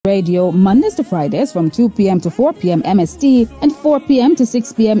Radio Mondays to Fridays from 2 p.m. to 4 p.m. MST and 4 p.m. to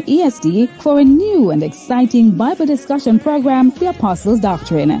 6 p.m. EST for a new and exciting Bible discussion program, The Apostles'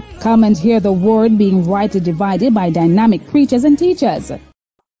 Doctrine. Come and hear the word being rightly divided by dynamic preachers and teachers.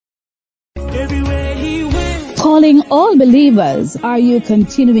 Calling all believers, are you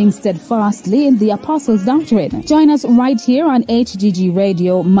continuing steadfastly in the Apostles' Doctrine? Join us right here on HGG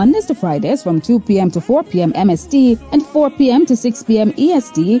Radio Mondays to Fridays from 2 p.m. to 4 p.m. MST and 4 p.m. to 6 p.m.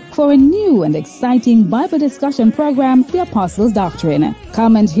 EST for a new and exciting Bible discussion program, The Apostles' Doctrine.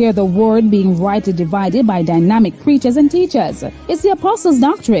 Come and hear the word being rightly divided by dynamic preachers and teachers. It's The Apostles'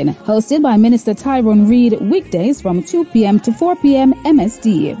 Doctrine, hosted by Minister Tyrone Reed, weekdays from 2 p.m. to 4 p.m.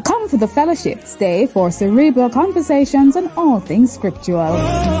 MST. Come for the fellowship, stay for cerebral conversations on all things scriptural.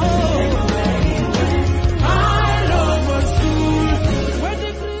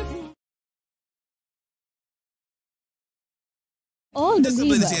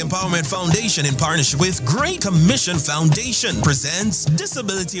 Disability Empowerment Foundation, in partnership with Great Commission Foundation, presents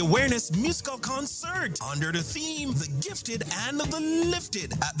Disability Awareness Musical Concert under the theme The Gifted and the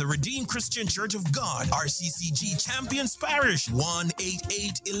Lifted at the Redeemed Christian Church of God, RCCG Champions Parish,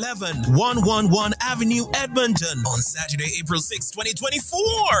 18811 111 Avenue, Edmonton, on Saturday, April 6,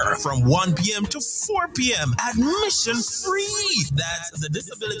 2024, from 1 p.m. to 4 p.m. Admission free. That's the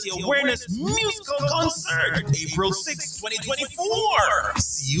Disability Awareness Musical Concert, April 6, 2024.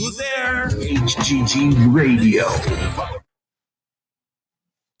 See you there. HGG Radio.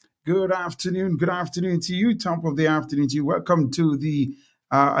 Good afternoon to you. Top of the afternoon to you. Welcome to the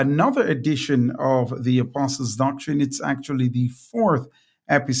another edition of the Apostles' Doctrine. It's actually the fourth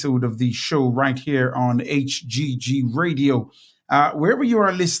episode of the show right here on HGG Radio. Wherever you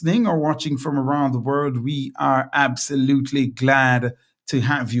are listening or watching from around the world, we are absolutely glad to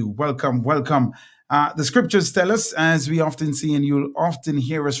have you. Welcome. The scriptures tell us, as we often see and you'll often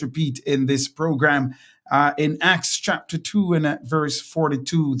hear us repeat in this program, in Acts chapter 2 and verse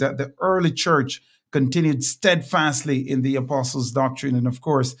 42, that the early church continued steadfastly in the apostles' doctrine. And of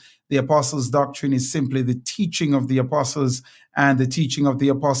course, the apostles' doctrine is simply the teaching of the apostles, and the teaching of the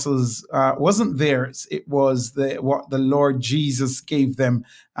apostles wasn't theirs. It was what the Lord Jesus gave them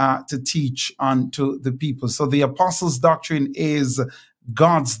to teach unto the people. So the apostles' doctrine is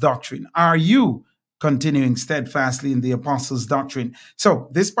God's doctrine. Are you continuing steadfastly in the apostles' doctrine? So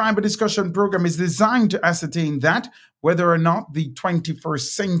this Bible discussion program is designed to ascertain that whether or not the 21st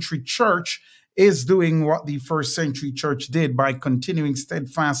century church is doing what the first century church did by continuing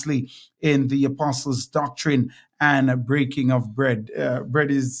steadfastly in the apostles' doctrine and breaking of bread. Bread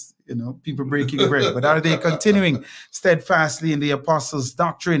is, people breaking bread, but are they continuing steadfastly in the apostles'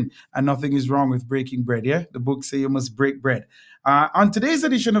 doctrine? And nothing is wrong with breaking bread, yeah? The book says you must break bread. On today's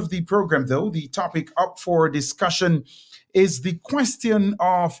edition of the program, though, the topic up for discussion is the question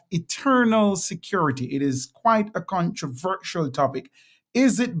of eternal security. It is quite a controversial topic.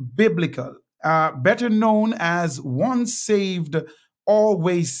 Is it biblical? Better known as once saved,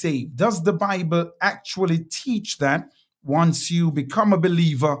 always saved. Does the Bible actually teach that once you become a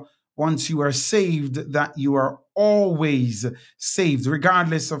believer, once you are saved, that you are always saved,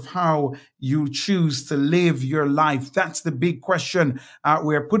 regardless of how you choose to live your life? That's the big question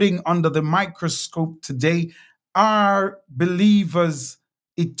we're putting under the microscope today. Are believers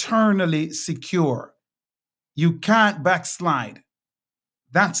eternally secure? You can't backslide.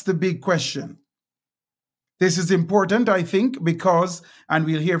 That's the big question. This is important, I think, because, and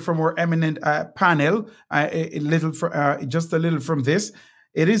we'll hear from our eminent panel just a little from this.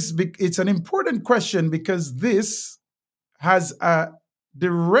 It's an important question because this has a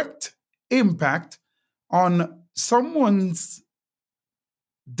direct impact on someone's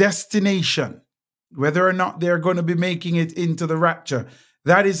destination, whether or not they're going to be making it into the rapture.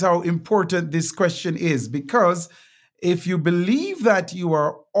 That is how important this question is, because if you believe that you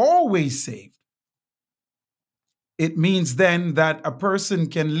are always saved, it means then that a person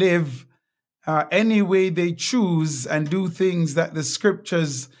can live any way they choose and do things that the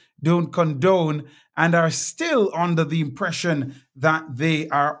scriptures don't condone and are still under the impression that they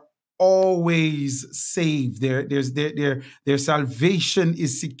are always saved. Their salvation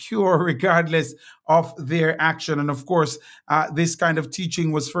is secure regardless of their action. And of course, this kind of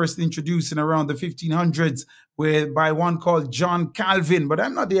teaching was first introduced in around the 1500s by one called John Calvin. But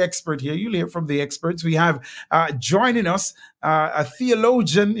I'm not the expert here. You'll hear from the experts. We have joining us a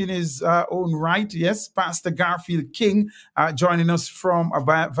theologian in his own right. Yes, Pastor Garfield King, joining us from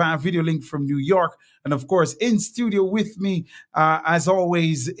via video link from New York. And of course, in studio with me, as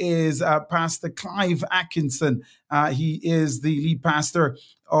always, is Pastor Clive Atkinson. He is the lead pastor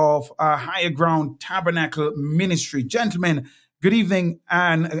of Higher Ground Tabernacle Ministry. Gentlemen, good evening,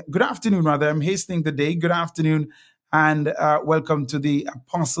 and good afternoon, rather. I'm hastening the day. Good afternoon, and welcome to the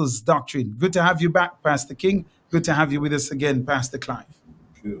Apostles' Doctrine. Good to have you back, Pastor King. Good to have you with us again, Pastor Clive.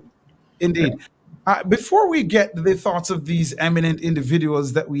 Good. Indeed. Before we get the thoughts of these eminent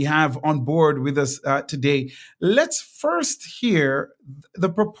individuals that we have on board with us today, let's first hear the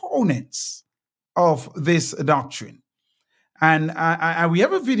proponents of this doctrine. And we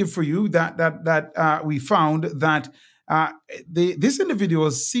have a video for you that we found that this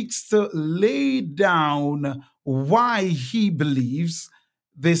individual seeks to lay down why he believes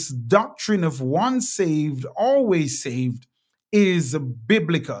this doctrine of once saved, always saved is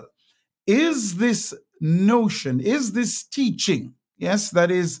biblical. Is this notion, is this teaching, yes,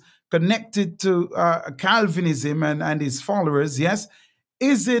 that is connected to Calvinism and his followers, yes,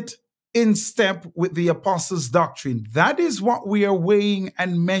 is it in step with the apostles' doctrine? That is what we are weighing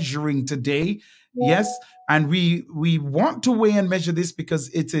and measuring today. Yes, and we want to weigh and measure this because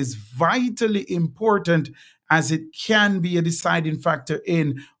it is vitally important, as it can be a deciding factor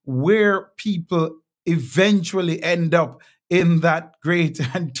in where people eventually end up in that great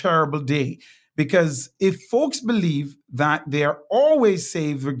and terrible day. Because if folks believe that they are always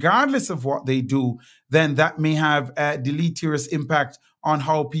saved regardless of what they do, then that may have a deleterious impact on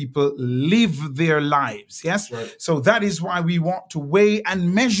how people live their lives. Yes. Right. So that is why we want to weigh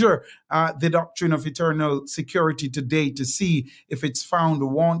and measure the doctrine of eternal security today to see if it's found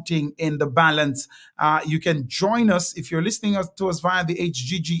wanting in the balance. You can join us if you're listening to us via the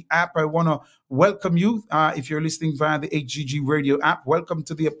HGG app. I want to welcome you. If you're listening via the HGG radio app, welcome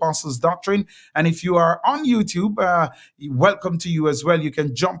to the Apostles' Doctrine. And if you are on YouTube, welcome to you as well. You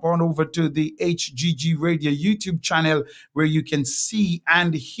can jump on over to the HGG radio YouTube channel where you can see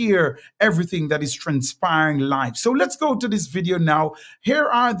and hear everything that is transpiring live. So let's go to this video now. Here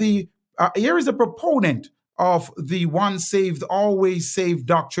is a proponent of the once saved, always saved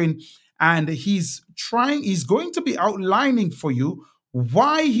doctrine. And he's going to be outlining for you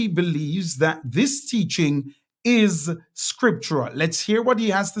why he believes that this teaching is scriptural. Let's hear what he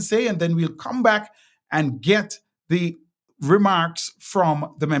has to say, and then we'll come back and get the remarks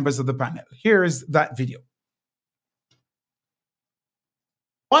from the members of the panel. Here is that video.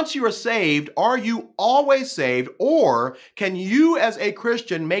 Once you are saved, are you always saved, or can you as a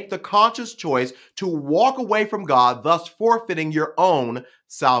Christian make the conscious choice to walk away from God, thus forfeiting your own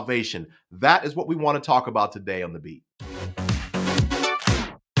salvation? That is what we want to talk about today on The Beat.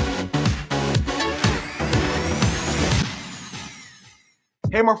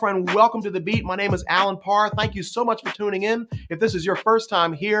 Hey, my friend, welcome to The Beat. My name is Alan Parr. Thank you so much for tuning in. If this is your first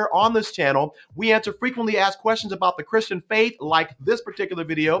time here on this channel, we answer frequently asked questions about the Christian faith, like this particular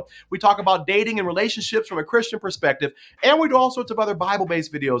video. We talk about dating and relationships from a Christian perspective, and we do all sorts of other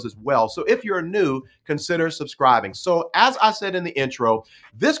Bible-based videos as well. So if you're new, consider subscribing. So as I said in the intro,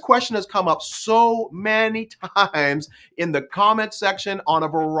 this question has come up so many times in the comment section on a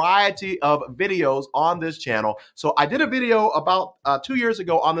variety of videos on this channel. So I did a video about 2 years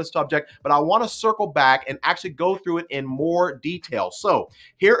ago on this subject, but I want to circle back and actually go through it in more detail. So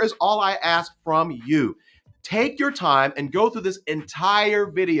here is all I ask from you. Take your time and go through this entire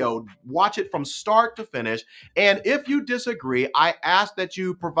video. Watch it from start to finish. And if you disagree, I ask that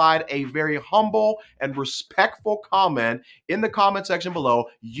you provide a very humble and respectful comment in the comment section below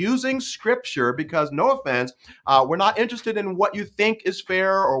using scripture, because no offense, we're not interested in what you think is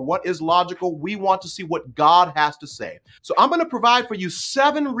fair or what is logical. We want to see what God has to say. So I'm going to provide for you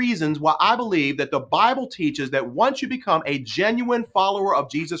 7 reasons why I believe that the Bible teaches that once you become a genuine follower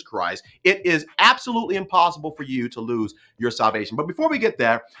of Jesus Christ, it is absolutely impossible for you to lose your salvation. But before we get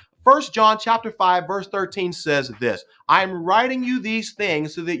there, 1 John chapter 5, verse 13 says this: I'm writing you these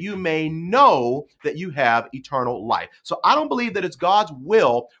things so that you may know that you have eternal life. So I don't believe that it's God's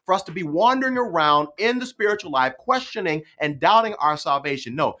will for us to be wandering around in the spiritual life, questioning and doubting our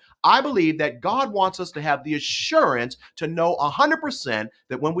salvation. No, I believe that God wants us to have the assurance to know 100%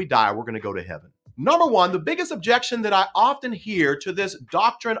 that when we die, we're going to go to heaven. Number one, the biggest objection that I often hear to this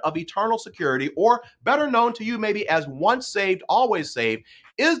doctrine of eternal security, or better known to you maybe as once saved, always saved,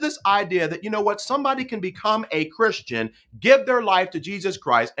 is this idea that, you know what, somebody can become a Christian, give their life to Jesus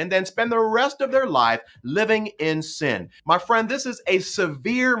Christ, and then spend the rest of their life living in sin. My friend, this is a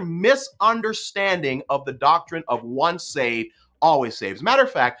severe misunderstanding of the doctrine of once saved, always saved. As a matter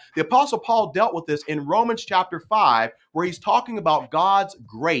of fact, the Apostle Paul dealt with this in Romans chapter 5, where he's talking about God's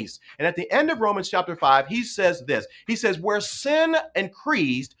grace. And at the end of Romans chapter 5, he says this. He says, where sin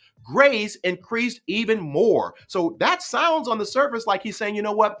increased, grace increased even more. So that sounds on the surface like he's saying, you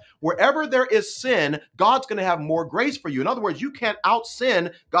know what? Wherever there is sin, God's going to have more grace for you. In other words, you can't out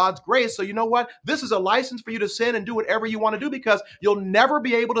sin God's grace. So you know what? This is a license for you to sin and do whatever you want to do, because you'll never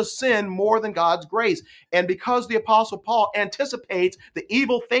be able to sin more than God's grace. And because the Apostle Paul anticipates the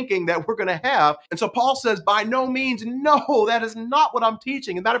evil thinking that we're going to have, and so Paul says, by no means, no, that is not what I'm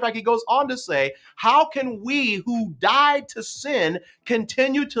teaching. As a matter of fact, he goes on to say, how can we who died to sin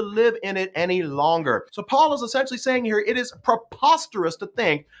continue to live in it any longer? So Paul is essentially saying here, it is preposterous to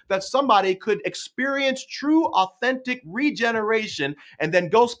think that somebody could experience true, authentic regeneration and then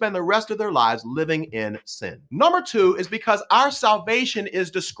go spend the rest of their lives living in sin. Number two is because our salvation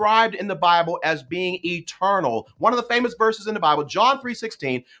is described in the Bible as being eternal. One of the famous verses in the Bible, John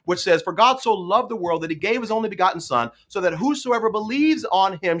 3:16, which says, for God so loved the world that he gave his only begotten Son, so that whosoever believes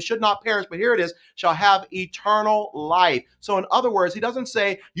on him should not perish, but here it is, shall have eternal life. So in other words, he doesn't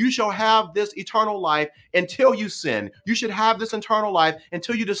say you shall have this eternal life until you sin. You should have this eternal life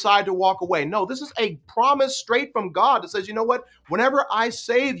until you decide to walk away. No, this is a promise straight from God that says, you know what? Whenever I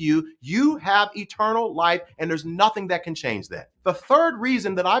save you, you have eternal life, and there's nothing that can change that. The third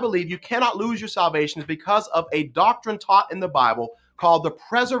reason that I believe you cannot lose your salvation is because of a doctrine taught in the Bible called the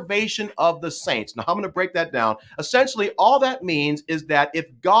preservation of the saints. Now, I'm going to break that down. Essentially, all that means is that if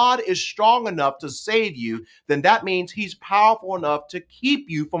God is strong enough to save you, then that means he's powerful enough to keep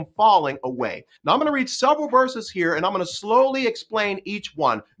you from falling away. Now, I'm going to read several verses here, and I'm going to slowly explain each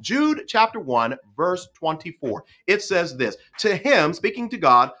one. Jude chapter 1, verse 24. It says this, to him, speaking to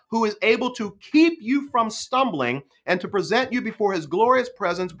God, who is able to keep you from stumbling and to present you before his glorious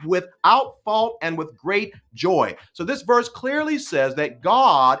presence without fault and with great joy. So this verse clearly says that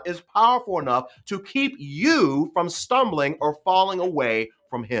God is powerful enough to keep you from stumbling or falling away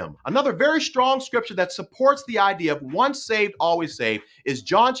from him. Another very strong scripture that supports the idea of once saved, always saved is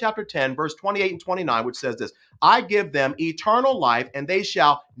John chapter 10, verse 28 and 29, which says this, I give them eternal life and they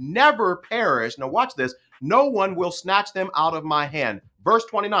shall never perish. Now watch this. No one will snatch them out of my hand. Verse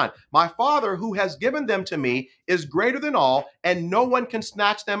 29, my Father who has given them to me is greater than all, and no one can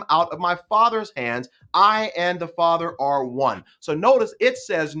snatch them out of my Father's hands. I and the Father are one. So notice it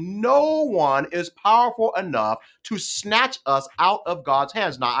says no one is powerful enough to snatch us out of God's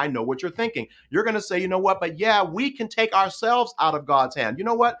hands. Now, I know what you're thinking. You're going to say, you know what? But yeah, we can take ourselves out of God's hand. You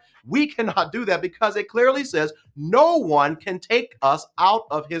know what? We cannot do that because it clearly says no one can take us out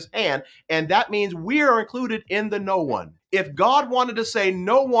of his hand. And that means we are included in the no one. If God wanted to say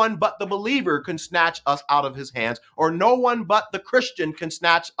no one but the believer can snatch us out of his hands, or no one but the Christian can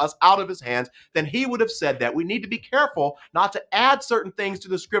snatch us out of his hands, then he would have said that. We need to be careful not to add certain things to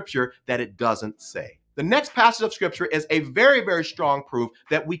the scripture that it doesn't say. The next passage of scripture is a very, very strong proof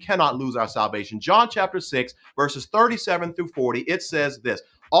that we cannot lose our salvation. John chapter 6, verses 37 through 40, it says this,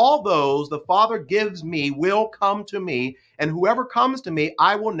 all those the Father gives me will come to me, and whoever comes to me,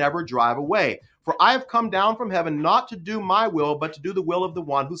 I will never drive away. For I have come down from heaven not to do my will, but to do the will of the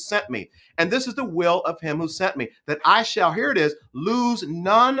one who sent me. And this is the will of him who sent me, that I shall, here it is, lose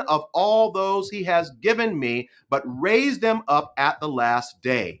none of all those he has given me, but raise them up at the last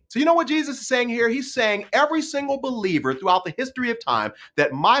day. So you know what Jesus is saying here? He's saying every single believer throughout the history of time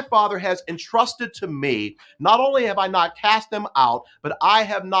that my Father has entrusted to me, not only have I not cast them out, but I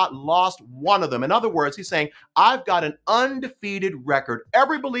have not lost one of them. In other words, he's saying, I've got an undefeated record.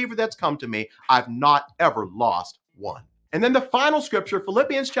 Every believer that's come to me, I've not ever lost one. And then the final scripture,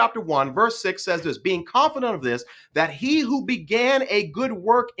 Philippians chapter 1, verse 6 says this, being confident of this, that he who began a good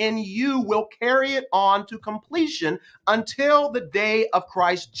work in you will carry it on to completion until the day of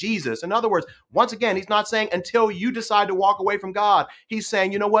Christ Jesus. In other words, once again, he's not saying until you decide to walk away from God. He's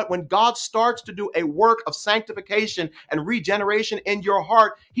saying, you know what? When God starts to do a work of sanctification and regeneration in your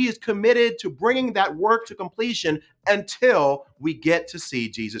heart, he is committed to bringing that work to completion until we get to see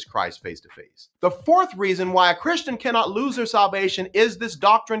Jesus Christ face to face. The fourth reason why a Christian cannot lose their salvation is this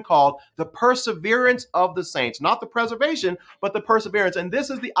doctrine called the perseverance of the saints. Not the preservation, but the perseverance. And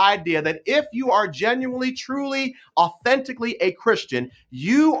this is the idea that if you are genuinely, truly, authentically a Christian,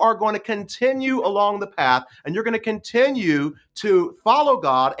 you are going to continue along the path and you're going to continue to follow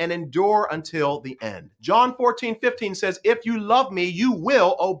God and endure until the end. John 14:15 says, if you love me, you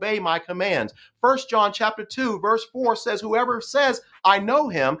will obey my commands. 1 John chapter 2, verse 4 says, whoever says, I know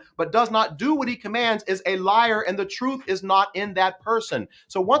him, but does not do what he commands is a liar, and the truth is not in that person.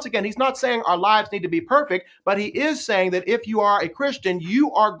 So once again, he's not saying our lives need to be perfect, but he is saying that if you are a Christian,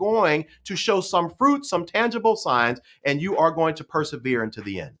 you are going to show some fruit, some tangible signs, and you are going to persevere into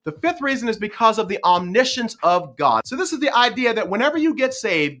the end. The fifth reason is because of the omniscience of God. So this is the idea that whenever you get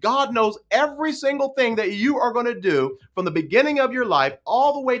saved, God knows every single thing that you are going to do from the beginning of your life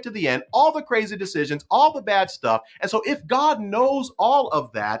all the way to the end, all the crazy decisions, all the bad stuff. And so if God knows all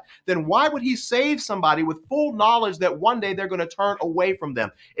of that, then why would he save somebody with full knowledge that one day they're going to turn away from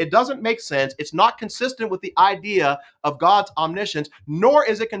them? It doesn't make sense. It's not consistent with the idea of God's omniscience, nor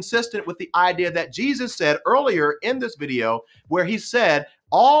is it consistent with the idea that Jesus said earlier in this video, where he said,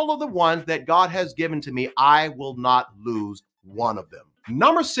 all of the ones that God has given to me, I will not lose one of them.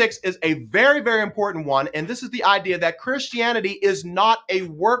 Number 6 is a very, very important one, and this is the idea that Christianity is not a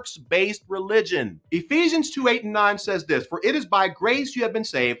works-based religion. Ephesians 2:8-9 says this, "For it is by grace you have been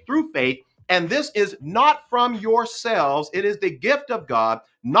saved through faith, and this is not from yourselves, it is the gift of God,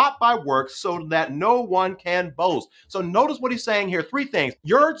 not by works, so that no one can boast." So notice what he's saying here. 3 things.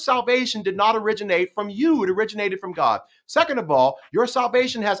 Your salvation did not originate from you, it originated from God. Second of all, your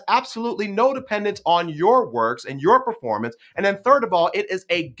salvation has absolutely no dependence on your works and your performance. And then third of all, it is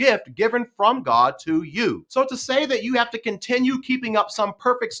a gift given from God to you. So to say that you have to continue keeping up some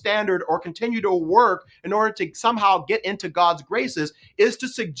perfect standard or continue to work in order to somehow get into God's graces is to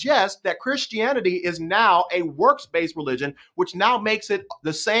suggest that Christianity is now a works-based religion, which now makes it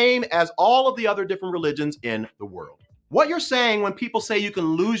the same as all of the other different religions in the world. What you're saying when people say you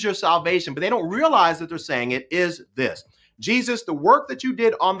can lose your salvation, but they don't realize that they're saying it, is this: Jesus, the work that you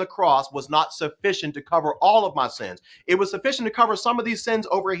did on the cross was not sufficient to cover all of my sins. It was sufficient to cover some of these sins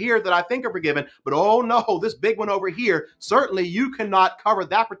over here that I think are forgiven, but oh no, this big one over here, certainly you cannot cover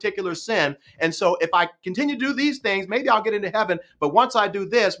that particular sin. And so if I continue to do these things, maybe I'll get into heaven, but once I do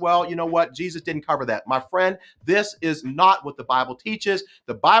this, well, you know what? Jesus didn't cover that. My friend, this is not what the Bible teaches.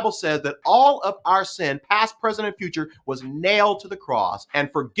 The Bible says that all of our sin, past, present, and future, was nailed to the cross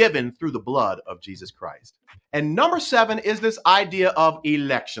and forgiven through the blood of Jesus Christ. And number 7 is this idea of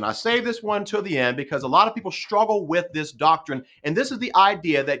election. I save this one till the end because a lot of people struggle with this doctrine. And this is the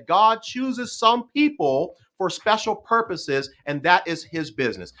idea that God chooses some people for special purposes, and that is his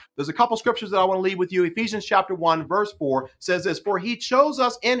business. There's a couple scriptures that I want to leave with you. Ephesians chapter 1, verse 4 says this: "For he chose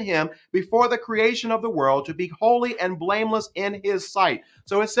us in him before the creation of the world to be holy and blameless in his sight."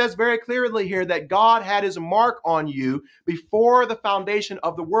 So it says very clearly here that God had his mark on you before the foundation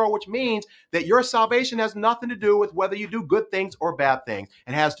of the world, which means that your salvation has nothing to do with whether you do good things or bad things.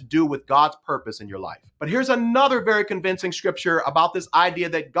 It has to do with God's purpose in your life. But here's another very convincing scripture about this idea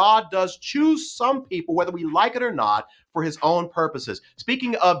that God does choose some people, whether we like it or not, for his own purposes.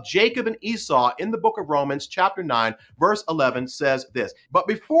 Speaking of Jacob and Esau, in the book of Romans, chapter 9, verse 11 says this: "But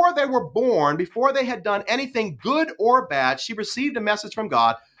before they were born, before they had done anything good or bad, she received a message from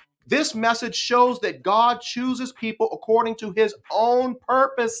God. This message shows that God chooses people according to his own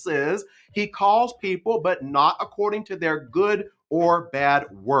purposes. He calls people, but not according to their good or bad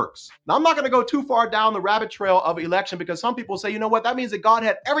works." Now, I'm not going to go too far down the rabbit trail of election because some people say, you know what, that means that God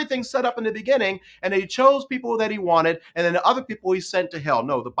had everything set up in the beginning and he chose people that he wanted and then the other people he sent to hell.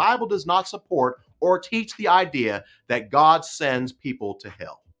 No, the Bible does not support or teach the idea that God sends people to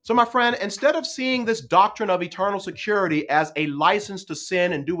hell. So my friend, instead of seeing this doctrine of eternal security as a license to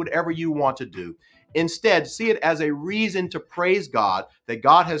sin and do whatever you want to do, instead, see it as a reason to praise God that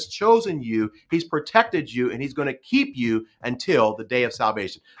God has chosen you, he's protected you, and he's going to keep you until the day of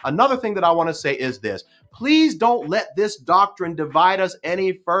salvation. Another thing that I want to say is this: please don't let this doctrine divide us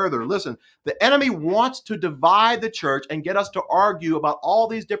any further. Listen, the enemy wants to divide the church and get us to argue about all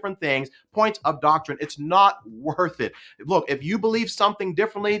these different things, points of doctrine. It's not worth it. Look, if you believe something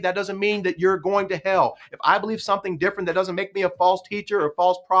differently, that doesn't mean that you're going to hell. If I believe something different, that doesn't make me a false teacher or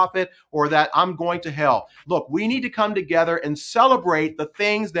false prophet or that I'm going to hell. Look, we need to come together and celebrate the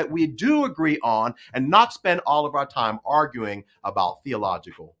things that we do agree on and not spend all of our time arguing about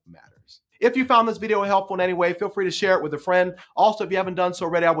theological matters. If you found this video helpful in any way, feel free to share it with a friend. Also, if you haven't done so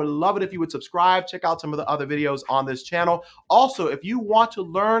already, I would love it if you would subscribe. Check out some of the other videos on this channel. Also, if you want to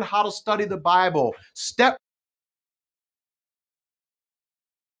learn how to study the Bible,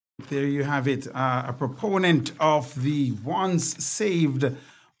 There you have it, a proponent of the once saved,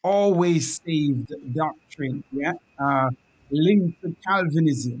 always saved doctrine, yeah, linked to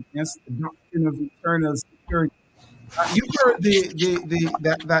Calvinism, yes, the doctrine of eternal security. You heard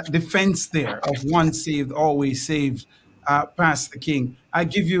that defense there of once saved, always saved, past the king. I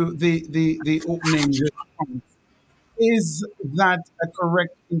give you the opening response. Is that a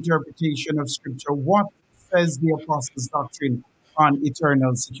correct interpretation of Scripture? What says the Apostles' Doctrine on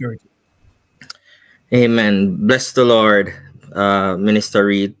eternal security. Amen. Bless the Lord, Minister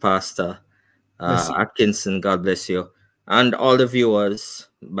Reed, Pastor Atkinson. God bless you, and all the viewers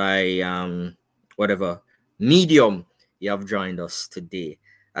by whatever medium you have joined us today.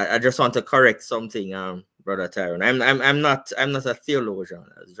 I just want to correct something, Brother Tyrone. I'm not a theologian.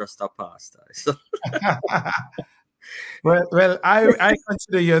 I'm just a pastor. So. well, I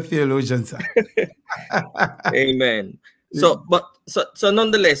consider you a theologian, sir. Amen. So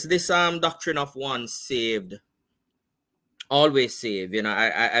nonetheless, this doctrine of once saved, always saved. You know,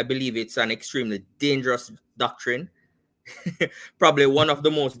 I believe it's an extremely dangerous doctrine. Probably one of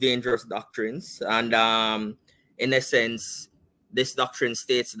the most dangerous doctrines. And in a sense, this doctrine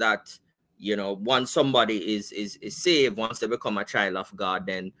states that, you know, once somebody is saved, once they become a child of God,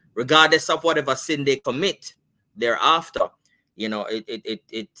 then regardless of whatever sin they commit thereafter, you know,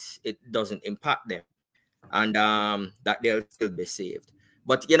 it doesn't impact them, and that they'll still be saved.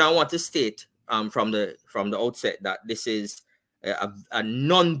 But you know, I want to state from the outset that this is a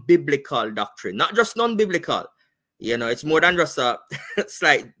non-biblical doctrine, not just non-biblical. You know, it's more than just a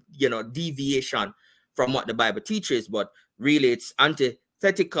slight, you know, deviation from what the Bible teaches, but really it's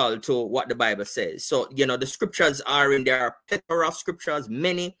antithetical to what the Bible says. So, you know, the scriptures are in there, are plethora of scriptures,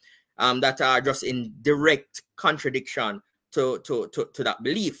 many that are just in direct contradiction to that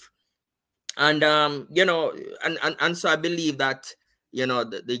belief. And you know, and so I believe that, you know,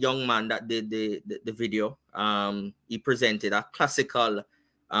 the young man that did the video, he presented a classical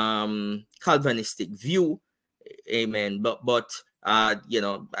Calvinistic view. Amen. But you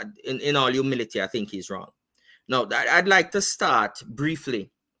know, in all humility, I think he's wrong. Now, I'd like to start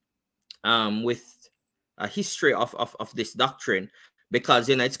briefly with a history of this doctrine, because,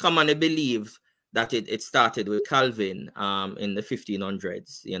 you know, it's commonly believed that it started with Calvin in the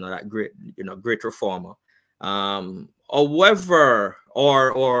 1500s, you know, that great reformer. However,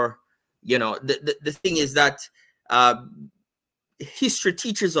 or you know, the thing is that history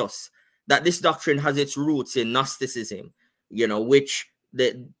teaches us that this doctrine has its roots in Gnosticism, you know, which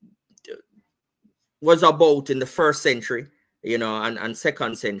was about in the 1st century, you know, and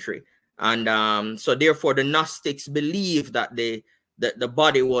 2nd century. And so therefore the Gnostics believed that the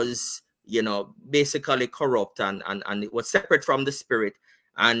body was, you know, basically corrupt and it was separate from the spirit.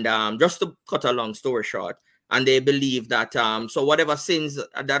 And just to cut a long story short, and they believe that so whatever sins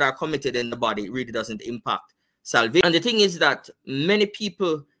that are committed in the body really doesn't impact salvation. And the thing is that many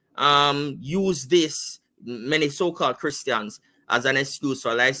people use this, many so-called Christians, as an excuse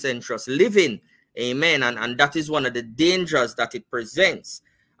for licentious living. Amen. And that is one of the dangers that it presents.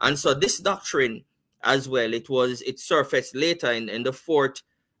 And so this doctrine as well, it surfaced later in the 4th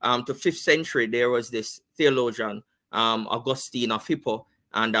to 5th century. There was this theologian, Augustine of Hippo,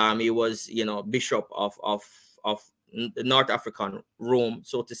 and he was, you know, bishop of the North African Rome,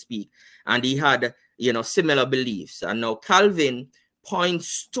 so to speak. And he had, you know, similar beliefs. And now Calvin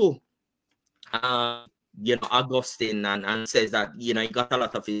points to you know, Augustine and says that, you know, he got a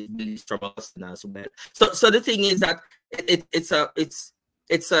lot of his beliefs from Augustine as well. So the thing is that it's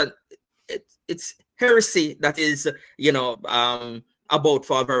heresy that is, you know, about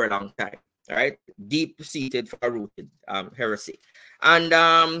for a very long time. All right, deep-seated, far-rooted heresy. And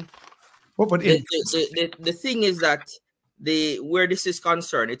the thing is that where this is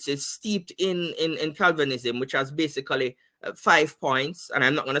concerned, it's steeped in Calvinism, which has basically 5 points, and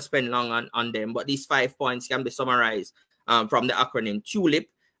I'm not going to spend long on them, but these 5 points can be summarized from the acronym TULIP.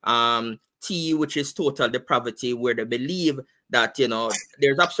 T, which is total depravity, where they believe that, you know,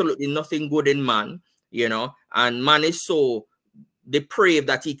 there's absolutely nothing good in man, you know, and man is so depraved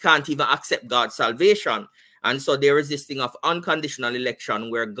that he can't even accept God's salvation. And so there is this thing of unconditional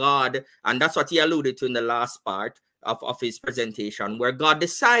election, where God, and that's what he alluded to in the last part of his presentation, where God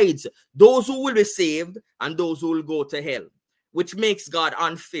decides those who will be saved and those who will go to hell, which makes God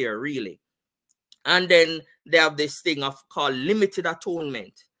unfair, really. And then they have this thing called limited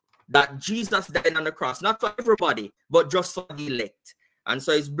atonement, that Jesus died on the cross, not for everybody, but just for the elect. And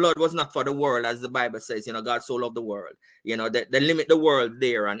so his blood was not for the world, as the Bible says, you know, God so loved the world. You know, they limit the world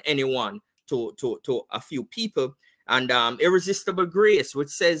there and anyone to a few people. And irresistible grace, which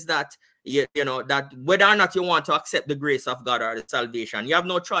says that, you know, that whether or not you want to accept the grace of God or the salvation, you have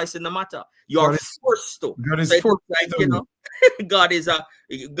no choice in the matter. You're forced to. God is forced, like, you know, God is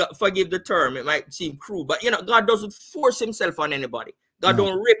forgive the term, it might seem cruel, but, you know, God doesn't force himself on anybody. God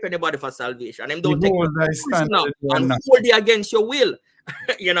don't rip anybody for salvation. And don't take and hold it against your will.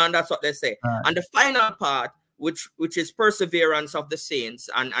 You know, and that's what they say. And the final part, which is perseverance of the saints,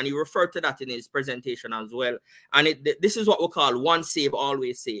 and he referred to that in his presentation as well. And this is what we call once saved,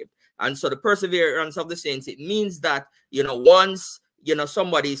 always saved. And so the perseverance of the saints, it means that, you know, once, you know,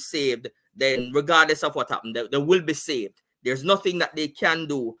 somebody is saved, then regardless of what happened, they will be saved. There's nothing that they can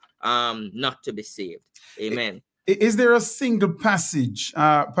do not to be saved. Amen. Is there a single passage,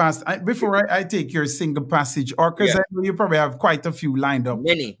 Pastor, before I take your single passage, or because I know you probably have quite a few lined up,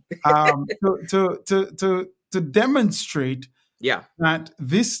 many, to demonstrate that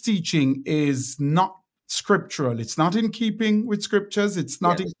this teaching is not scriptural. It's not in keeping with scriptures. It's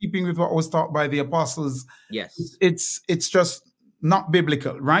not in keeping with what was taught by the apostles. Yes. It's just not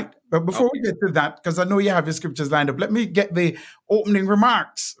biblical, right? But before we get to that, because I know you have your scriptures lined up, let me get the opening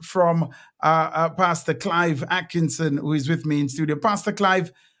remarks from Pastor Clive Atkinson, who is with me in studio. Pastor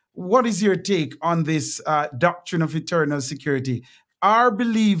Clive, what is your take on this doctrine of eternal security? Are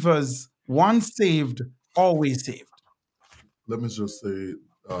believers once saved, always saved? Let me just say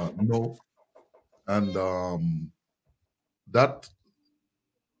no. And that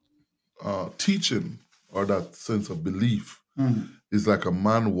teaching or that sense of belief is like a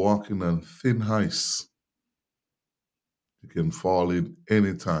man walking on thin ice. You can fall in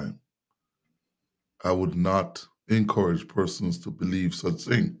any time. I would not encourage persons to believe such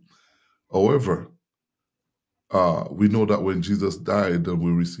thing. However, we know that when Jesus died and we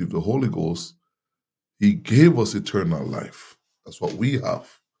received the Holy Ghost, he gave us eternal life. That's what we have,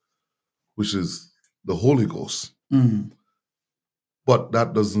 which is the Holy Ghost. But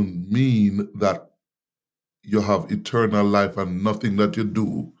that doesn't mean that you have eternal life and nothing that you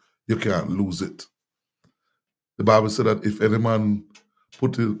do, you can't lose it. The Bible said that if any man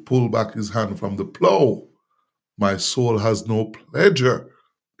pull back his hand from the plow, my soul has no pleasure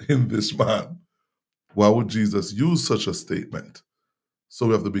in this man. Why would Jesus use such a statement? So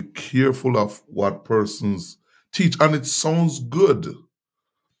we have to be careful of what persons teach. And it sounds good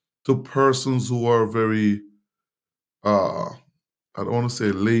to persons who are very, I don't want to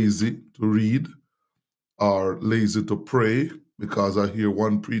say lazy to read or lazy to pray, because I hear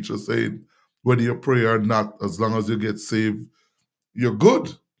one preacher saying, whether you pray or not, as long as you get saved, you're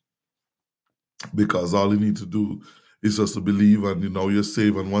good. Because all you need to do is just to believe, and you know you're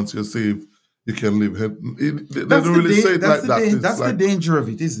saved, and once you're saved, you can live. They don't really say it like that. That's the danger of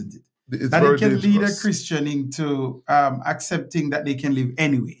it, isn't it? That it can lead a Christian into accepting that they can live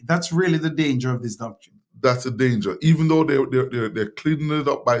anyway. That's really the danger of this doctrine. That's the danger. Even though they're cleaning it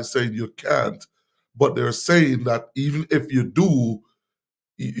up by saying you can't, but they're saying that even if you do,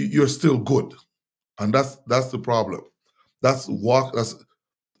 you're still good, and that's the problem. That's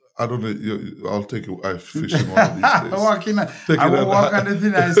I don't know. I'll take you ice fishing one of these days. I will walk on the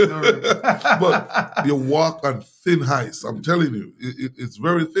thin ice. But you walk on thin ice. I'm telling you, it's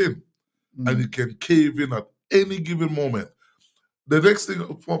very thin, and it can cave in at any given moment. The next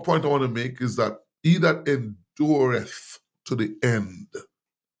point I want to make is that he that endureth to the end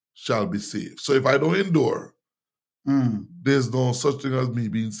shall be saved. So if I don't endure, there's no such thing as me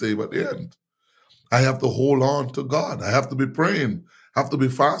being saved at the end. I have to hold on to God. I have to be praying. I have to be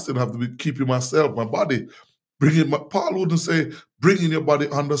fasting. I have to be keeping myself, my body. Paul wouldn't say bringing your body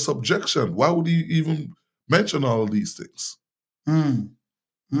under subjection. Why would he even mention all these things?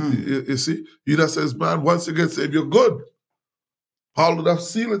 You see, he that says, man, once you get saved, you're good. Paul would have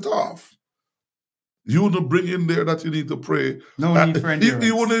sealed it off. You wouldn't bring in there that you need to pray. No need for endurance.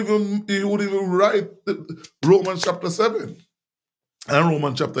 He wouldn't even write Romans chapter 7 and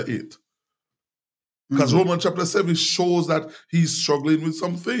Romans chapter 8. Because Romans chapter 7 shows that he's struggling with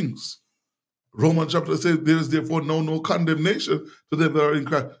some things. Romans chapter 7, there is therefore no condemnation to them that are in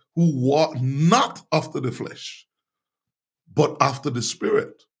Christ, who walk not after the flesh, but after the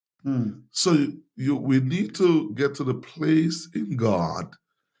Spirit. So we need to get to the place in God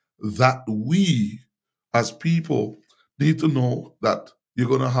that we, as people, need to know that you're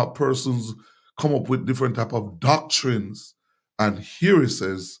going to have persons come up with different type of doctrines and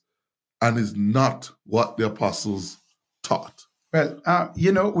heresies, and is not what the apostles taught. Well,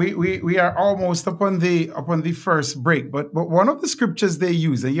 you know, we are almost upon the first break, but one of the scriptures they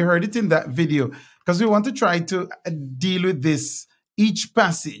use, and you heard it in that video, because we want to try to deal with this each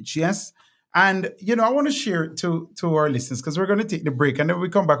passage, yes. And you know, I want to share it to our listeners, because we're going to take the break, and then when we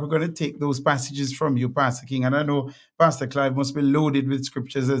come back, we're going to take those passages from you, Pastor King, and I know Pastor Clive must be loaded with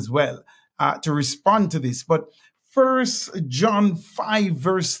scriptures as well to respond to this, but. 1 John 5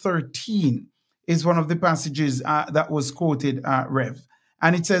 verse 13 is one of the passages that was quoted, Rev.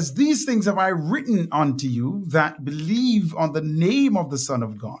 And it says, these things have I written unto you that believe on the name of the Son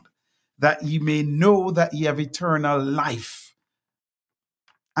of God, that ye may know that ye have eternal life,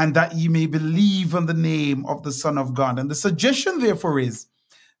 and that ye may believe on the name of the Son of God. And the suggestion therefore is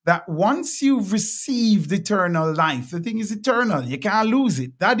that once you've received eternal life, the thing is eternal. You can't lose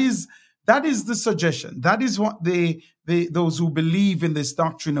it. That is the suggestion. That is what those who believe in this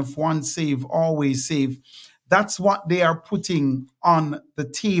doctrine of once saved, always saved, that's what they are putting on the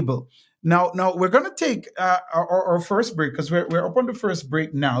table. Now we're going to take our first break, because we're up on the first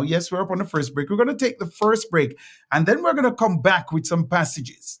break now. Yes, we're up on the first break. We're going to take the first break, and then we're going to come back with some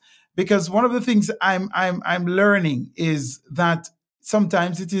passages. Because one of the things I'm learning is that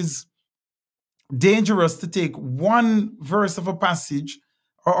sometimes it is dangerous to take one verse of a passage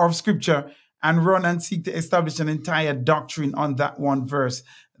or of scripture and run and seek to establish an entire doctrine on that one verse.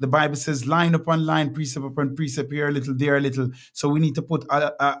 The Bible says line upon line, precept upon precept, here a little, there a little. So we need to put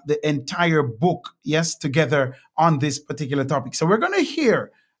the entire book, yes, together on this particular topic. So we're going to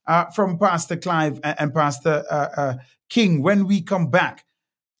hear from Pastor Clive and Pastor King when we come back.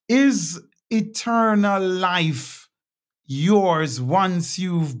 Is eternal life yours once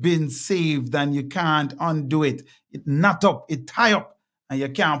you've been saved and you can't undo it? It knot up, it tie up, and you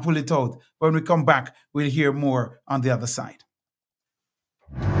can't pull it out. When we come back, we'll hear more on the other side.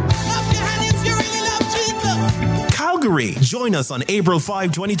 Calgary, join us on April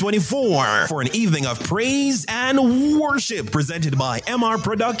 5, 2024 for an evening of praise and worship presented by MR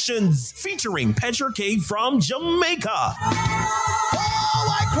Productions, featuring Petra K from Jamaica,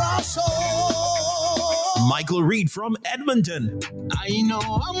 Michael Reed from Edmonton, I know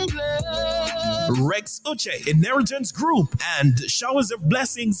I'm blessed. Rex Uche Inheritance Group, and Showers of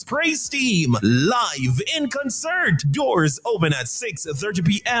Blessings Praise Team live in concert. Doors open at 6:30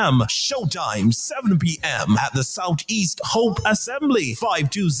 p.m. Showtime 7 p.m. at the Southeast Hope Assembly,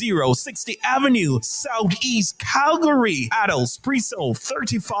 520 60th Avenue, Southeast Calgary. Adults pre-sold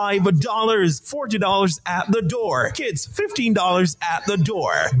 $35, $40 at the door. Kids $15 at the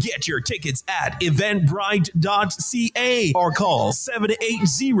door. Get your tickets at eventbrite.ca or call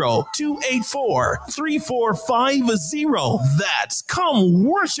 780-284-3450. That's Come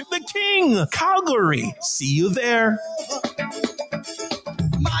Worship the King, Calgary. See you there.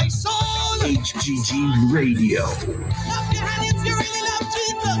 My soul. HGG Radio. Clap your hand if you really love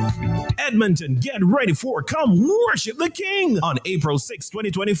Jesus. Edmonton, get ready for Come Worship the King on April 6,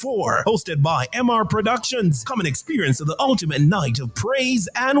 2024. Hosted by MR Productions. Come and experience the ultimate night of praise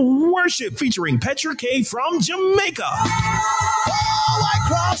and worship featuring Petra K from Jamaica, Oh, I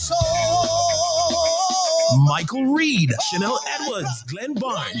cross so. Michael Reed, Chanel Edwards, Glenn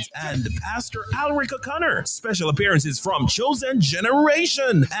Barnes, and Pastor Alric O'Connor. Special appearances from Chosen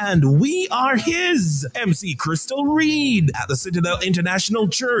Generation and We Are His. MC Crystal Reed at the Citadel International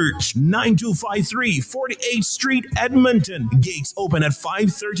Church, 9253 48th Street, Edmonton. Gates open at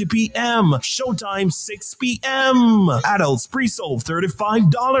 5:30 p.m. Showtime 6 p.m. Adults pre-sold $35,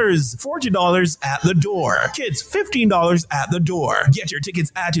 $40 at the door. Kids $15 at the door. Get your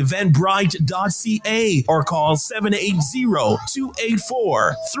tickets at eventbrite.ca or call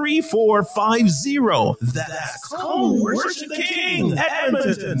 780-284-3450. That's Come Worship the King at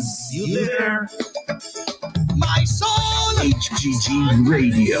Edmonton. See you there. My soul. HGG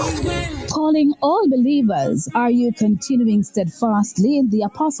Radio. Calling all believers, are you continuing steadfastly in the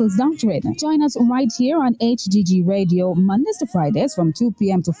Apostles' Doctrine? Join us right here on HGG Radio, Mondays to Fridays from 2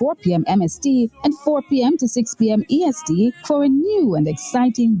 p.m. to 4 p.m. MST and 4 p.m. to 6 p.m. EST for a new and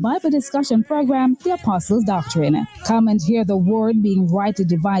exciting Bible discussion program, The Apostles' Doctrine. Come and hear the word being rightly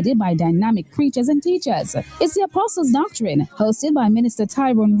divided by dynamic preachers and teachers. It's The Apostles' Doctrine, hosted by Minister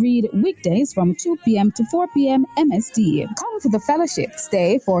Tyrone Reed, weekdays from 2 p.m. to 4 p.m. MST. Come for the fellowship,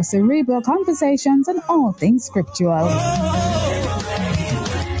 stay for cerebral conversations and all things scriptural.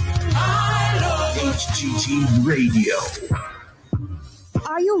 HGG Radio.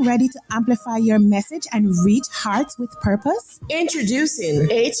 Are you ready to amplify your message and reach hearts with purpose? Introducing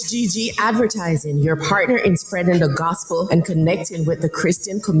HGG Advertising, your partner in spreading the gospel and connecting with the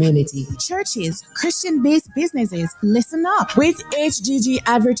Christian community. Churches, Christian-based businesses, listen up. With HGG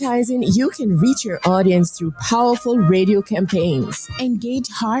Advertising, you can reach your audience through powerful radio campaigns. Engage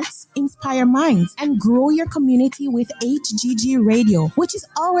hearts, inspire minds, and grow your community with HGG Radio, which is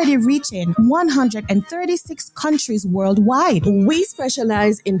already reaching 136 countries worldwide. We specialize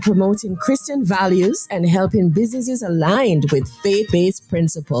in promoting Christian values and helping businesses aligned with faith-based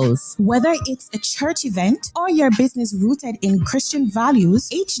principles. Whether it's a church event or your business rooted in Christian values,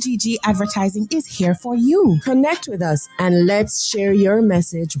 HGG Advertising is here for you. Connect with us and let's share your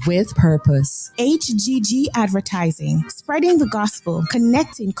message with purpose. HGG Advertising, spreading the gospel,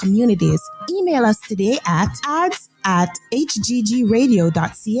 connecting communities, Email us today at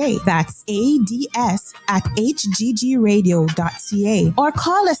ads@hggradio.ca. That's ads@hggradio.ca. Or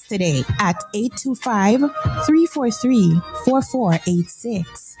call us today at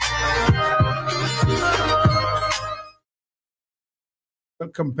 825-343-4486.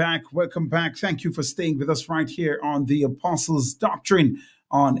 Welcome back. Welcome back. Thank you for staying with us right here on the Apostles' Doctrine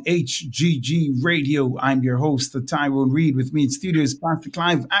on HGG Radio. I'm your host, Tyrone Reed. With me in studio is Pastor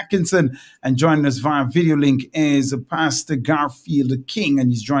Clive Atkinson, and joining us via video link is Pastor Garfield King,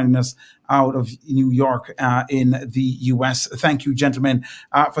 and he's joining us out of New York in the U.S. Thank you, gentlemen,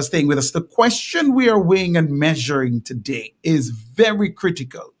 for staying with us. The question we are weighing and measuring today is very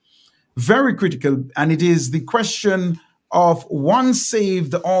critical, and it is the question of once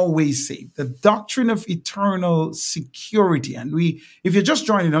saved, always saved, the doctrine of eternal security. And if you're just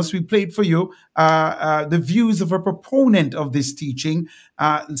joining us, we played for you the views of a proponent of this teaching,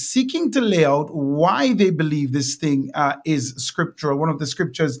 seeking to lay out why they believe this thing is scriptural. One of the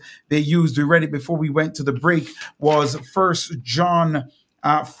scriptures they used, we read it before we went to the break, was 1 John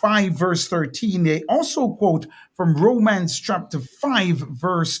 5 verse 13. They also quote from Romans chapter 5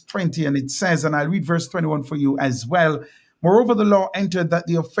 verse 20, and it says, and I'll read verse 21 for you as well. Moreover, the law entered that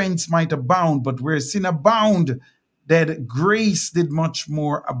the offense might abound, but where sin abounded, that grace did much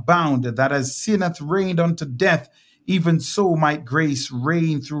more abound, that as sin hath reigned unto death, even so might grace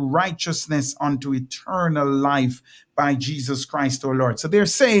reign through righteousness unto eternal life by Jesus Christ our Lord. So they're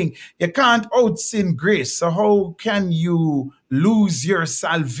saying you can't out-sin grace. So how can you lose your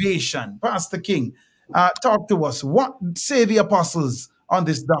salvation? Pastor King, talk to us. What say the apostles on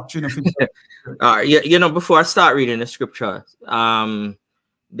this doctrine of you know, before I start reading the scripture,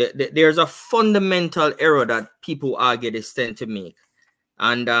 there's a fundamental error that people argue they tend to make.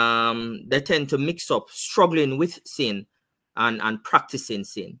 And they tend to mix up struggling with sin and practicing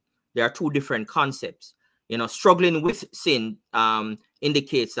sin. There are two different concepts. You know, struggling with sin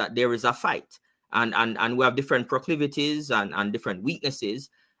indicates that there is a fight, and we have different proclivities and different weaknesses,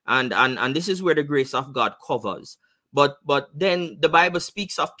 and this is where the grace of God covers. But then the Bible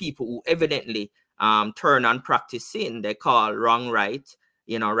speaks of people who evidently turn and practice sin. They call wrong right,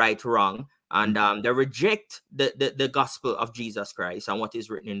 you know, right wrong. And they reject the gospel of Jesus Christ and what is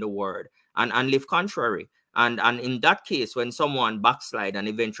written in the word and live contrary. And in that case, when someone backslide and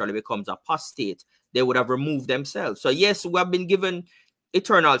eventually becomes apostate, they would have removed themselves. So yes, we have been given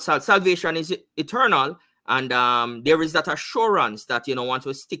eternal salvation is eternal. And there is that assurance that, you know, once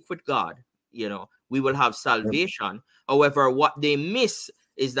we stick with God, you know, we will have salvation. However, what they miss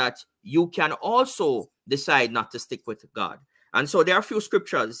is that you can also decide not to stick with God. And so there are a few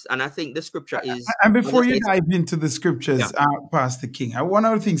scriptures, and I think the scripture is... And before you dive into the scriptures, Pastor King, one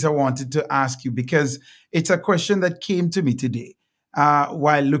of the things I wanted to ask you, because it's a question that came to me today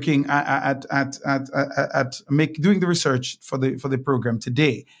while looking doing the research for the program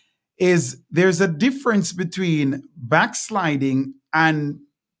today, is there's a difference between backsliding and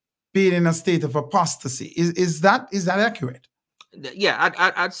being in a state of apostasy. Is that accurate? Yeah,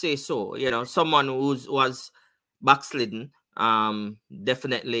 I'd say so. You know, someone was backslidden,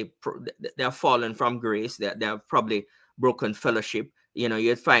 definitely they're fallen from grace. They're probably broken fellowship. You know,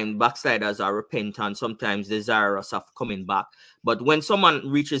 you'd find backsliders are repentant, sometimes desirous of coming back. But when someone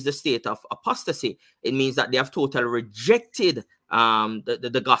reaches the state of apostasy, it means that they have totally rejected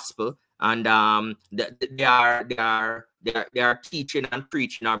the gospel, and they are teaching and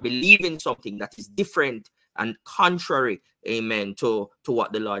preaching or believing something that is different and contrary, amen, to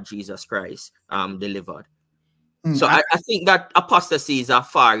what the Lord Jesus Christ delivered. So I think that apostasy is a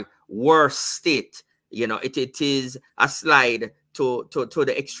far worse state. You know, it is a slide to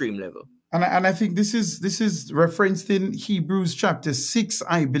the extreme level. And I think this is referenced in Hebrews chapter 6,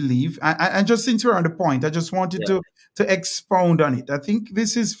 I believe. And just since we're on the point, I just wanted to expound on it. I think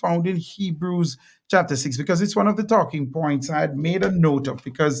this is found in Hebrews chapter 6, because it's one of the talking points I had made a note of,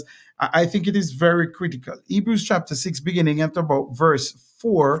 because I think it is very critical. Hebrews chapter 6, beginning at about verse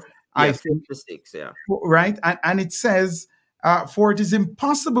 4, I think. 6, yeah. Right? And it says, for it is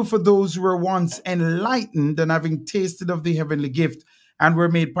impossible for those who were once enlightened and having tasted of the heavenly gift and were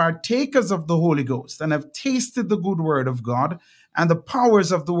made partakers of the Holy Ghost and have tasted the good word of God and the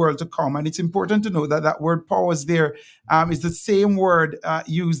powers of the world to come. And it's important to know that that word powers there is the same word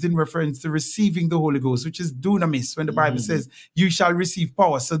used in reference to receiving the Holy Ghost, which is dunamis, when the Bible says you shall receive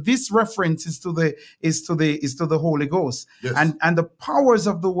power. So this reference is to the Holy Ghost. Yes. And the powers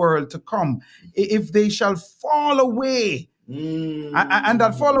of the world to come, if they shall fall away. And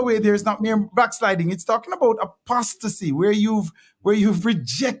that fall away there is not mere backsliding. It's talking about apostasy, where you've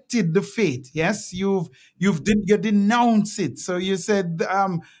rejected the faith. Yes, you denounce it. So you said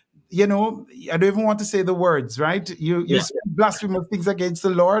you know, I don't even want to say the words, right? You speak blasphemous things against the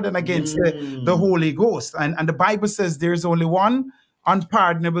Lord and against the Holy Ghost. And the Bible says there's only one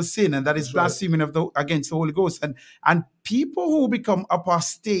unpardonable sin, and that is blaspheming against the Holy Ghost. And people who become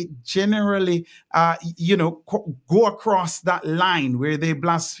apostate generally, you know, go across that line where they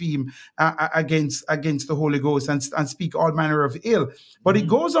blaspheme against the Holy Ghost and speak all manner of ill. But it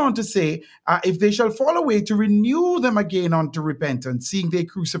goes on to say, if they shall fall away, to renew them again unto repentance, seeing they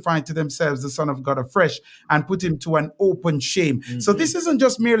crucify to themselves the Son of God afresh and put him to an open shame. So this isn't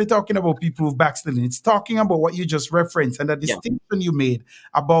just merely talking about people who've backslidden. It's talking about what you just referenced and the distinction you made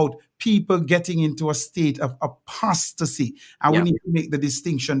about people getting into a state of apostasy. And we need to make the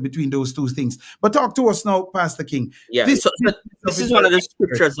distinction between those two things. But talk to us now, Pastor King. Yeah, this is one of the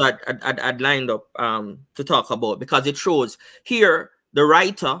scriptures that I'd lined up to talk about, because it shows here the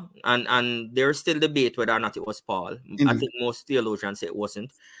writer, and there's still debate whether or not it was Paul. I think most theologians say it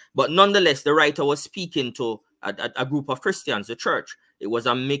wasn't. But nonetheless, the writer was speaking to a group of Christians, the church. It was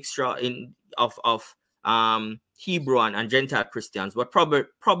a mixture of Hebrew and Gentile Christians, but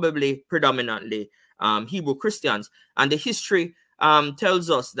probably predominantly Hebrew Christians. And the history tells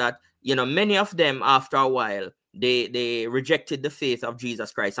us that, you know, many of them, after a while, they rejected the faith of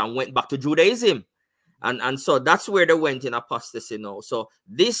Jesus Christ and went back to Judaism. And so that's where they went in apostasy now. So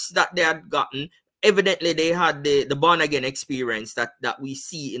this that they had gotten, evidently they had the born again experience that we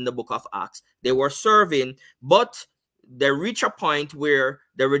see in the book of Acts. They were serving, but they reach a point where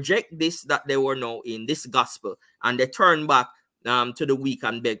they reject this that they were now in, this gospel, and they turn back to the weak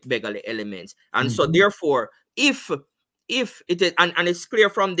and beggarly elements. And so therefore, if it is, and it's clear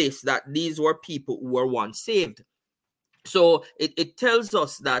from this that these were people who were once saved. So it tells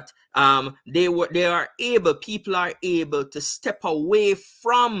us that people are able to step away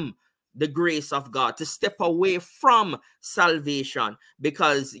from the grace of God, to step away from salvation,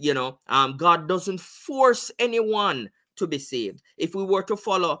 because, you know, God doesn't force anyone to be saved. If we were to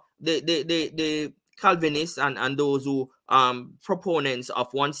follow the Calvinists and those who proponents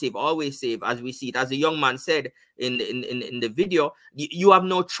of once saved, always saved, as we see it, as the young man said in the video, you have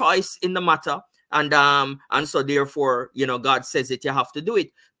no choice in the matter. And so therefore, you know, God says that you have to do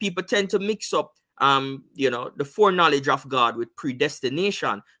it. People tend to mix up you know, the foreknowledge of God with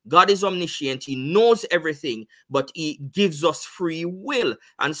predestination. God is omniscient. He knows everything, but he gives us free will.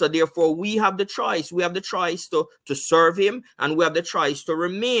 And so therefore we have the choice. We have the choice to serve him, and we have the choice to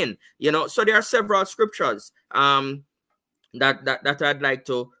remain, you know. So there are several scriptures that I'd like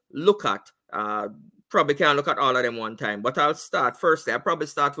to look at. Probably can't look at all of them one time, but I'll start. Firstly, I'll probably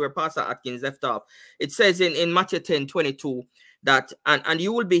start where Pastor Atkins left off. It says in Matthew 10:22 that, and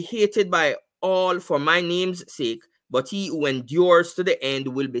you will be hated by all for my name's sake, but he who endures to the end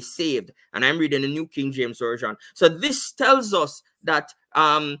will be saved. And I'm reading the New King James Version. So this tells us that,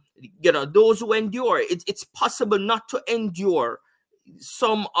 you know, those who endure, it's possible not to endure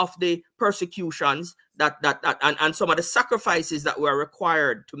some of the persecutions and some of the sacrifices that we're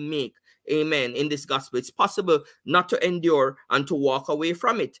required to make. Amen. In this gospel, it's possible not to endure and to walk away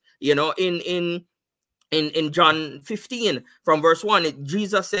from it. You know, in John 15 from verse 1,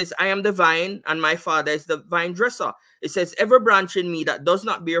 Jesus says, I am the vine and my Father is the vine dresser. It says, every branch in me that does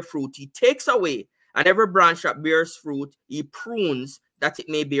not bear fruit, he takes away, and every branch that bears fruit, he prunes, that it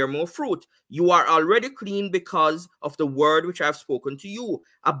may bear more fruit. You are already clean because of the word which I have spoken to you.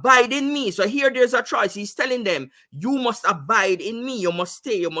 Abide in me. So here there's a choice. He's telling them, you must abide in me. You must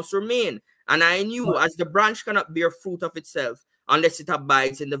stay. You must remain. And I in you, as the branch cannot bear fruit of itself unless it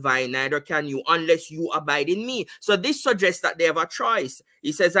abides in the vine, neither can you unless you abide in me. So this suggests that they have a choice.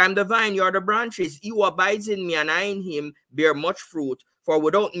 He says, I am the vine, you are the branches. He who abides in me and I in him bear much fruit. For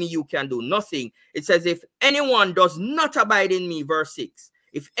without me, you can do nothing. It says, if anyone does not abide in me, verse 6,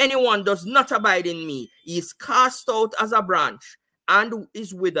 if anyone does not abide in me, he is cast out as a branch and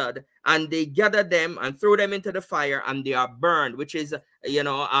is withered, and they gather them and throw them into the fire, and they are burned, which is, you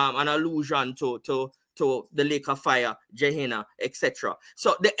know, an allusion to the lake of fire, Gehenna, etc.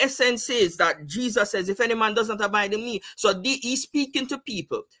 So the essence is that Jesus says, if any man does not abide in me, so he's speaking to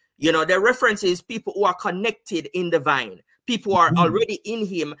people. You know, the reference is people who are connected in the vine. People are already in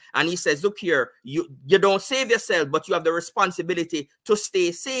him, and he says, look here, you don't save yourself, but you have the responsibility to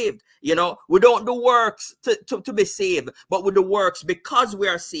stay saved. You know, we don't do works to be saved, but with the works because we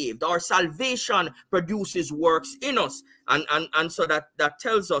are saved. Our salvation produces works in us, and so that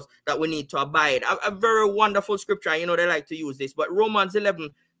tells us that we need to abide. A very wonderful scripture, you know, they like to use this, but Romans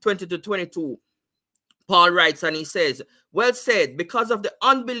 11:20-22, Paul writes, and he says, well said, because of the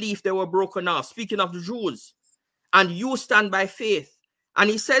unbelief they were broken off, speaking of the Jews, and you stand by faith. And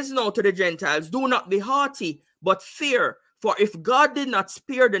he says now to the Gentiles, do not be haughty, but fear, For if God did not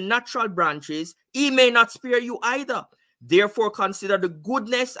spare the natural branches, he may not spare you either. Therefore, consider the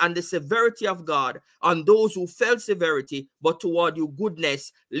goodness and the severity of God on those who felt severity, but toward you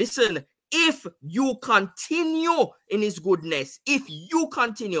goodness. Listen, if you continue in his goodness, if you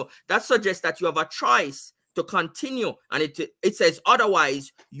continue, that suggests that you have a choice to continue. And it says,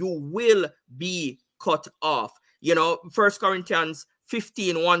 otherwise, you will be cut off. You know, 1 Corinthians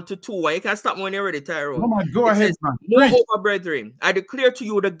 15, 1 to 2. You can stop me when you're ready, Tyrone. Come on, go ahead, man. Moreover, brethren, I declare to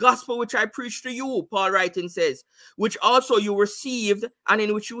you the gospel which I preached to you, Paul writing says, which also you received and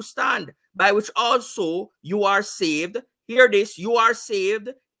in which you stand, by which also you are saved. Hear this, you are saved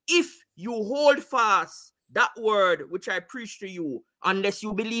if you hold fast that word which I preached to you, unless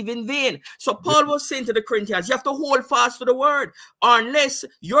you believe in vain. So Paul was saying to the Corinthians, you have to hold fast to the word, unless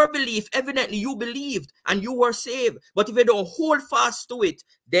your belief, evidently you believed and you were saved. But if you don't hold fast to it,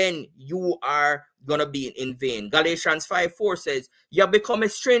 then you are going to be in vain. Galatians 5:4 says, you have become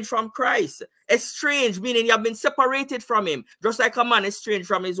estranged from Christ. Estranged, meaning you have been separated from him, just like a man estranged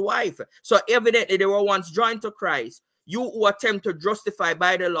from his wife. So evidently they were once joined to Christ. You who attempt to justify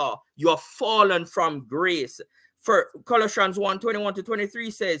by the law, you have fallen from grace. For Colossians 1:21 to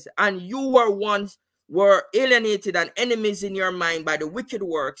 23 says, and you were alienated and enemies in your mind by the wicked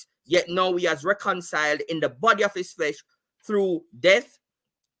works, yet now he has reconciled in the body of his flesh through death,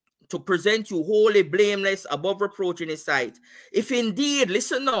 to present you wholly blameless above reproach in his sight. If indeed,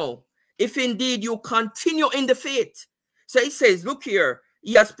 listen now, if indeed you continue in the faith. So he says, look here,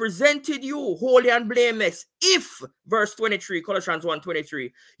 he has presented you holy and blameless. If, verse 23, Colossians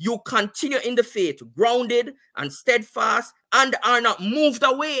 1:23, you continue in the faith, grounded and steadfast, and are not moved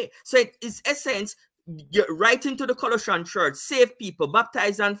away. So it is essence, writing to the Colossian church, save people,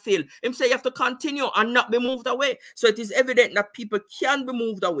 baptize and fill. Him say you have to continue and not be moved away. So it is evident that people can be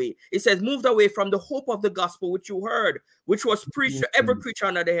moved away. It says, moved away from the hope of the gospel which you heard, which was preached to every creature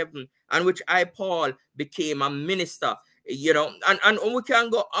under the heaven, and which I, Paul, became a minister. You know, and we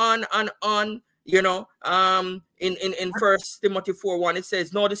can go on and on. You know, in 1 Timothy 4:1, it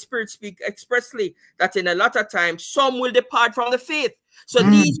says, no, the Spirit speak expressly that in a latter time some will depart from the faith. So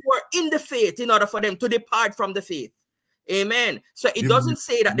these were in the faith in order for them to depart from the faith. Amen. So it doesn't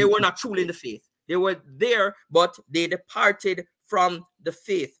say that they were not truly in the faith. They were there, but they departed from the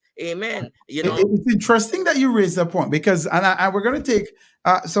faith. Amen. You know, it's interesting that you raise that point, because we're going to take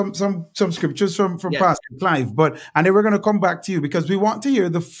some scriptures from Pastor Clive, and then we're going to come back to you, because we want to hear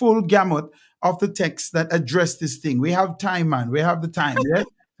the full gamut of the texts that address this thing. We have time, man. We have the time. Yeah?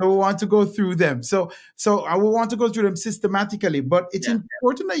 So we want to go through them. So I will want to go through them systematically. But it's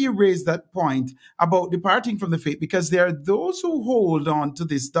important that you raise that point about departing from the faith, because there are those who hold on to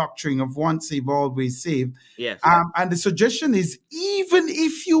this doctrine of once saved, always saved. Yes. And the suggestion is, even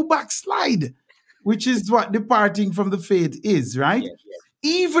if you backslide, which is what departing from the faith is, right? Yes, yes.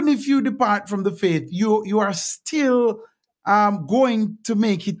 Even if you depart from the faith, you are still going to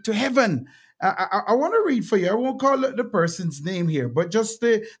make it to heaven. I want to read for you. I won't call the person's name here, but just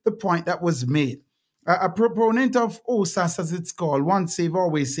the point that was made. A proponent of OSAS, as it's called, once saved,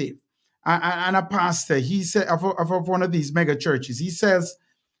 always saved, and a pastor, he said, of one of these mega churches, he says,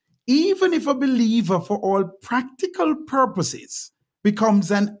 even if a believer for all practical purposes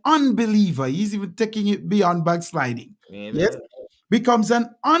becomes an unbeliever, he's even taking it beyond backsliding, yes, becomes an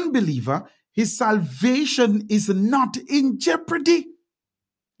unbeliever, his salvation is not in jeopardy.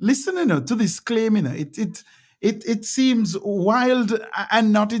 Listen, to this claim, it seems wild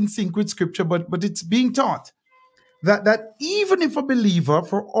and not in sync with scripture, but it's being taught that even if a believer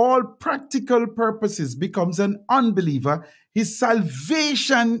for all practical purposes becomes an unbeliever, his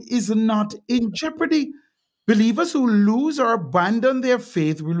salvation is not in jeopardy. Believers who lose or abandon their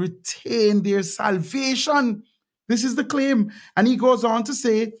faith will retain their salvation. This is the claim. And he goes on to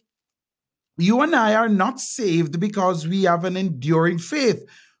say, you and I are not saved because we have an enduring faith.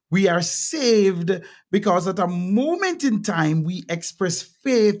 We are saved because at a moment in time we express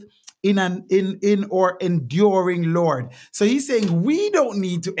faith in our enduring Lord. So he's saying we don't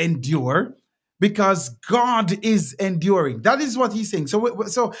need to endure because God is enduring. That is what he's saying.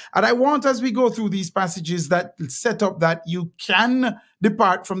 So and I want, as we go through these passages that set up that you can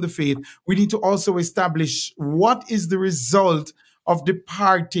depart from the faith, we need to also establish what is the result of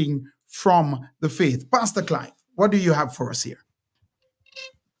departing from the faith. Pastor Clive, what do you have for us here?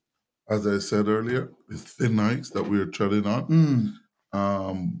 As I said earlier, it's thin ice that we're treading on.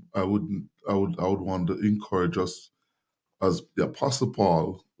 I would want to encourage us, as the Apostle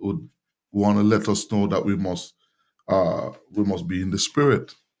Paul would want to let us know, that we must be in the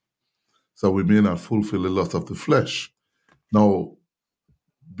Spirit, so we may not fulfill the lust of the flesh. Now,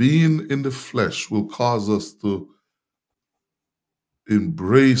 being in the flesh will cause us to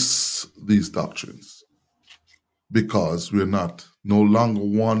embrace these doctrines because we're no longer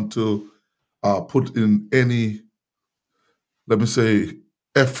want to put in any, let me say,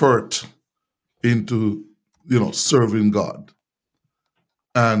 effort into, serving God.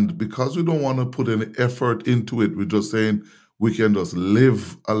 And because we don't want to put any effort into it, we're just saying we can just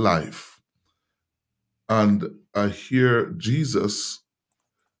live a life. And I hear Jesus,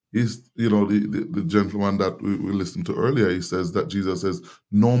 he's, the gentleman that we listened to earlier, he says that Jesus says,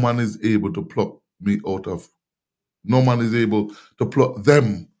 no man is able to pluck them out of and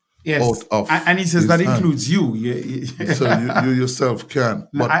he says that hand. includes you. So you yourself can.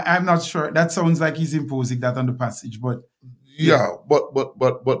 But I'm not sure. That sounds like he's imposing that on the passage, but but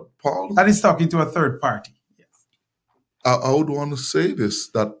Paul, that is talking to a third party. Yes. I would want to say this,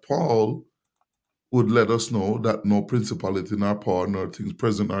 that Paul would let us know that no principality, nor power, nor things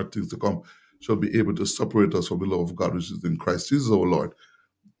present, nor things to come shall be able to separate us from the love of God which is in Christ Jesus our Lord.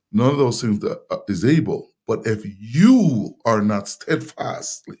 None of those things that is able. But if you are not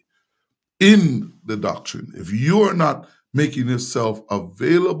steadfastly in the doctrine, if you are not making yourself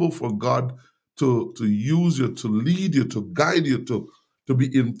available for God to use you, to lead you, to guide you, to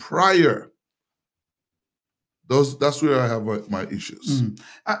be in prayer, that's where I have my issues.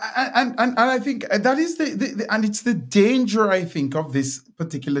 And I think that is and it's the danger, I think, of this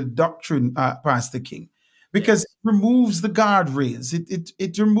particular doctrine, Pastor King, because it removes the guardrails.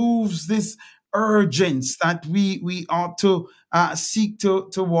 It removes this urgence that we ought to seek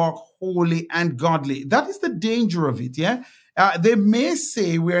to walk holy and godly. That is the danger of it. Yeah. They may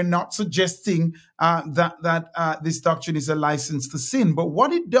say we're not suggesting that this doctrine is a license to sin, but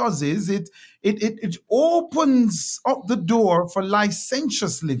what it does is it opens up the door for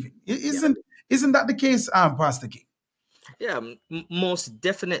licentious living. Isn't that the case, Pastor King? Yeah, most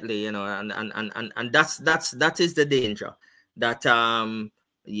definitely. And that is the danger. That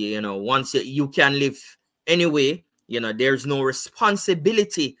once you can live anyway, there's no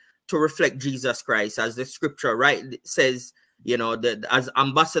responsibility to reflect Jesus Christ, as the scripture says. As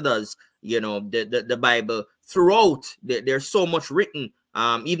ambassadors, the Bible throughout, there's so much written,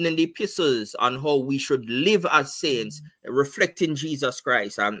 even in the epistles, on how we should live as saints, reflecting Jesus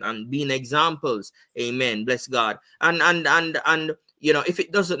Christ and being examples. Amen. Bless God. And if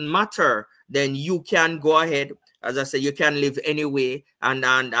it doesn't matter, then you can go ahead. As I said, you can live anyway,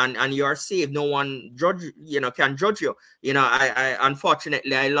 and you are saved. No one can judge you. I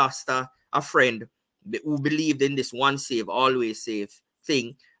unfortunately I lost a friend who believed in this one save, always save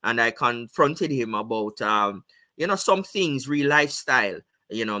thing, and I confronted him about some things, real lifestyle,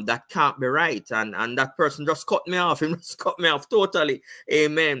 that can't be right, and that person just cut me off. He just cut me off totally.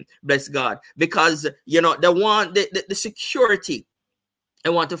 Amen. Bless God. Because they want the security. They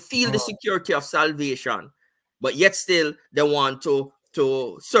want to feel the security of salvation, but yet still they want to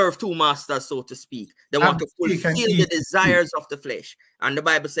serve two masters, so to speak. They want to fulfill the desires of the flesh. And the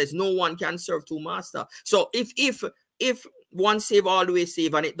Bible says no one can serve two masters. So if one save, always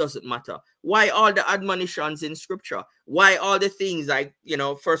save, and it doesn't matter, why all the admonitions in scripture? Why all the things like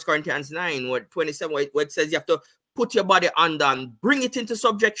 1 Corinthians 9:27, where it says you have to put your body under and bring it into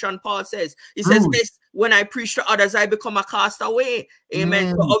subjection? Paul says, he says, when I preach to others, I become a castaway.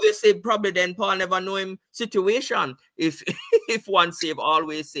 Amen. So obviously, probably then Paul never know him situation. If one save,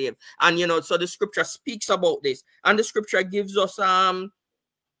 always save. And so the scripture speaks about this, and the scripture gives us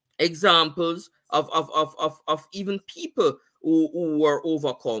examples of even people who were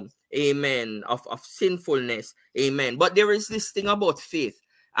overcome. Amen. Of sinfulness. Amen. But there is this thing about faith,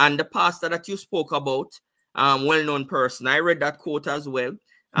 and the pastor that you spoke about, well-known person, I read that quote as well.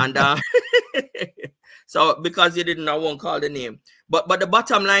 And so because you didn't, I won't call the name. But the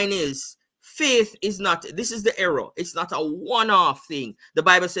bottom line is, faith is not, this is the error, it's not a one-off thing. The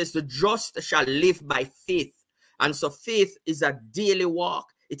Bible says the just shall live by faith. And so faith is a daily walk.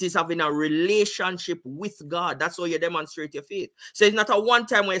 It is having a relationship with God. That's how you demonstrate your faith. So it's not a one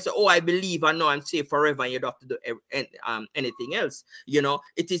time where you say, oh, I believe and know I'm safe forever, and you don't have to do anything else.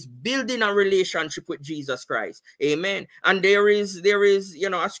 It is building a relationship with Jesus Christ. Amen. And there is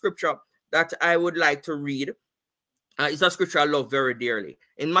a scripture that I would like to read. It's a scripture I love very dearly.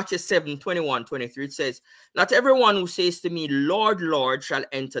 In Matthew 7:21-23, it says, not everyone who says to me, Lord, Lord, shall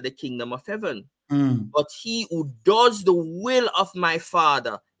enter the kingdom of heaven, but he who does the will of my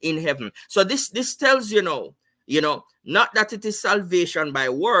Father in heaven. So this tells not that it is salvation by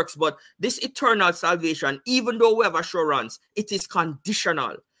works, but this eternal salvation, even though we have assurance, it is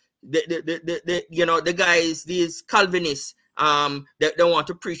conditional. The guys, these Calvinists, they want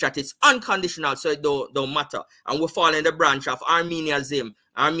to preach that it's unconditional, so it don't matter. And we fall in the branch of Arminianism,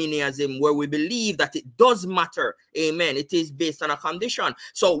 Arminianism, where we believe that it does matter. Amen. It is based on a condition.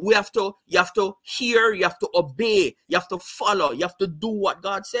 So you have to hear, you have to obey, you have to follow, you have to do what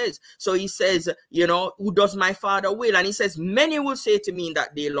God says. So he says, you know, who does my Father will? And he says, many will say to me in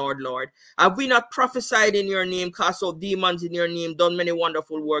that day, Lord, Lord, have we not prophesied in your name, cast out demons in your name, done many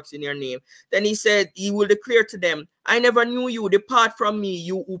wonderful works in your name? Then he said, he will declare to them, I never knew you. Depart from me,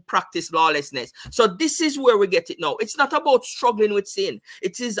 you who practice lawlessness. So this is where we get it now. It's not about struggling with sin.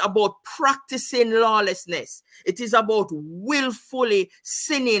 It is about practicing lawlessness. It is about willfully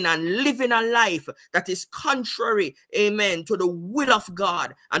sinning and living a life that is contrary, amen, to the will of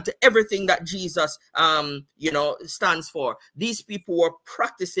God and to everything that Jesus, you know, stands for. These people were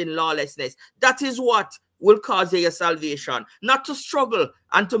practicing lawlessness. That is what will cause their salvation, not to struggle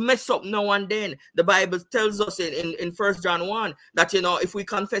and to mess up now and then. The Bible tells us in 1 John 1 that, you know, if we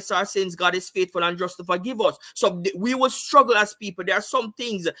confess our sins, God is faithful and just to forgive us. So we will struggle as people. There are some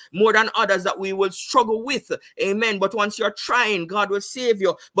things more than others that we will struggle with. Amen. But once you're trying, God will save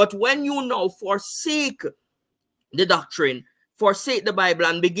you. But when you now forsake the doctrine, forsake the Bible,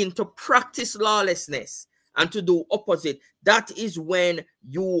 and begin to practice lawlessness and to do opposite, that is when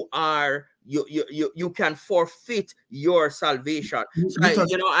you are you can forfeit your salvation. So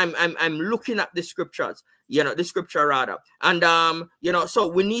you know, I'm looking at the scriptures, you know, the scripture rather, and you know, so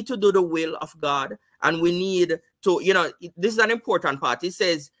we need to do the will of God, and we need to, you know, this is an important part. It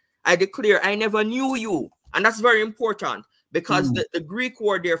says, I declare I never knew you, and that's very important, because the Greek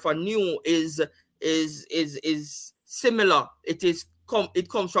word there for new is similar. It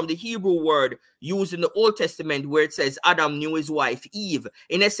comes from the Hebrew word used in the Old Testament, where it says Adam knew his wife Eve.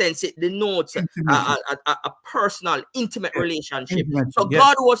 In a sense, it denotes a personal, intimate relationship. So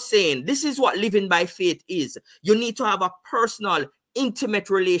God was saying, this is what living by faith is. You need to have a personal, intimate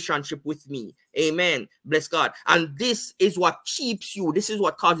relationship with me. Amen. Bless God. And this is what keeps you. This is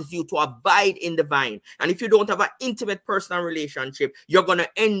what causes you to abide in the vine. And if you don't have an intimate personal relationship, you're going to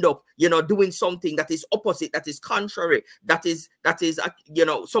end up, you know, doing something that is opposite, that is contrary, that is you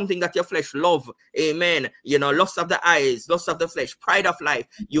know, something that your flesh love. Amen. You know, lust of the eyes, lust of the flesh, pride of life.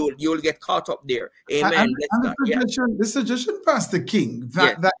 You'll get caught up there. Amen. The suggestion, Pastor King,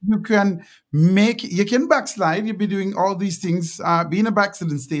 that you can you can backslide. You'll be doing all these things, be in a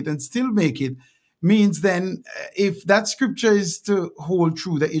backslidden state and still make it, means then, if that scripture is to hold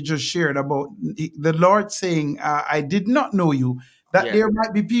true that you just shared about the Lord saying, I did not know you, that there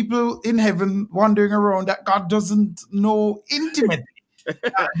might be people in heaven wandering around that God doesn't know intimately.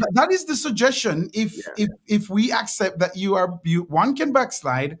 That is the suggestion. If we accept that one can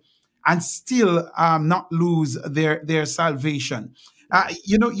backslide and still not lose their salvation.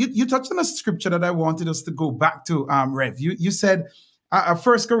 You know, you touched on a scripture that I wanted us to go back to, Rev. You said 1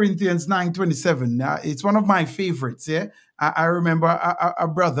 Corinthians 9:27. It's one of my favorites. Yeah, I remember a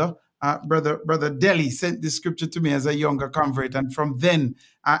brother Deli sent this scripture to me as a younger convert, and from then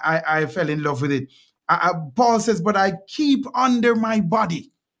I fell in love with it. Paul says, "But I keep under my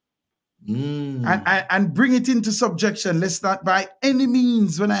body and bring it into subjection, lest that by any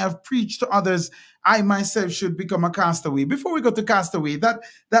means, when I have preached to others, I myself should become a castaway." Before we go to castaway,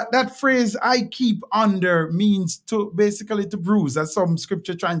 that phrase "I keep under" means to basically to bruise, as some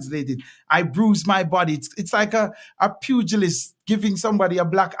scripture translated. I bruise my body. It's like a pugilist giving somebody a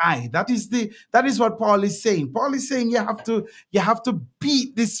black eye. That is what Paul is saying. Paul is saying you have to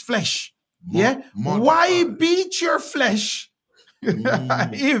beat this flesh. Why beat your flesh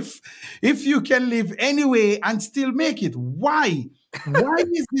if you can live anyway and still make it? Why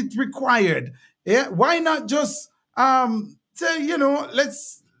is it required? Yeah, why not just say, you know,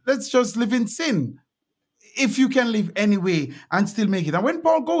 let's just live in sin if you can live anyway and still make it? And when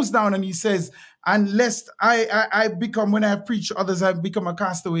Paul goes down and he says, "And lest I become, when I have preached to others, I've become a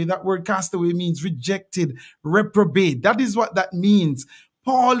castaway," that word castaway means rejected, reprobate. That is what that means.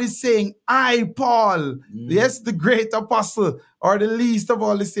 Paul is saying, I, Paul, yes, the great apostle, or the least of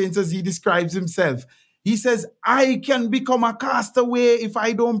all the saints, as he describes himself. He says, I can become a castaway if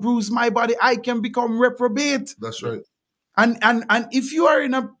I don't bruise my body. I can become reprobate. That's right. And if you are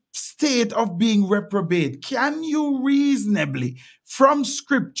in a state of being reprobate, can you reasonably, from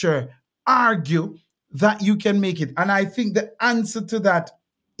scripture, argue that you can make it? And I think the answer to that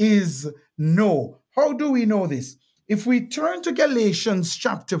is no. How do we know this? If we turn to Galatians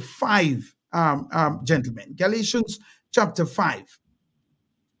chapter 5, gentlemen, Galatians chapter 5,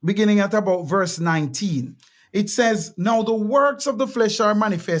 beginning at about verse 19, it says, "Now the works of the flesh are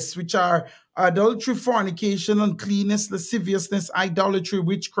manifest, which are adultery, fornication, uncleanness, lasciviousness, idolatry,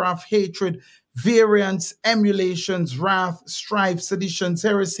 witchcraft, hatred, variance, emulations, wrath, strife, seditions,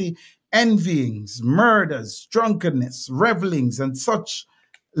 heresy, envyings, murders, drunkenness, revelings, and such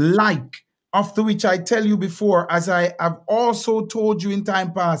like, after which I tell you before, as I have also told you in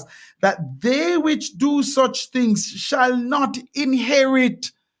time past, that they which do such things shall not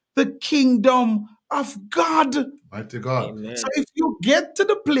inherit the kingdom of God. Mighty God. Amen. So if you get to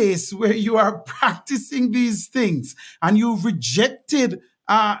the place where you are practicing these things and you've rejected,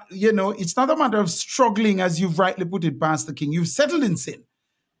 it's not a matter of struggling, as you've rightly put it, Pastor King. You've settled in sin.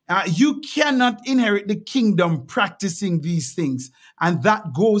 You cannot inherit the kingdom practicing these things. And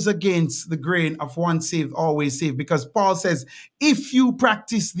that goes against the grain of once saved, always saved. Because Paul says, if you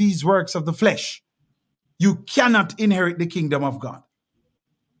practice these works of the flesh, you cannot inherit the kingdom of God.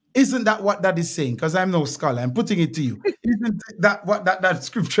 Isn't that what that is saying? Because I'm no scholar. I'm putting it to you. Isn't that what that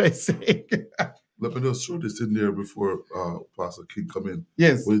scripture is saying? Let me just throw this in there before Pastor King come in.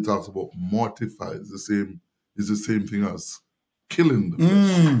 Yes. When he talks about mortify, it's the same thing as killing the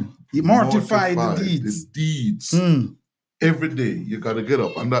flesh. You mortify the deeds. The deeds. Every day you got to get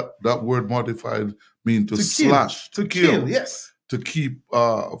up. And that word mortified means to slash, to kill, yes. To keep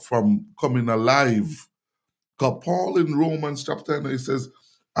from coming alive. Because Paul in Romans chapter 10, he says,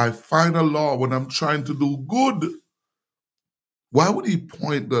 I find a law when I'm trying to do good. Why would he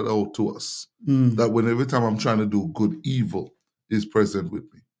point that out to us? That when every time I'm trying to do good, evil is present with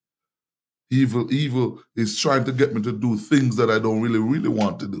me. Evil is trying to get me to do things that I don't really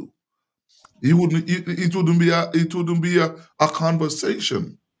want to do. It wouldn't be a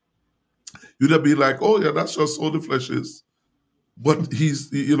conversation. You'd be like, oh yeah, that's just how the flesh is. But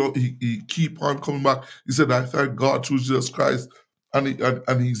he keep on coming back. He said, I thank God through Jesus Christ. And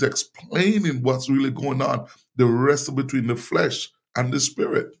he's explaining what's really going on, the wrestle between the flesh and the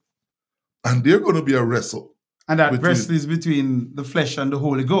spirit. And they're going to be a wrestle. And that wrestle is between the flesh and the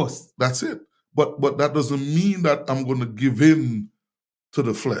Holy Ghost. That's it. But that doesn't mean that I'm going to give in to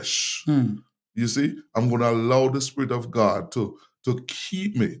the flesh. You see, I'm going to allow the Spirit of God to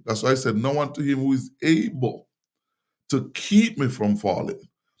keep me. That's why I said, no one to him who is able to keep me from falling.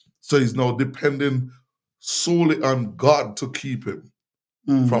 So he's now depending solely on God to keep him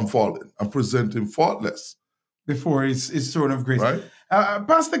from falling and present him faultless before his throne of grace. Right?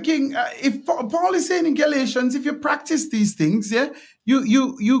 Pastor King, if Paul is saying in Galatians, if you practice these things,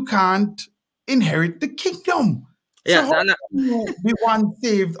 you can't inherit the kingdom. Yeah, so how can you be one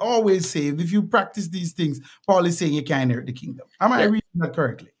saved, always saved? If you practice these things, Paul is saying you can't inherit the kingdom. Am I reading that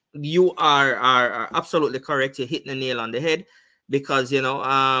correctly? You are absolutely correct. You're hitting the nail on the head. Because,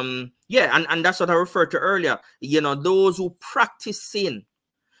 and that's what I referred to earlier, those who practice sin.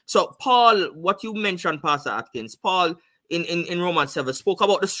 So Paul, what you mentioned, Pastor Atkins, Paul in Romans 7 spoke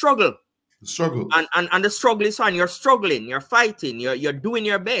about the struggle. The struggle. And the struggle is fine. You're struggling, you're fighting, you're doing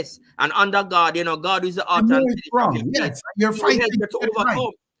your best. And under God, God is the author and finisher. Yes, you're fighting to overcome.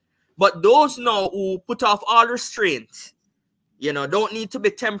 Right. But those now who put off all restraint, don't need to be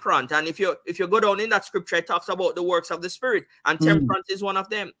temperate. And if you go down in that scripture, it talks about the works of the Spirit, and temperance is one of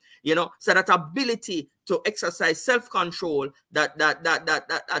them. So that ability to exercise self-control,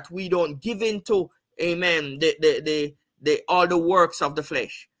 that we don't give into, amen, the all the works of the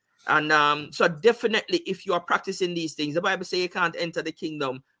flesh. And so definitely, if you are practicing these things, the Bible says you can't enter the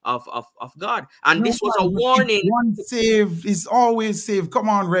kingdom of God. And this was a warning. One saved is always saved. Come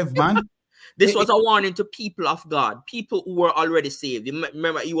on, Rev man. This was a warning to people of God, people who were already saved.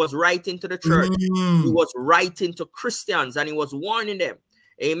 Remember, he was writing to the church. He was writing to Christians, and he was warning them.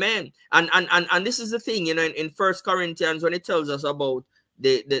 Amen. And this is the thing, in 1 Corinthians, when it tells us about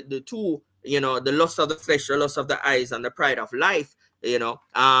the two, the lust of the flesh, the lust of the eyes, and the pride of life,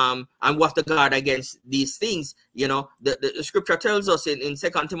 and what to guard against these things. The scripture tells us in 2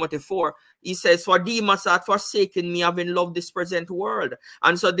 Timothy 4, he says, for Demas hath forsaken me, having loved this present world.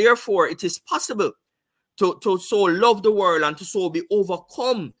 And so therefore it is possible to so love the world and to so be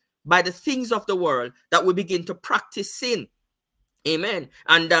overcome by the things of the world that we begin to practice sin. Amen.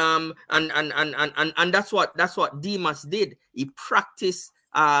 And that's what Demas did. He practiced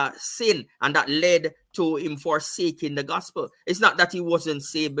sin, and that led to him forsaking the gospel. It's not that he wasn't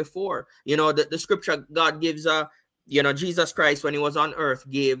saved before. The scripture God gives, Jesus Christ, when he was on earth,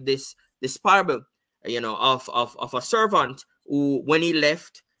 gave this parable, of a servant who, when he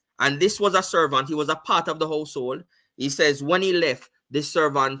left, and this was a servant, he was a part of the household. He says when he left, this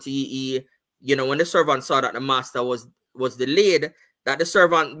servant, he when the servant saw that the master was delayed, that the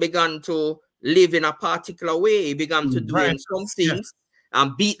servant began to live in a particular way. He began to do some things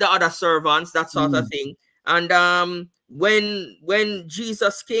and beat the other servants, that sort of thing. And when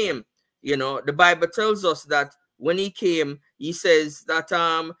Jesus came, the Bible tells us that when he came, he says that,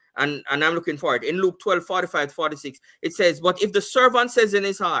 and I'm looking for it, in Luke 12:45-46, it says, but if the servant says in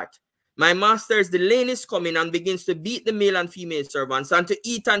his heart, My master's the lane is coming and begins to beat the male and female servants, and to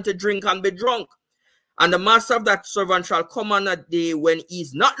eat and to drink and be drunk. And the master of that servant shall come on a day when he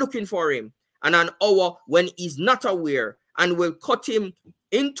is not looking for him, and an hour when he is not aware, and will cut him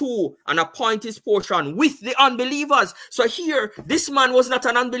in two and appoint his portion with the unbelievers. So here, this man was not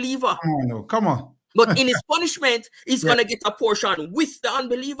an unbeliever. Oh, no, come on. But in his punishment, he's going to get a portion with the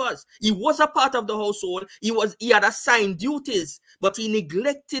unbelievers. He was a part of the household. He had assigned duties, but he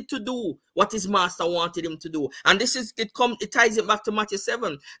neglected to do what his master wanted him to do. And this is it ties it back to Matthew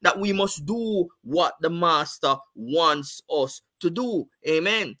 7, that we must do what the master wants us to do.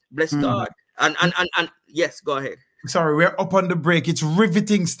 Amen. Bless God. And yes, go ahead. Sorry, we're up on the break. It's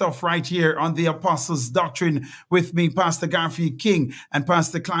riveting stuff right here on the Apostles' Doctrine with me, Pastor Garfield King and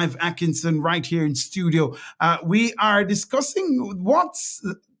Pastor Clive Atkinson right here in studio. We are discussing what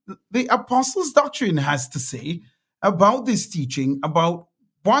the Apostles' Doctrine has to say about this teaching, about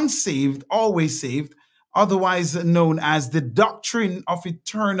once saved, always saved, otherwise known as the doctrine of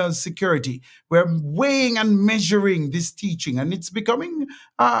eternal security. We're weighing and measuring this teaching, and it's becoming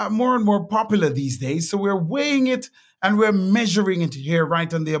more and more popular these days. So we're weighing it and we're measuring it here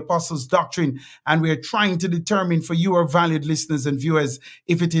right on the Apostles' Doctrine, and we're trying to determine for you, our valued listeners and viewers,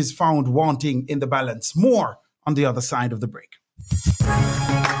 if it is found wanting in the balance. More on the other side of the break.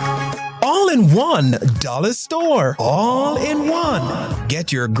 All in one dollar store. All in one.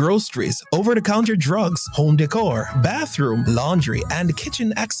 Get your groceries, over-the-counter drugs, home decor, bathroom, laundry, and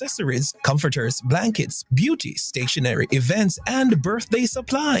kitchen accessories, comforters, blankets, beauty, stationery, events, and birthday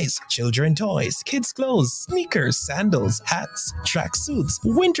supplies, children toys, kids clothes, sneakers, sandals, hats, tracksuits,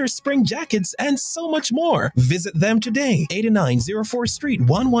 winter spring jackets, and so much more. Visit them today. 8904 Street,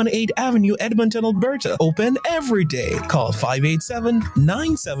 118 Avenue, Edmonton, Alberta. Open every day. Call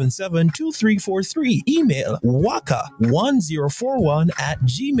 587-977-2343. Email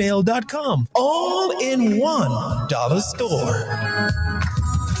waka1041@gmail.com. All in one dollar store.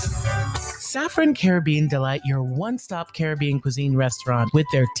 Saffron Caribbean Delight, your one-stop Caribbean cuisine restaurant with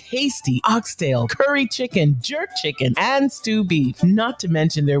their tasty oxtail, curry chicken, jerk chicken, and stew beef. Not to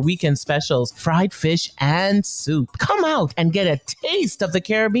mention their weekend specials, fried fish and soup. Come out and get a taste of the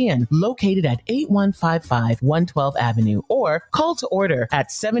Caribbean. Located at 8155 112 Avenue, or call to order at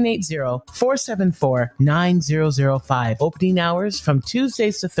 780-474-9005. Opening hours from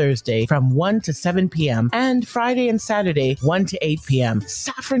Tuesdays to Thursday from 1 to 7 p.m. and Friday and Saturday 1 to 8 p.m.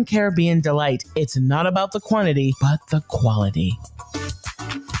 Saffron Caribbean Delight. It's not about the quantity, but the quality.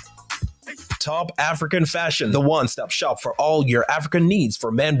 Top African Fashion, the one-stop shop for all your African needs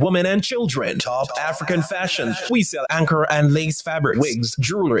for men, women, and children. Top African Fashion. We sell anchor and lace fabrics, wigs,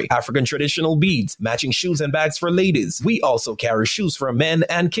 jewelry, African traditional beads, matching shoes and bags for ladies. We also carry shoes for men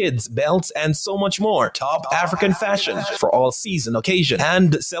and kids, belts, and so much more. Top African Fashion for all season, occasion,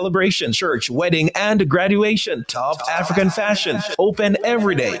 and celebration, church, wedding, and graduation. Top African Fashion. Open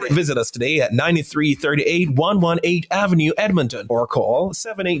every day. Visit us today at 9338 118 Avenue, Edmonton, or call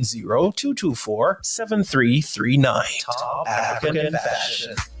 780-224-7339. Top African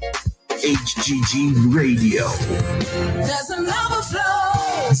Fashion. HGG Radio. There's an overflow.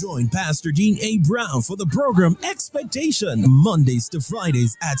 Join Pastor Dean A. Brown for the program Expectation, Mondays to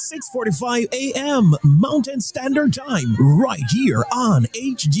Fridays at 6:45 a.m. Mountain Standard Time, right here on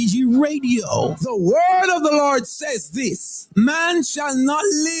HGG Radio. The word of the Lord says this: man shall not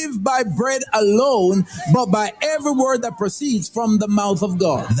live by bread alone, but by every word that proceeds from the mouth of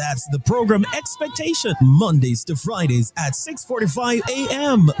God. That's the program Expectation, Mondays to Fridays at 6:45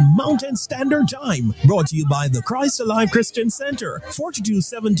 a.m. Mountain Standard Time, brought to you by the Christ Alive Christian Center,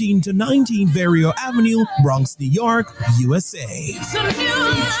 4217 to 19 Vario Avenue, Bronx, New York, USA.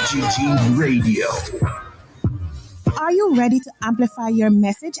 HGG Radio. Are you ready to amplify your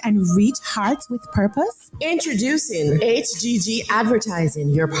message and reach hearts with purpose? Introducing HGG Advertising,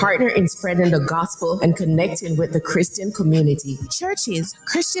 your partner in spreading the gospel and connecting with the Christian community. Churches,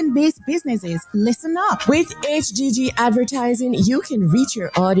 Christian-based businesses, listen up. With HGG Advertising, you can reach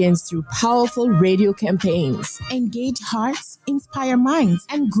your audience through powerful radio campaigns. Engage hearts, inspire minds,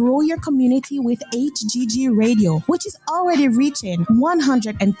 and grow your community with HGG Radio, which is already reaching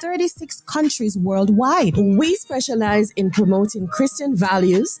 136 countries worldwide. We specialize in promoting Christian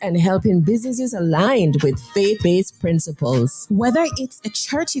values and helping businesses aligned with faith-based principles. Whether it's a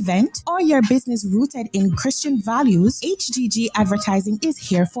church event or your business rooted in Christian values, HGG Advertising is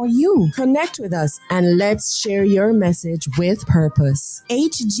here for you. Connect with us and let's share your message with purpose.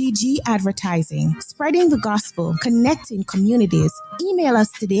 HGG Advertising, spreading the gospel, connecting communities. Email us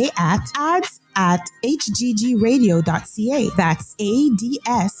today at ads at hggradio.ca. That's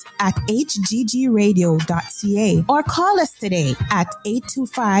ADS at hggradio.ca. Or call us today at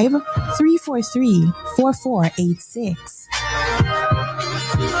 825-343-4486.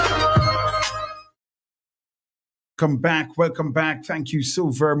 Welcome back. Thank you so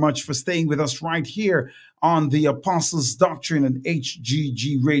very much for staying with us right here on the Apostles Doctrine and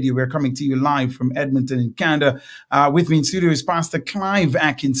HGG Radio. We're coming to you live from Edmonton in Canada. With me in studio is Pastor Clive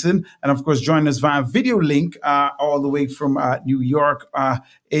Atkinson, and of course, join us via video link all the way from New York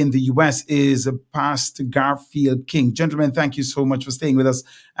in the U.S. is Pastor Garfield King. Gentlemen, thank you so much for staying with us.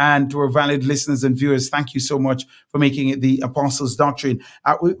 And to our valued listeners and viewers, thank you so much for making it the Apostles Doctrine.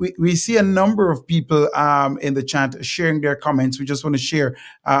 We see a number of people in the chat sharing their comments. We just want to share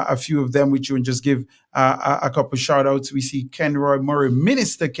a few of them with you and just give a couple of shout outs. We see Kenroy Murray,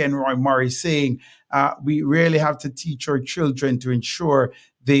 Minister Kenroy Murray, saying we really have to teach our children to ensure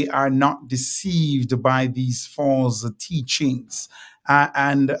they are not deceived by these false teachings.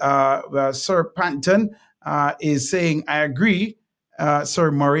 Sir Panton is saying, I agree,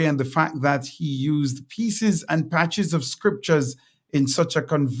 Sir Murray, and the fact that he used pieces and patches of scriptures in such a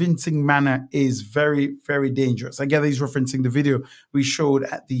convincing manner is very, very dangerous. I gather he's referencing the video we showed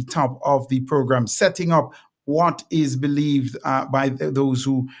at the top of the program, setting up what is believed by those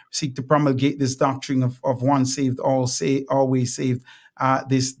who seek to promulgate this doctrine of once saved, always saved,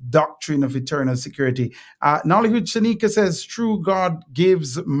 this doctrine of eternal security. Nollywood Shanika says, true God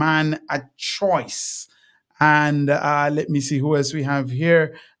gives man a choice. And let me see who else we have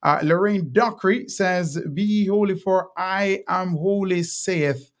here. Lorraine Dockery says, be ye holy, for I am holy,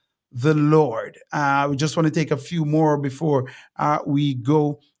 saith the Lord. We just want to take a few more before we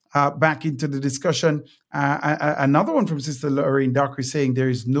go back into the discussion. Another one from Sister Lorraine Dockery saying, there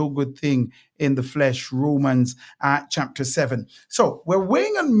is no good thing in the flesh, Romans chapter 7. So we're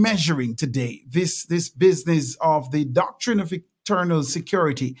weighing and measuring today this business of the doctrine of eternal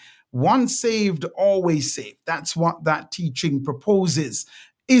security. Once saved, always saved. That's what that teaching proposes.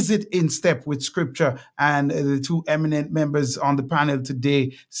 Is it in step with Scripture? And the two eminent members on the panel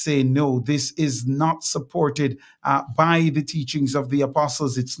today say, no, this is not supported by the teachings of the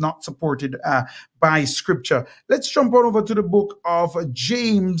apostles. It's not supported by Scripture. Let's jump on over to the book of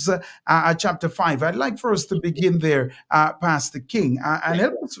James, chapter 5. I'd like for us to begin there, Pastor King, and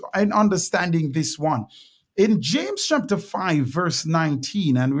help us in understanding this one. In James chapter 5, verse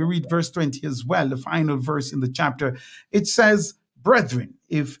 19, and we read verse 20 as well, the final verse in the chapter, it says, brethren,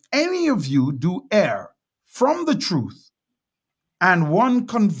 if any of you do err from the truth, and one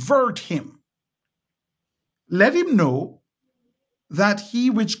convert him, let him know that he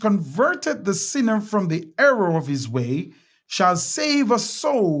which converted the sinner from the error of his way shall save a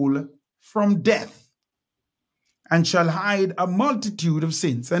soul from death, and shall hide a multitude of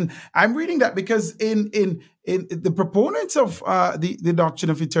sins. And I'm reading that because in the proponents of the doctrine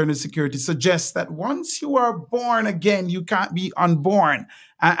of eternal security suggests that once you are born again, you can't be unborn.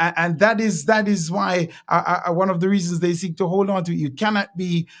 And that is why one of the reasons they seek to hold on to it. You cannot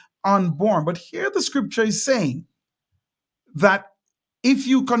be unborn. But here the scripture is saying that if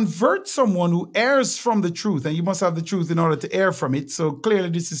you convert someone who errs from the truth, and you must have the truth in order to err from it, so clearly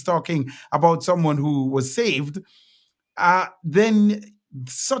this is talking about someone who was saved, then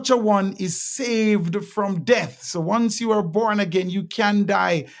such a one is saved from death. So once you are born again, you can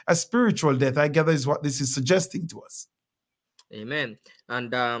die a spiritual death, I gather is what this is suggesting to us. Amen.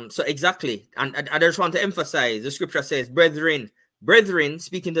 And so exactly. And I just want to emphasize, the scripture says, brethren,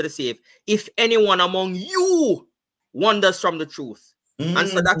 speaking to the saved, if anyone among you wanders from the truth. And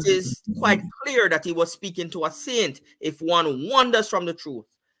so that is quite clear that he was speaking to a saint. If one wanders from the truth,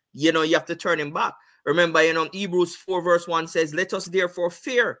 you have to turn him back. Remember, Hebrews 4 verse 1 says, let us therefore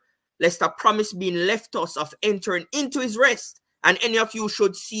fear, lest a promise being left us of entering into his rest, and any of you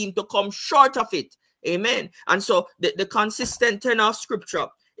should seem to come short of it. Amen. And so the consistent tenor of scripture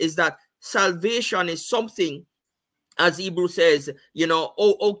is that salvation is something, as Hebrew says,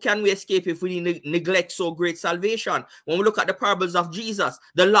 oh, can we escape if we neglect so great salvation? When we look at the parables of Jesus,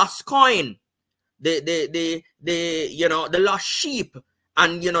 the lost coin, the lost sheep,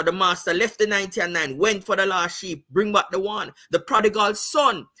 and the master left the 99, went for the last sheep, bring back the one, the prodigal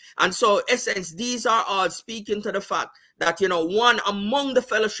son. And so, essence, these are all speaking to the fact that one among the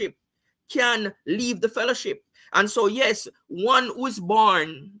fellowship can leave the fellowship. And so, yes, one who is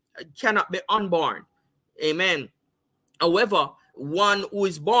born cannot be unborn. Amen. However, one who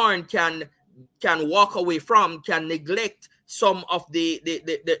is born can walk away from, can neglect some of the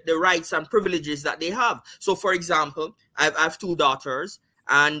rights and privileges that they have. So, for example, I have two daughters,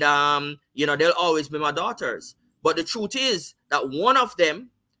 and they'll always be my daughters. But the truth is that one of them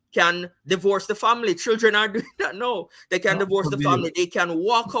can divorce the family. Children are doing that now. They can divorce the family. They can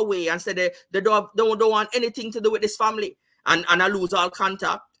walk away and say they don't want anything to do with this family. And I lose all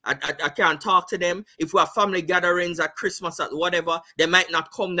contact. I can't talk to them. If we have family gatherings at Christmas, at whatever, they might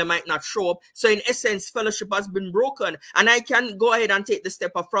not come, they might not show up. So in essence, fellowship has been broken. And I can go ahead and take the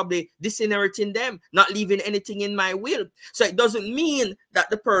step of probably disinheriting them, not leaving anything in my will. So it doesn't mean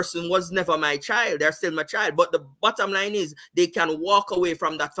that the person was never my child. They're still my child. But the bottom line is they can walk away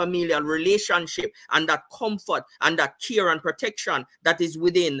from that familial relationship and that comfort and that care and protection that is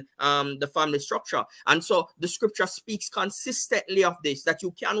within the family structure. And so the scripture speaks consistently of this, that you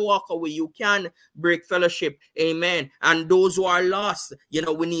can walk away, you can break fellowship. Amen. And those who are lost, you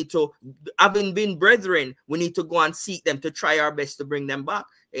know, we need to, having been brethren, we need to go and seek them to try our best to bring them back.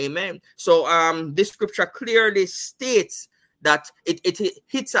 Amen. So this scripture clearly states that it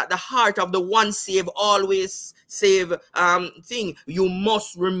hits at the heart of the one save, always save thing. You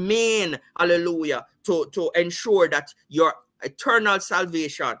must remain, hallelujah, to ensure that your eternal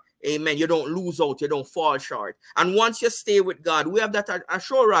salvation, amen, you don't lose out, you don't fall short. And once you stay with God, we have that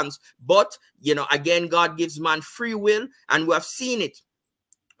assurance. But, you know, again, God gives man free will, and we have seen it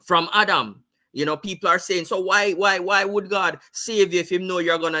from Adam. You know, people are saying, so why would God save you if you know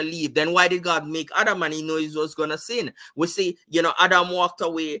you're going to leave? Then why did God make Adam and he knew he was going to sin? We see, you know, Adam walked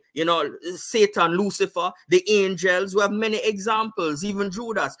away, you know, Satan, Lucifer, the angels. We have many examples, even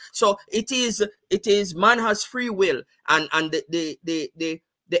Judas. So it is man has free will, and the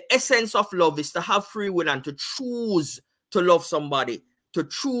essence of love is to have free will and to choose to love somebody, to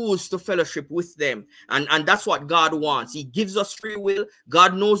choose to fellowship with them. And that's what God wants. He gives us free will.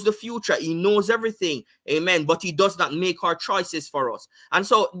 God knows the future. He knows everything. Amen. But he does not make our choices for us. And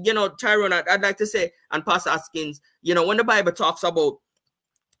so, you know, Tyrone, I'd like to say, and Pastor Askins, you know, when the Bible talks about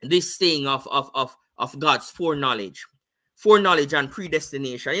this thing of God's foreknowledge and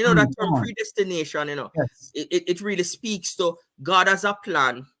predestination, you know, that term predestination, you know, yes, it really speaks to God as a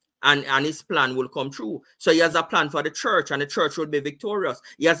plan. And his plan will come true. So he has a plan for the church, and the church will be victorious.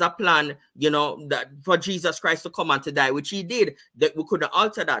 He has a plan, you know, that for Jesus Christ to come and to die, which he did, that we couldn't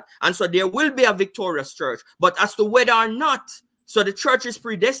alter that. And so there will be a victorious church. But as to whether or not, so the church is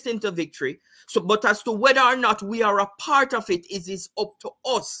predestined to victory. So, but as to whether or not we are a part of it, it is up to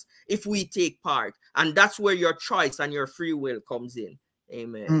us if we take part. And that's where your choice and your free will comes in.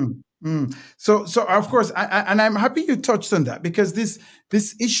 Amen. So of course, and I'm happy you touched on that, because this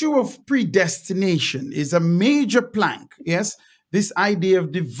issue of predestination is a major plank. Yes, this idea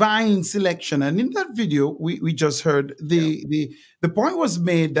of divine selection. And in that video we just heard, the point was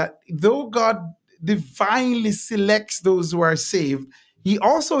made that though God divinely selects those who are saved, he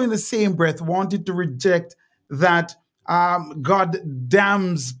also in the same breath wanted to reject that God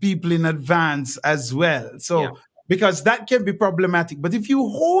damns people in advance as well. So because that can be problematic. But if you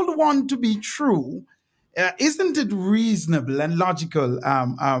hold one to be true, isn't it reasonable and logical,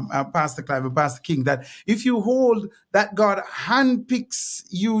 Pastor Clive and Pastor King, that if you hold that God handpicks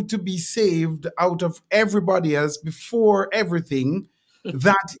you to be saved out of everybody else before everything,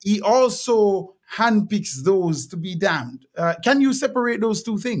 that he also handpicks those to be damned? Can you separate those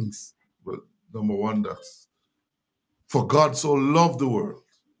two things? Well, number one, that's for God so loved the world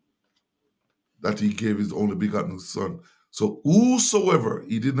that he gave his only begotten son. So whosoever,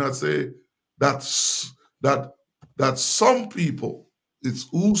 he did not say that some people, it's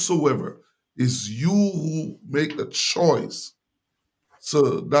whosoever, is you who make the choice.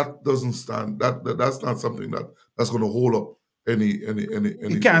 So that doesn't stand, that's not something that's going to hold up any.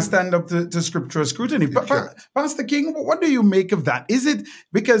 It can't stand up to scriptural scrutiny. Pastor King, what do you make of that? Is it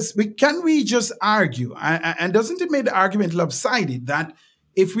because can we just argue, and doesn't it make the argument lopsided that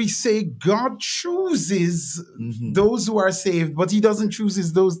if we say God chooses those who are saved, but he doesn't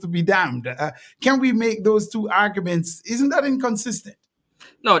choose those to be damned, can we make those two arguments? Isn't that inconsistent?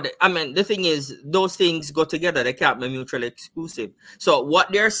 No, I mean, the thing is, those things go together. They can't be mutually exclusive. So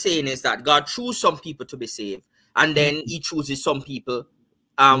what they're saying is that God chooses some people to be saved, and then he chooses some people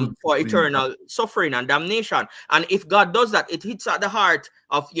for eternal suffering and damnation. And if God does that, it hits at the heart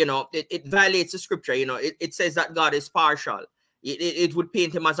of, you know, it violates the scripture. You know, it says that God is partial. It would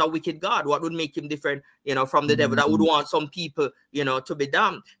paint him as a wicked God. What would make him different, you know, from the devil that would want some people, you know, to be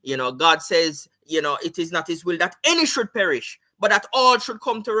damned? You know, God says, you know, it is not his will that any should perish, but that all should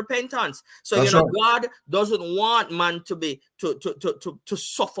come to repentance. So, that's, you know, right. God doesn't want man to be to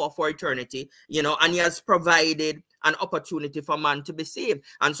suffer for eternity, you know, and he has provided an opportunity for man to be saved.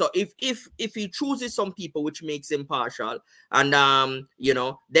 And so if he chooses some people, which makes him partial, and you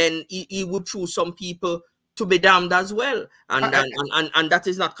know, then he would choose some people to be damned as well, and that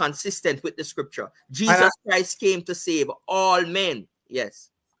is not consistent with the scripture. Jesus Christ came to save all men. Yes.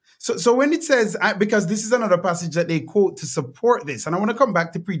 So when it says, because this is another passage that they quote to support this, and I want to come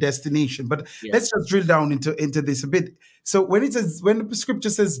back to predestination, but let's just drill down into this a bit. So when it says, when the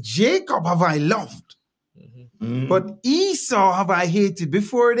scripture says, Jacob have I loved, but Esau have I hated.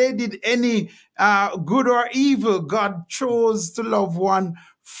 Before they did any good or evil, God chose to love one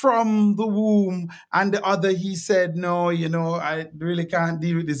from the womb, and the other he said, no, I really can't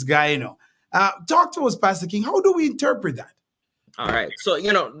deal with this guy, Talk to us, Pastor King. How do we interpret that? All right. So,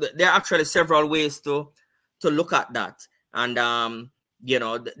 there are actually several ways to look at that. And,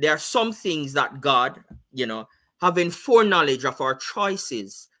 there are some things that God, having foreknowledge of our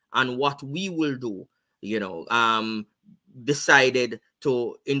choices and what we will do, decided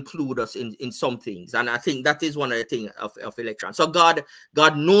to include us in some things. And I think that is one of the things of election. So God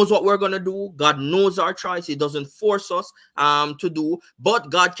knows what we're going to do. God knows our choice. He doesn't force us to do, but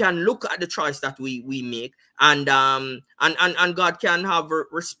God can look at the choice that we make, and God can have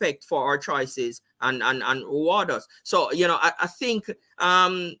respect for our choices and reward us. So, I think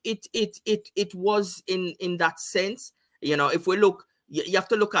it was in that sense. If we look, you have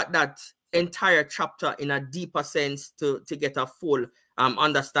to look at that entire chapter in a deeper sense to get a full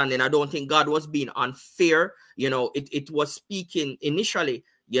understanding. I don't think God was being unfair. It was speaking initially,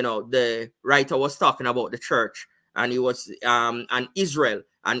 the writer was talking about the church, and he was and Israel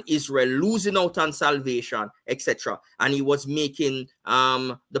losing out on salvation, etc. And he was making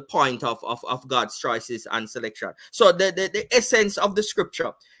the point of God's choices and selection. So the essence of the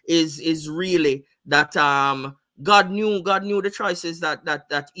scripture is really that God knew the choices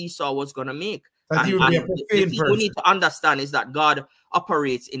that Esau was going to make. And the thing we need to understand is that God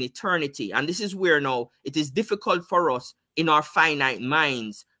operates in eternity. And this is where now it is difficult for us in our finite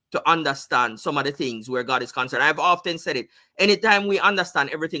minds to understand some of the things where God is concerned. I've often said it. Anytime we understand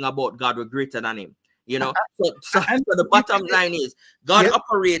everything about God, we're greater than him. So the bottom line is God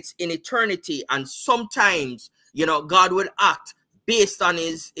operates in eternity, and sometimes, God will act based on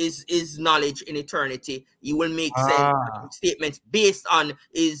his knowledge in eternity. He will make statements based on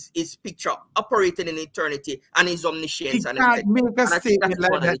his picture operating in eternity and his omniscience. He can't make a statement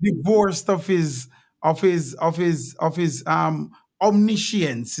like that divorced of his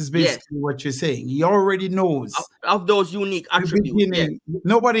omniscience is basically what you're saying. He already knows of those unique attributes.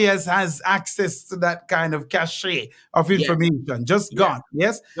 Nobody else has access to that kind of cachet of information. Just God.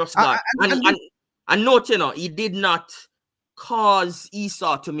 Yes, just God. And note, he did not cause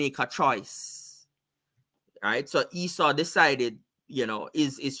Esau to make a choice, right? So Esau decided,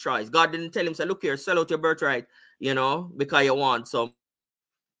 his choice. God didn't tell him, say, look here, sell out your birthright, because you want some.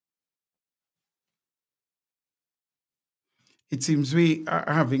 It seems we are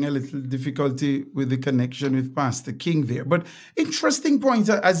having a little difficulty with the connection with Pastor King there. But interesting point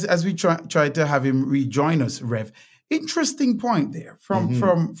as we try to have him rejoin us, Rev. Interesting point there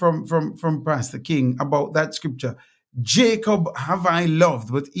from Pastor King about that scripture. Jacob have I loved,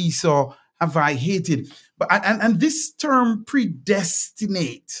 but Esau have I hated. But and this term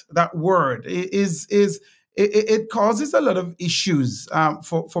predestinate, that word it causes a lot of issues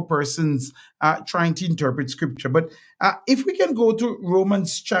for persons trying to interpret scripture. But if we can go to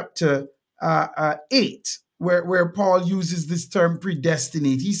Romans chapter 8, where Paul uses this term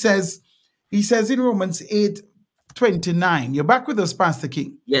predestinate, he says in Romans 8:29. You're back with us, Pastor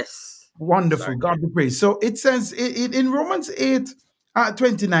King? Yes. Wonderful. Sorry. God be praised. So it says in Romans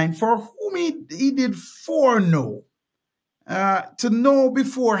 8:29, for whom he did foreknow, to know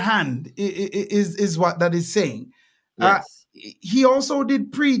beforehand is what that is saying. Yes. He also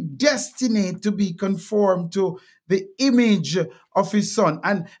did predestinate to be conformed to the image of his son.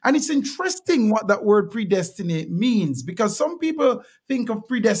 And it's interesting what that word predestinate means, because some people think of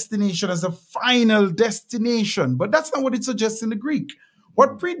predestination as a final destination, but that's not what it suggests in the Greek.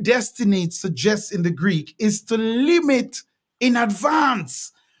 What predestinate suggests in the Greek is to limit in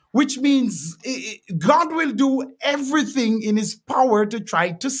advance, which means God will do everything in his power to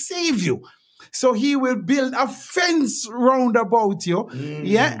try to save you. So he will build a fence round about you,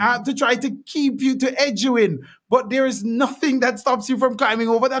 to try to keep you, to edge you in. But there is nothing that stops you from climbing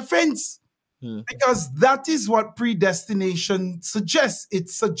over that fence. Because that is what predestination suggests. It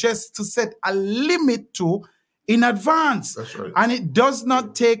suggests to set a limit to in advance. That's right. And it does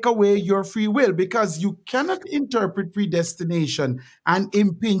not take away your free will, because you cannot interpret predestination and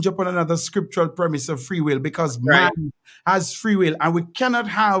impinge upon another scriptural premise of free will, because man has free will, and we cannot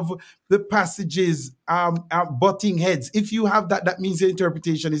have the passages butting heads. If you have that, that means the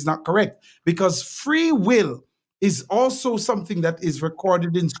interpretation is not correct, because free will is also something that is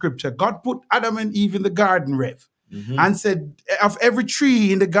recorded in scripture. God put Adam and Eve in the garden, Rev, and said, of every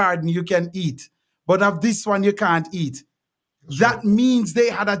tree in the garden you can eat, but of this one you can't eat. That means they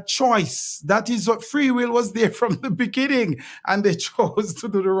had a choice. That is what free will was there from the beginning, and they chose to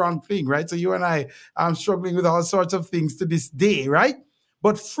do the wrong thing, right? So you and I are struggling with all sorts of things to this day, right?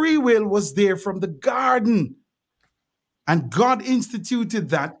 But free will was there from the garden, and God instituted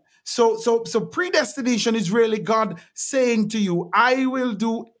that. So predestination is really God saying to you, I will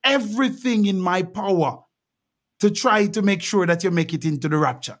do everything in my power to try to make sure that you make it into the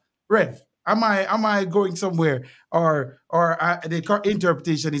rapture. Rev, am I going somewhere, or the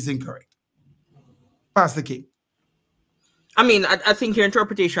interpretation is incorrect? Pastor King. I mean, I think your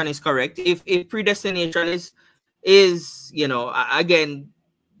interpretation is correct. If predestination is again,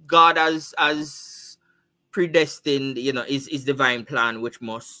 God as predestined, is divine plan, which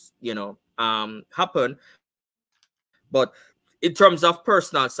must happen. But in terms of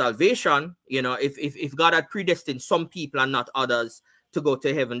personal salvation, if God had predestined some people and not others to go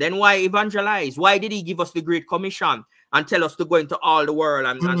to heaven, then why evangelize? Why did he give us the Great Commission and tell us to go into all the world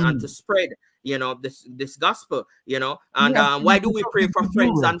and to spread this gospel, and why do we pray for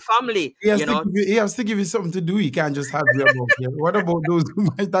friends and family? He has to give you something to do. He can't just have you above here. What about those who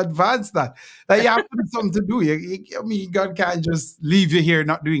might advance that? Like, you have to do something to do. I mean, God can't just leave you here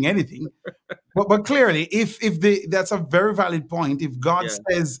not doing anything. But clearly, that's a very valid point. If God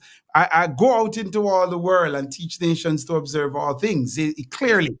says, I go out into all the world and teach nations to observe all things,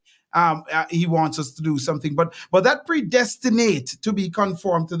 clearly he wants us to do something. But that predestinate to be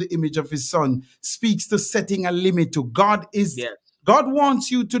conformed to the image of his son speaks to setting a limit to. God wants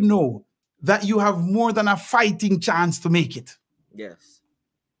you to know that you have more than a fighting chance to make it. Yes.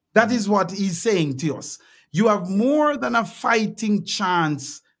 That is what he's saying to us. You have more than a fighting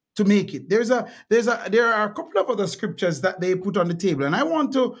chance to make it. There are a couple of other scriptures that they put on the table, and I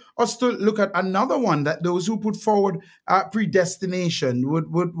want us to look at another one that those who put forward predestination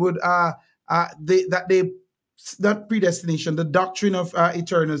that predestination, the doctrine of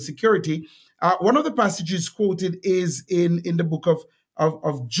eternal security. One of the passages quoted is in the book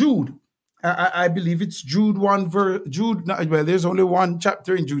of Jude. I believe it's Jude 1 verse Jude. Well, there's only one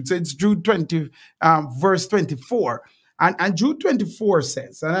chapter in Jude, so it's Jude 20 verse 24. And Jude 24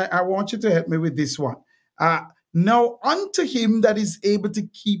 says, and I want you to help me with this one. Now unto him that is able to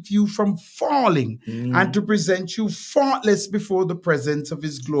keep you from falling and to present you faultless before the presence of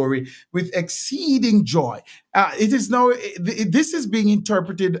his glory with exceeding joy. It is now, this is being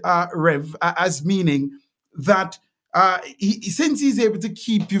interpreted, Rev, as meaning that since he's able to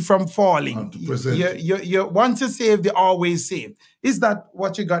keep you from falling, you're once you're saved, you're always saved. Is that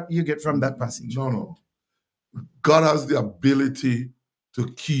what you get from that passage? No. God has the ability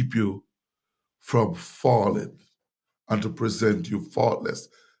to keep you from falling and to present you faultless.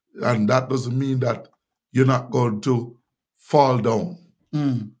 And that doesn't mean that you're not going to fall down.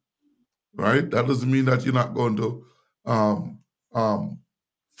 Right? That doesn't mean that you're not going to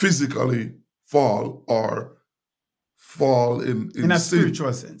physically fall or fall in a sin.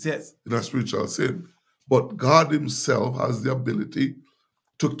 Spiritual sense, yes. In a spiritual sin. But God himself has the ability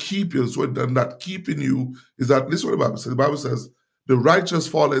to keep you. So then that keeping you is that, this is what the Bible says. The Bible says, the righteous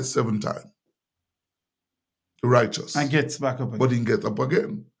falleth 7 times. The righteous. And gets back up again. But he can get up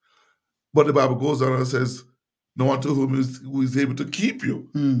again. But the Bible goes on and says, no one to whom who is able to keep you.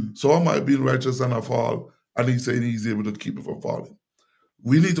 So am I being righteous and I fall? And he's saying he's able to keep you from falling.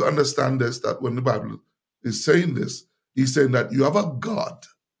 We need to understand this, that when the Bible is saying this, he's saying that you have a God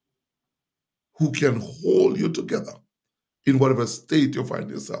who can hold you together in whatever state you find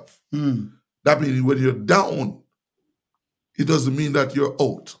yourself. That means when you're down, it doesn't mean that you're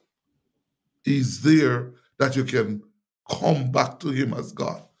out. He's there that you can come back to him as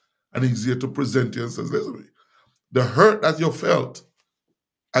God. And he's here to present you and says, listen, the hurt that you felt,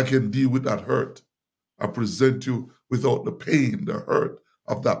 I can deal with that hurt. I present you without the pain, the hurt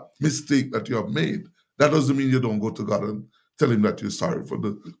of that mistake that you have made. That doesn't mean you don't go to God and tell him that you're sorry for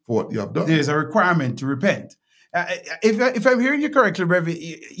what you have done. There's a requirement to repent. If I'm hearing you correctly, Rev,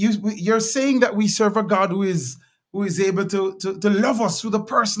 you're saying that we serve a God who is able to love us through the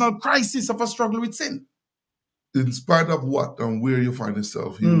personal crisis of a struggle with sin. In spite of what and where you find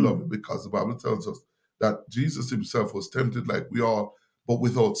yourself, he will love you, because the Bible tells us that Jesus himself was tempted like we are, but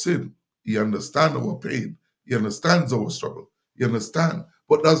without sin. He understands our pain. He understands our struggle. He understands.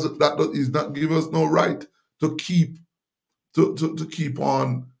 But that does not give us no right to keep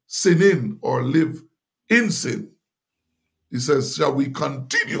on sinning or live in sin. He says, shall we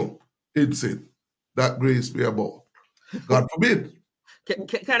continue in sin, that grace be above? God forbid.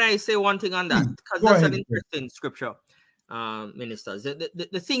 Can I say one thing on that? Because that's an interesting scripture. ministers.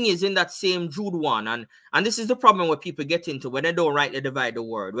 The thing is, in that same Jude 1, and this is the problem where people get into when they don't rightly divide the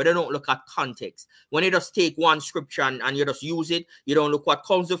word, when they don't look at context. When you just take one scripture and you just use it, you don't look what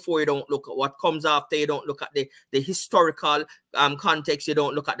comes before, you don't look at what comes after, you don't look at the historical context, you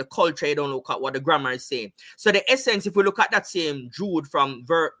don't look at the culture, you don't look at what the grammar is saying. So the essence, if we look at that same Jude from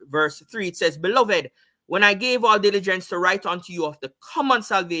verse 3, it says, "Beloved, when I gave all diligence to write unto you of the common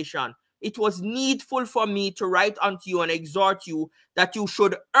salvation, it was needful for me to write unto you and exhort you that you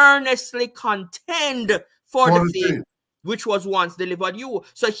should earnestly contend for the faith which was once delivered you."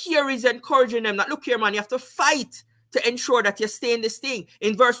 So here is encouraging them that, look here, man, you have to fight to ensure that you stay in this thing.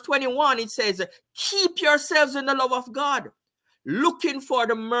 In verse 21, it says, "Keep yourselves in the love of God, looking for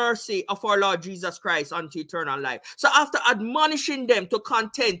the mercy of our Lord Jesus Christ unto eternal life." So after admonishing them to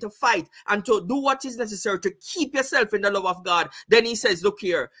contend, to fight, and to do what is necessary to keep yourself in the love of God, then he says, look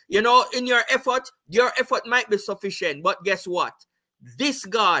here, you know, in your effort might be sufficient, but guess what? This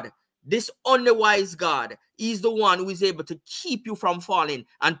God, this only wise God, is the one who is able to keep you from falling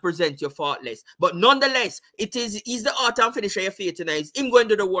and present you faultless. But nonetheless, he's the author and finisher of your faith, and it's him going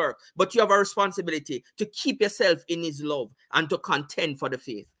to do the work. But you have a responsibility to keep yourself in his love and to contend for the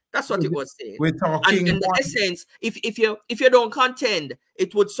faith. That's what it was saying. We're talking and in the essence, if you don't contend,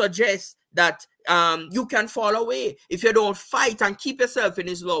 it would suggest that you can fall away. If you don't fight and keep yourself in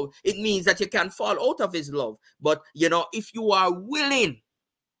his love, it means that you can fall out of his love. But you know, if you are willing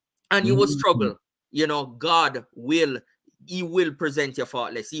and you will struggle, you know, God will present you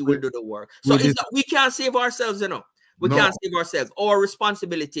faultless. He will do the work. So it's not, we can't save ourselves, you know. We can't save ourselves. Our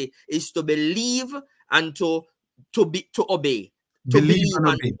responsibility is to believe and to obey. Believe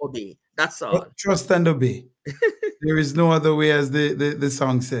and obey. That's all. Trust and obey. There is no other way, as the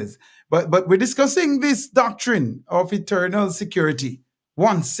song says. But we're discussing this doctrine of eternal security.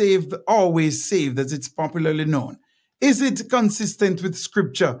 Once saved, always saved, as it's popularly known. Is it consistent with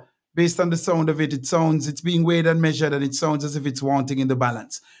Scripture? Based on the sound of it, it's being weighed and measured, and it sounds as if it's wanting in the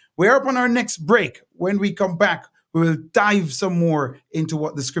balance. We're up on our next break. When we come back, we will dive some more into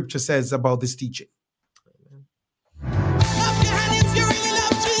what the Scripture says about this teaching.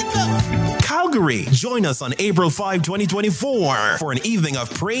 Calgary, join us on April 5, 2024 for an evening of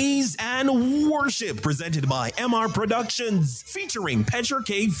praise and worship presented by MR Productions, featuring Petra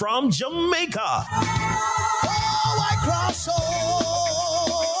K from Jamaica. Oh, I cross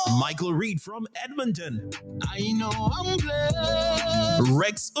Michael Reed from Edmonton. I know I'm blessed.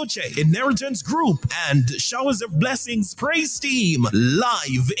 Rex Uche, Inheritance Group, and Showers of Blessings Praise Team,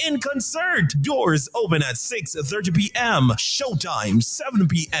 live in concert. Doors open at 6:30 p.m. Showtime 7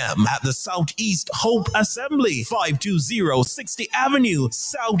 p.m. at the Southeast Hope Assembly, 520 60th Avenue,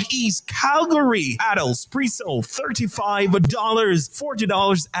 Southeast Calgary. Adults pre-sold $35,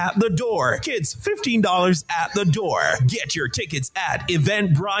 $40 at the door. Kids $15 at the door. Get your tickets at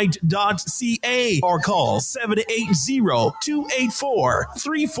eventbrite.ca or call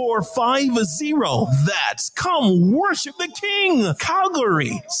 780-284-3450. That's Come Worship the King,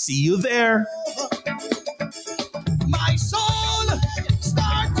 Calgary. See you there. My soul,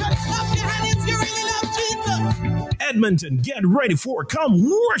 start to clap your hand if you really love Jesus. Edmonton, get ready for Come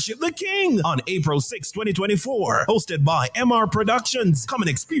Worship the King on April 6, 2024. Hosted by MR Productions. Come and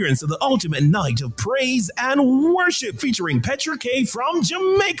experience the ultimate night of praise and worship featuring Petra K from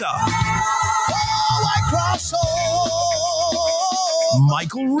Jamaica. Oh, I cross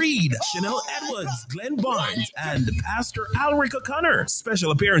Michael Reed, Chanel Edwards, Glenn Barnes, and Pastor Alric O'Connor.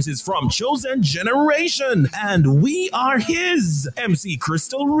 Special appearances from Chosen Generation and We Are His. MC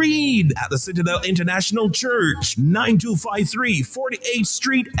Crystal Reed at the Citadel International Church, 9253 48th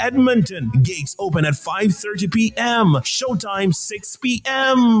Street, Edmonton. Gates open at 5:30 p.m. Showtime 6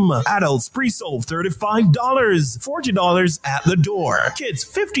 p.m. Adults pre-sold $35, $40 at the door. Kids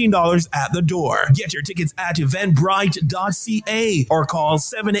 $15 at the door. Get your tickets at eventbrite.ca or call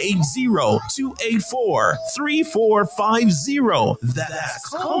 780-284-3450. That's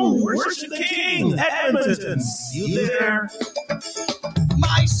Come Worship the King, Edmonton. See you there.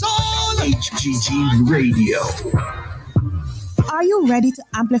 My soul. HGG Radio. Are you ready to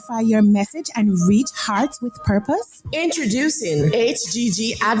amplify your message and reach hearts with purpose? Introducing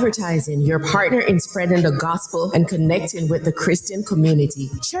HGG Advertising, your partner in spreading the gospel and connecting with the Christian community.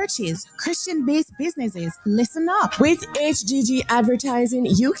 Churches, Christian-based businesses, listen up. With HGG Advertising,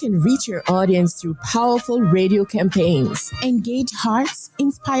 you can reach your audience through powerful radio campaigns. Engage hearts,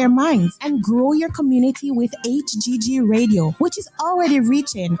 inspire minds, and grow your community with HGG Radio, which is already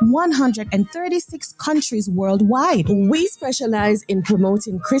reaching 136 countries worldwide. We specialize specialize in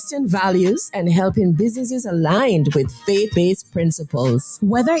promoting Christian values and helping businesses aligned with faith-based principles.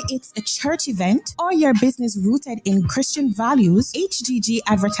 Whether it's a church event or your business rooted in Christian values, HGG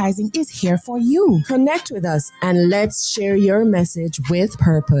Advertising is here for you. Connect with us and let's share your message with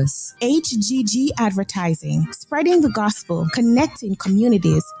purpose. HGG Advertising, spreading the gospel, connecting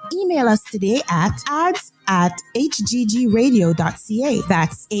communities. Email us today at ads@hggradio.ca.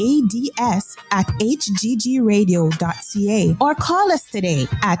 That's ads@hggradio.ca. Or call us today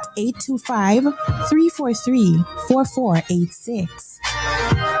at 825-343-4486.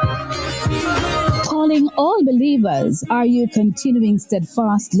 Calling all believers, are you continuing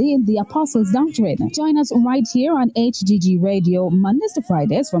steadfastly in the Apostles' Doctrine? Join us right here on HGG Radio, Mondays to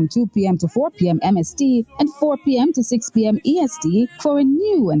Fridays from 2 p.m. to 4 p.m. MST and 4 p.m. to 6 p.m. EST for a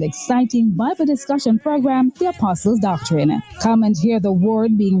new and exciting Bible discussion program, The Apostles' Doctrine. Come and hear the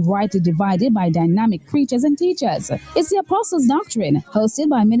word being rightly divided by dynamic preachers and teachers. It's The Apostles' Doctrine, hosted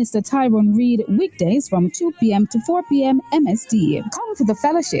by Minister Tyrone Reed, weekdays from 2 p.m. to 4 p.m. MST. Come to the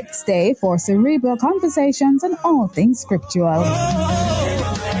fellowship, stay for cerebral conversations and all things scriptural.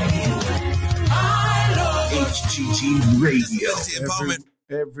 HGG Radio.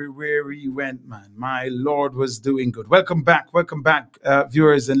 Everywhere he went, man, my Lord was doing good. Welcome back,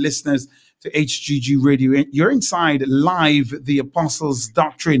 viewers and listeners to HGG Radio. You're inside live the Apostles'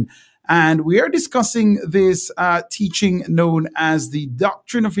 Doctrine, and we are discussing this teaching known as the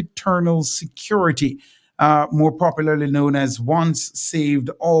Doctrine of Eternal Security, more popularly known as once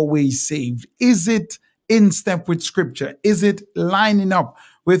saved, always saved. Is it in step with Scripture? Is it lining up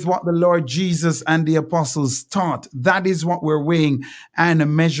with what the Lord Jesus and the apostles taught? That is what we're weighing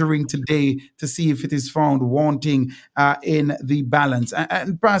and measuring today to see if it is found wanting in the balance.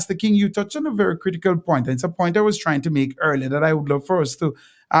 And Pastor King, you touched on a very critical point. And it's a point I was trying to make earlier that I would love for us to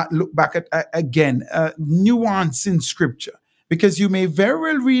look back at again. Nuance in Scripture. Because you may very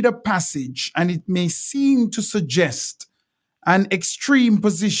well read a passage and it may seem to suggest an extreme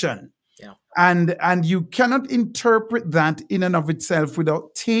position. And you cannot interpret that in and of itself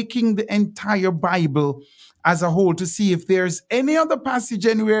without taking the entire Bible as a whole to see if there's any other passage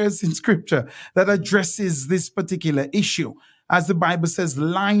anywhere else in Scripture that addresses this particular issue. As the Bible says,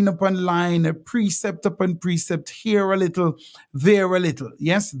 line upon line, a precept upon precept, here a little, there a little.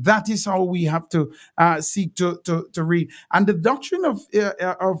 Yes, that is how we have to seek to read. And the doctrine of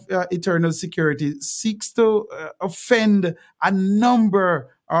eternal security seeks to offend a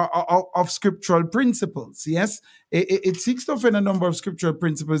number of scriptural principles. Yes, it seeks to offend a number of scriptural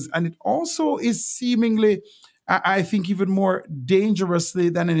principles, and it also is seemingly, I think, even more dangerously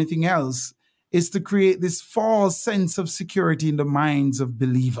than anything else, is to create this false sense of security in the minds of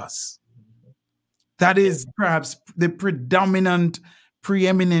believers. That is perhaps the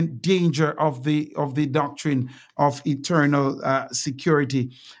preeminent danger of the doctrine of eternal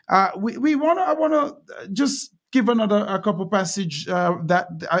security. I want to just give a couple passages that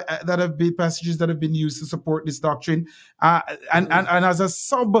have been used to support this doctrine, and as a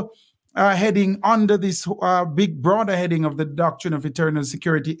sub heading under this big broader heading of the doctrine of eternal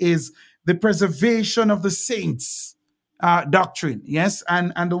security is the preservation of the saints doctrine. Yes,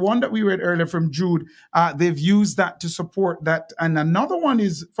 and the one that we read earlier from Jude, they've used that to support that. And another one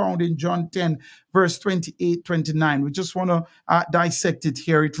is found in John 10 verse 28-29. We just want to dissect it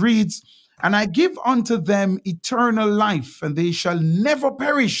here. It reads, "And I give unto them eternal life, and they shall never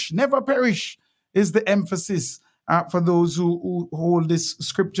perish." Never perish is the emphasis for those who hold this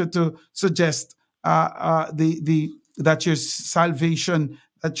scripture to suggest that your salvation,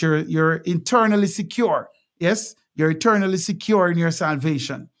 that you're eternally secure. Yes, you're eternally secure in your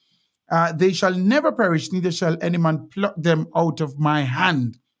salvation. They shall never perish, neither shall any man pluck them out of my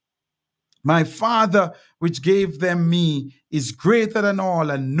hand. My Father, which gave them me, is greater than all,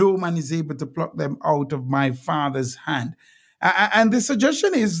 and no man is able to pluck them out of my Father's hand. And the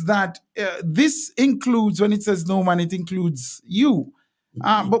suggestion is that this includes, when it says no man, it includes you.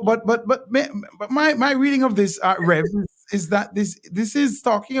 But my reading of this, Rev, is that this is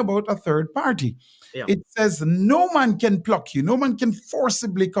talking about a third party. Yeah. It says no man can pluck you. No man can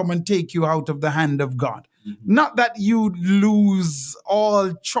forcibly come and take you out of the hand of God. Mm-hmm. Not that you lose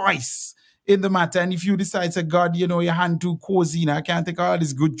all choice in the matter. And if you decide to God, your hand too cozy, I can't take all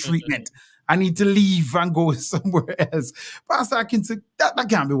this good treatment. Mm-hmm. I need to leave and go somewhere else. Pastor Atkinson, that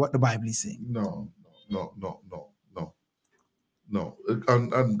can't be what the Bible is saying. No.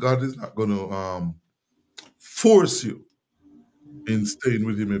 And God is not going to force you in staying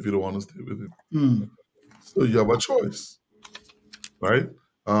with him if you don't want to stay with him. Mm. So you have a choice, right?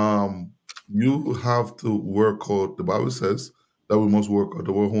 You have to work out, the Bible says that we must work out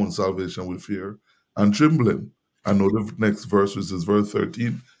our own salvation with fear and trembling. I know the next verse, which is verse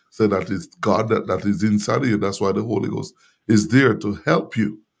 13, said that it's God that is inside of you. That's why the Holy Ghost is there to help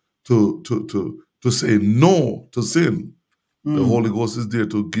you to say no to sin. The Holy Ghost is there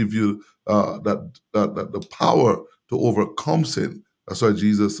to give you that the power to overcome sin. That's why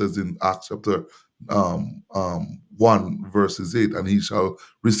Jesus says in Acts chapter 1, verses 8, and he shall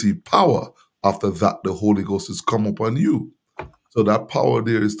receive power. After that, the Holy Ghost is come upon you. So that power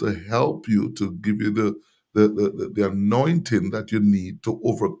there is to help you, to give you the anointing that you need to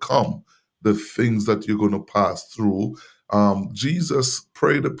overcome the things that you're going to pass through. Jesus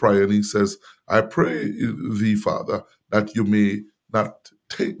prayed a prayer and he says, I pray thee, Father, that you may not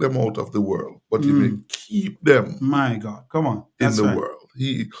take them out of the world, but you may keep them. My God, come on. That's in the world.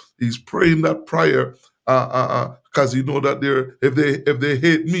 He's praying that prayer because you know that if they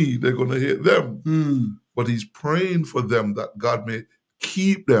hate me, they're going to hate them. But he's praying for them that God may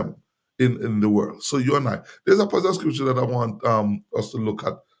keep them in the world. So you and I, there's a passage of scripture that I want us to look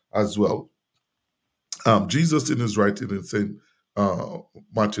at as well. Jesus in his writing in St.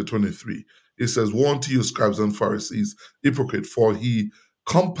 Matthew 23, it says, woe unto you, scribes and Pharisees, hypocrite, for he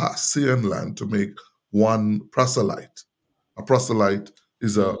compassed sea and land to make one proselyte. A proselyte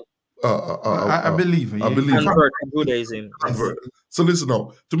is a believer. A believer. Convert to Judaism. Convert. So listen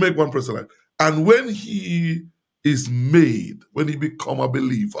now, to make one proselyte. And when he is made, when he become a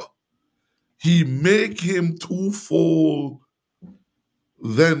believer, he make him twofold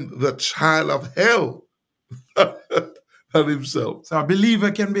then the child of hell than himself. So a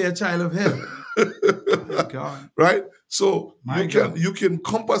believer can be a child of hell. My God. Right? So you can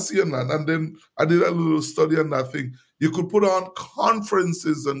compass here and then I did a little study on that thing. You could put on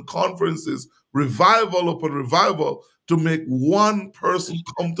conferences and conferences, revival upon revival, to make one person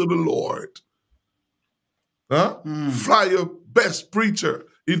come to the Lord. Fly your best preacher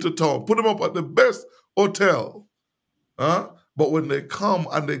into town, put them up at the best hotel. But when they come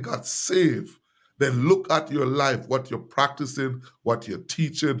and they got saved, then look at your life, what you're practicing, what you're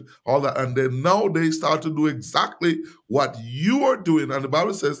teaching, all that. And then now they start to do exactly what you are doing. And the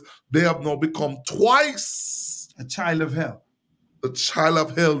Bible says they have now become twice a child of hell. The child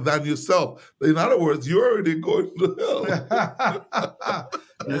of hell than yourself. In other words, you're already going to hell.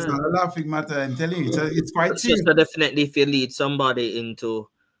 It's not a laughing matter, I'm telling you. It's quite serious. So definitely if you lead somebody into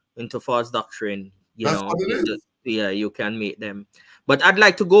false doctrine, you can make them. But I'd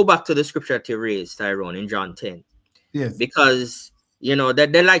like to go back to the scripture that you raised, Tyrone, in John 10. Yes. Because,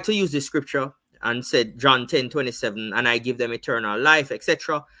 they like to use the scripture and said John 10:27, and I give them eternal life,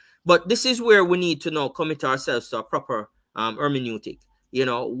 etc. But this is where we need to now commit ourselves to a proper hermeneutic.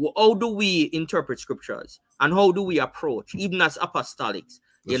 How do we interpret scriptures? And how do we approach, even as apostolics,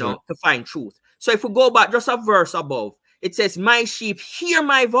 to find truth? So if we go back just a verse above, it says, my sheep hear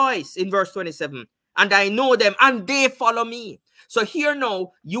my voice in verse 27, and I know them, and they follow me. So here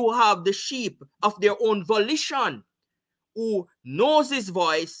now, you have the sheep of their own volition who knows his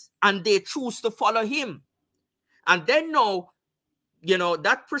voice, and they choose to follow him. And then now,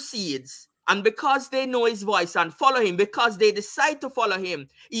 that proceeds. And because they know his voice and follow him, because they decide to follow him,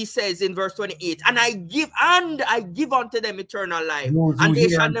 he says in verse 28, and I give unto them eternal life, and they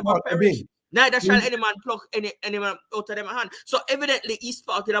shall never perish. Neither shall any man pluck any man out of them hand. So evidently he's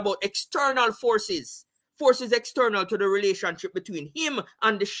talking about external forces external to the relationship between him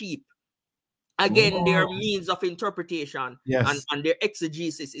and the sheep. Again, their means of interpretation and their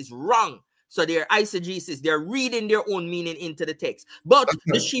exegesis is wrong. So their eisegesis, they're reading their own meaning into the text. But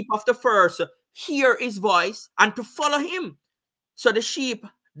the sheep of the first hear his voice and to follow him. So the sheep,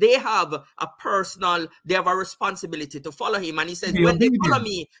 they have a responsibility to follow him. And he says, when they follow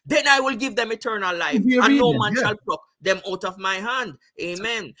me, then I will give them eternal life. And no man shall pluck them out of my hand.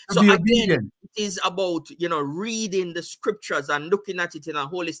 Amen. So again, it is about, reading the scriptures and looking at it in a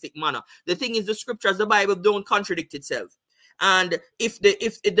holistic manner. The thing is, the scriptures, the Bible don't contradict itself. And if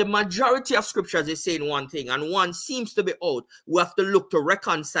the majority of scriptures is saying one thing and one seems to be out, we have to look to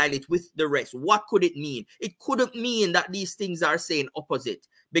reconcile it with the rest. What could it mean? It couldn't mean that these things are saying opposite,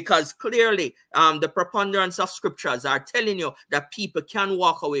 because clearly the preponderance of scriptures are telling you that people can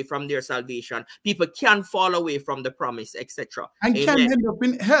walk away from their salvation, people can fall away from the promise, etc. And can end up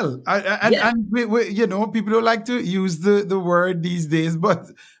in hell. And people don't like to use the word these days,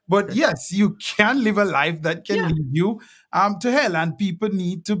 but yes, you can live a life that can lead you to hell, and people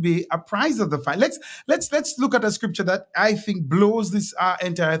need to be apprised of the fact. Let's look at a scripture that I think blows this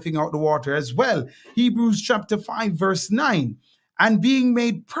entire thing out the water as well. Hebrews chapter 5 verse 9. And being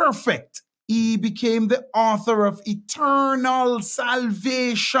made perfect, he became the author of eternal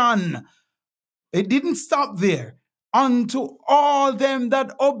salvation. It didn't stop there. Unto all them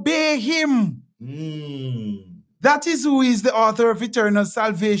that obey him. That is who is the author of eternal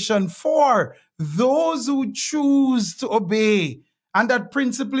salvation for those who choose to obey. And that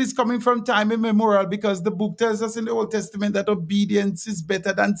principle is coming from time immemorial, because the book tells us in the Old Testament that obedience is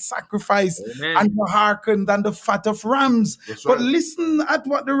better than sacrifice. Amen. And to hearken than the fat of rams. That's right. But listen at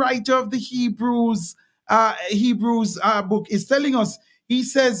what the writer of the Hebrews book is telling us. He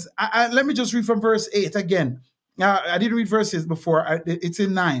says, let me just read from verse 8 again. I didn't read verses before. It's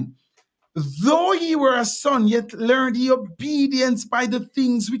in 9. Though ye were a son, yet learned ye obedience by the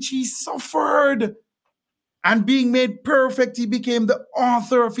things which he suffered. And being made perfect, he became the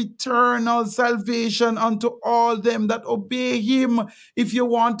author of eternal salvation unto all them that obey him. If you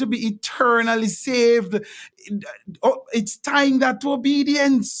want to be eternally saved, it's tying that to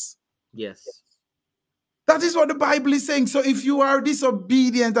obedience. Yes. That is what the Bible is saying. So if you are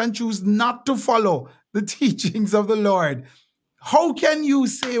disobedient and choose not to follow the teachings of the Lord, how can you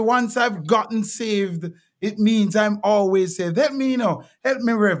say, once I've gotten saved, it means I'm always saved? Help me, help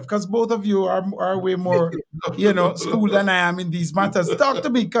me, Rev, because both of you are way more, school than I am in these matters. Talk to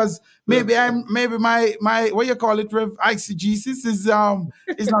me, because maybe my what you call it, Rev, exegesis is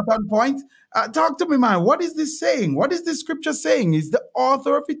not on point. Talk to me, man. What is this saying? What is the scripture saying? Is the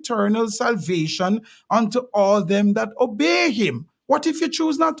author of eternal salvation unto all them that obey him. What if you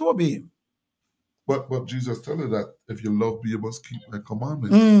choose not to obey him? But Jesus tells you that if you love me, you must keep my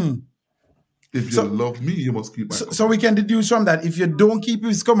commandments. If you love me, you must keep my commandments. So we can deduce from that, if you don't keep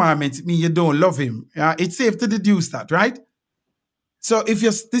his commandments, it means you don't love him. It's safe to deduce that, right? So if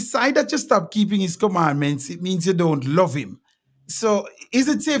you decide that you stop keeping his commandments, it means you don't love him. So is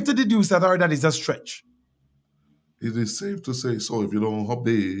it safe to deduce that, or that is a stretch? It is safe to say so if you don't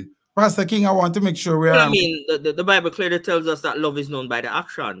obey. Pastor King, I want to make sure we're... Well, I mean, the Bible clearly tells us that love is known by the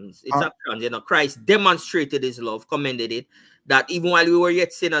actions. It's actions. Christ demonstrated his love, commended it, that even while we were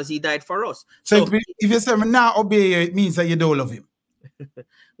yet sinners, he died for us. So if you say, now obey you, it means that you don't love him.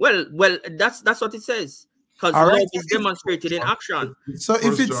 well, that's what it says. Because love is demonstrated in action. So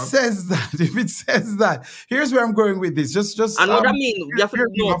if it says that, here's where I'm going with this. Just and what I mean, you have to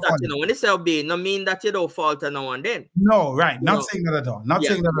know that, when they say obey, no mean that you don't falter now and then. No, right. Not saying that at all. Not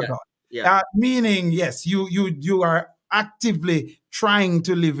saying that at all. Yeah. Meaning, yes, you are actively trying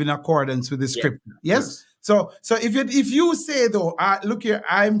to live in accordance with the scripture. Yes? So if you say, though, look here,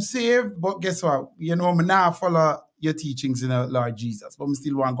 I'm saved, but guess what? I'm now follow your teachings in the Lord Jesus, but I'm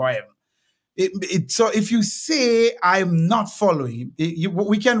still want to go heaven. So if you say I'm not following,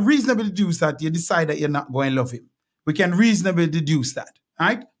 we can reasonably deduce that you decide that you're not going to love him. We can reasonably deduce that,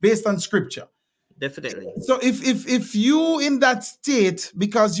 right? Based on scripture. Definitely. So if you in that state,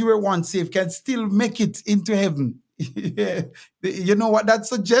 because you were once saved, can still make it into heaven, you know what that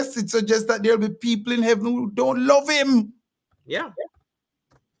suggests? It suggests that there'll be people in heaven who don't love him. Yeah.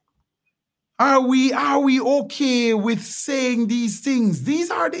 Are we okay with saying these things? These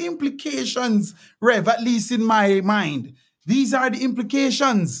are the implications, Rev, at least in my mind. These are the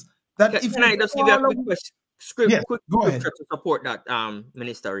implications. That can I just give you a quick scripture to support that,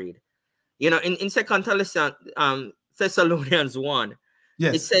 Minister Reed? In 2 Thessalonians 1,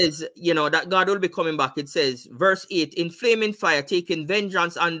 it says, that God will be coming back. It says, verse 8, in flaming fire, taking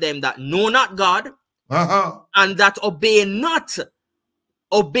vengeance on them that know not God, and that obey not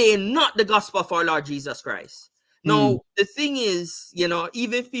the gospel of our Lord Jesus Christ. Now, the thing is, even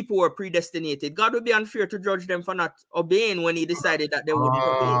if people were predestinated, God would be unfair to judge them for not obeying when he decided that they wouldn't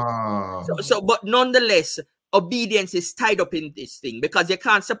obey. But nonetheless, obedience is tied up in this thing, because you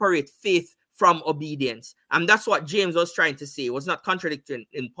can't separate faith from obedience. And that's what James was trying to say. It was not contradicting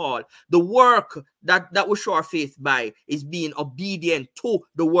in Paul. The work that we show our faith by is being obedient to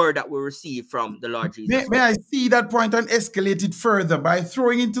the word that we receive from the Lord Jesus. May I see that point and escalate it further by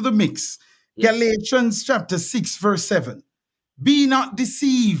throwing into the mix Galatians chapter 6, verse 7. Be not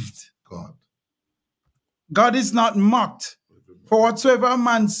deceived. God is not mocked. For whatsoever a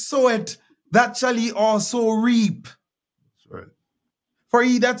man soweth, that shall he also reap. For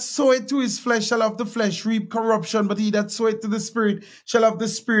he that soweth to his flesh shall of the flesh reap corruption, but he that soweth to the Spirit shall of the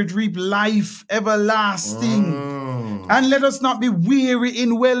Spirit reap life everlasting. And let us not be weary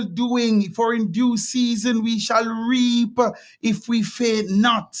in well-doing, for in due season we shall reap if we faint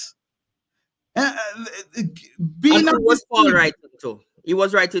not. Was Paul writing to? He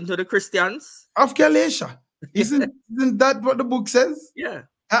was writing to the Christians of Galatia. Isn't that what the book says? Yeah.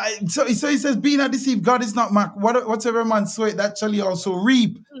 So he says, be not deceived, God is not mocked. Whatsoever man soweth, that shall he also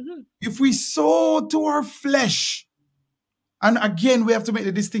reap. If we sow to our flesh, and again, we have to make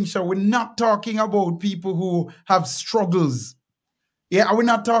the distinction. We're not talking about people who have struggles. Yeah, are we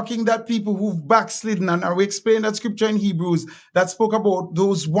not talking that people who've backslidden, and are we explaining that scripture in Hebrews that spoke about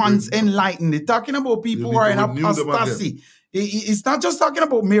those once enlightened? It's talking about people who are in apostasy. It's not just talking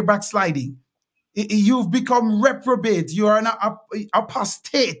about mere backsliding. You've become reprobate. You are an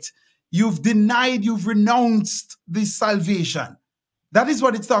apostate. You've denied, you've renounced this salvation. That is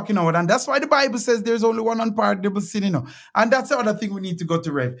what it's talking about. And that's why the Bible says there's only one unpardonable sin, you know. And that's the other thing we need to go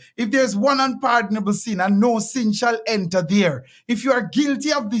to, Rev. If there's one unpardonable sin and no sin shall enter there, if you are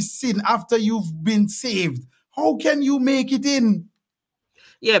guilty of this sin after you've been saved, how can you make it in?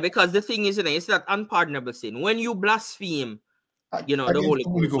 Yeah, because the thing is, it's that unpardonable sin. When you blaspheme, the Holy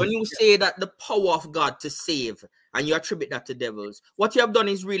Ghost, when you say that the power of God to save and you attribute that to devils, what you have done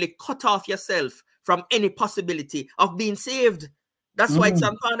is really cut off yourself from any possibility of being saved. That's why it's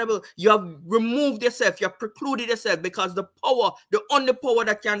unpardonable. You have removed yourself, you have precluded yourself, because the power, the only power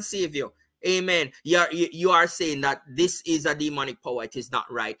that can save you, amen, you are saying that this is a demonic power, it is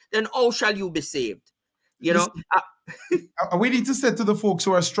not right. Then how shall you be saved? You know? We need to say to the folks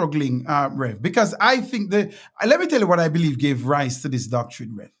who are struggling, Rev, because I think that, let me tell you what I believe gave rise to this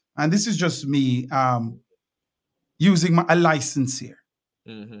doctrine, Rev. And this is just me using a license here.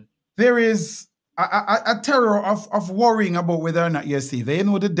 There is a terror of worrying about whether or not you're saved. You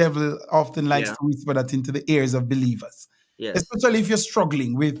know, the devil often likes to whisper that into the ears of believers, especially if you're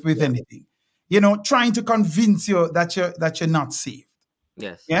struggling with anything. You know, trying to convince you that you're not saved.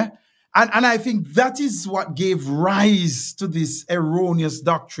 Yes. Yeah. And I think that is what gave rise to this erroneous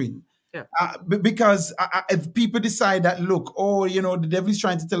doctrine. Yeah. Because if people decide that, look, the devil is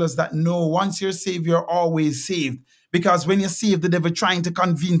trying to tell us that, no, once you're saved, you're always saved. Because when you're saved, the devil trying to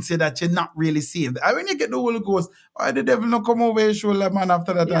convince you that you're not really saved. And when you get the Holy Ghost, the devil not come over your shoulder, man,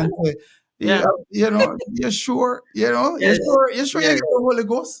 after that and say, you're sure? You're sure you get the Holy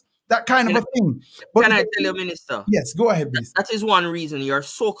Ghost? That kind of a thing. But can I tell you, Minister? Yes, go ahead, please. That is one reason you're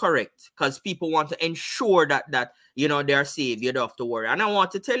so correct, because people want to ensure that they are saved. You don't have to worry. And I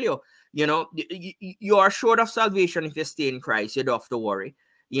want to tell you, you are assured of salvation if you stay in Christ. You don't have to worry.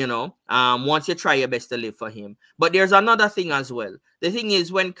 Once you try your best to live for Him. But there's another thing as well. The thing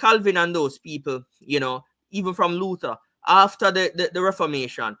is, when Calvin and those people, even from Luther, after the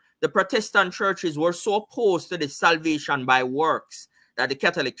Reformation, the Protestant churches were so opposed to this salvation by works that the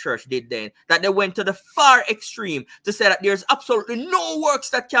Catholic Church did then, that they went to the far extreme to say that there's absolutely no works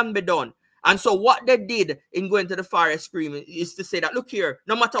that can be done. And so what they did in going to the far extreme is to say that, look here,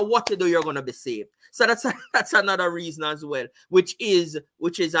 no matter what you do, you're going to be saved. So that's another reason as well, which is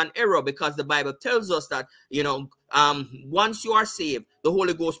an error, because the Bible tells us that, once you are saved, the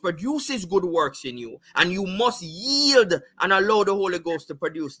Holy Ghost produces good works in you, and you must yield and allow the Holy Ghost to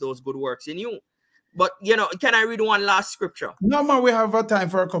produce those good works in you. But, can I read one last scripture? No, man, we have time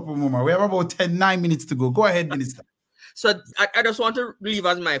for a couple more. We have about 9 minutes to go. Go ahead, Minister. So I just want to leave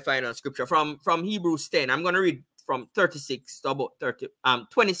as my final scripture from Hebrews 10. I'm going to read from 26 to about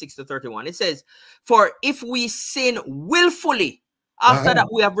 26 to 31. It says, "For if we sin willfully after that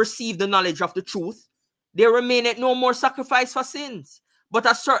we have received the knowledge of the truth, there remaineth no more sacrifice for sins, but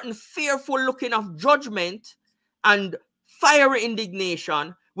a certain fearful looking of judgment and fiery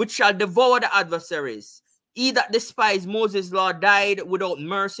indignation, which shall devour the adversaries. He that despised Moses' law died without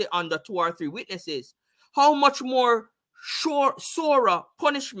mercy under 2 or 3 witnesses. How much more sorer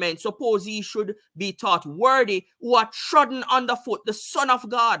punishment suppose he should be thought worthy, who hath trodden underfoot the Son of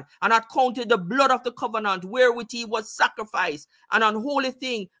God, and hath counted the blood of the covenant wherewith he was sacrificed, an unholy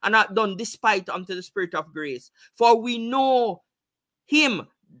thing, and hath done despite unto the Spirit of grace. For we know him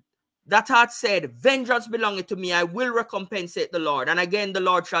that hath said, vengeance belongeth to me, I will recompense the Lord. And again, the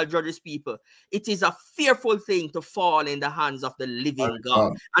Lord shall judge his people. It is a fearful thing to fall in the hands of the living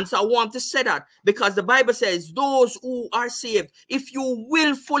God. And so I want to say that, because the Bible says, those who are saved, if you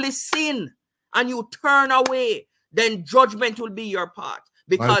willfully sin and you turn away, then judgment will be your part.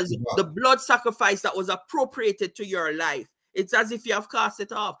 Because the blood sacrifice that was appropriated to your life, it's as if you have cast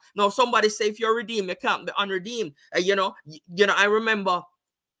it off. Now, somebody say, if you're redeemed, you can't be unredeemed. I remember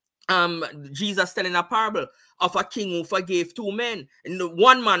Jesus telling a parable of a king who forgave 2 men. And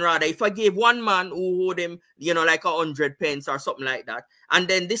one man, rather, he forgave one man who owed him, like 100 pence or something like that. And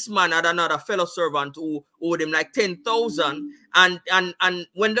then this man had another fellow servant who owed him like 10,000. And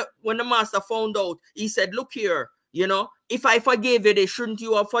when the master found out, he said, look here, if I forgave you, shouldn't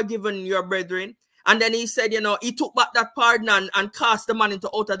you have forgiven your brethren? And then he said, he took back that pardon and cast the man into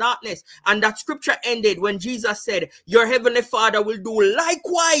outer darkness. And that scripture ended when Jesus said, your heavenly Father will do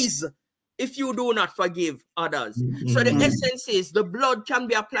likewise if you do not forgive others. So the essence is the blood can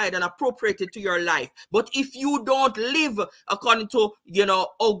be applied and appropriated to your life. But if you don't live according to,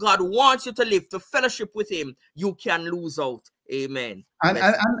 how God wants you to live, to fellowship with him, you can lose out. Amen.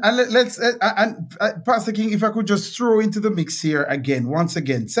 Let's Pastor King, if I could just throw into the mix here again, once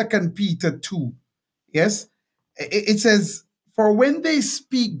again, 2 Peter 2. Yes, it says, "For when they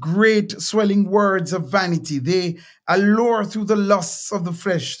speak great swelling words of vanity, they allure through the lusts of the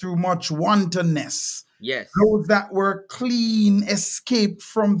flesh, through much wantonness. Yes. Those that were clean escape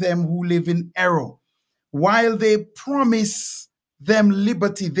from them who live in error. While they promise them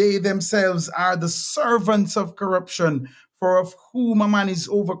liberty, they themselves are the servants of corruption. For of whom a man is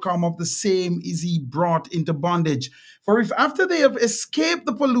overcome, of the same is he brought into bondage. For if after they have escaped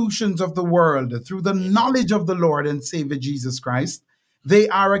the pollutions of the world through the knowledge of the Lord and Savior Jesus Christ, they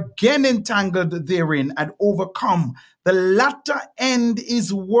are again entangled therein and overcome, the latter end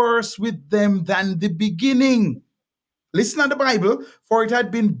is worse with them than the beginning." Listen to the Bible. "For it had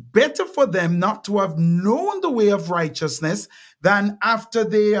been better for them not to have known the way of righteousness than after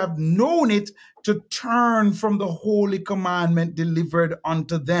they have known it to turn from the holy commandment delivered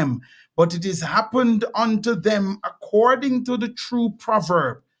unto them. But it is happened unto them according to the true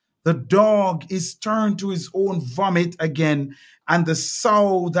proverb, the dog is turned to his own vomit again, and the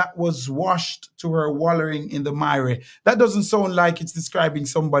sow that was washed to her wallowing in the mire." That doesn't sound like it's describing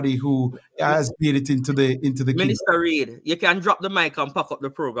somebody who has made it into the kingdom. Minister Reed, you can drop the mic and pack up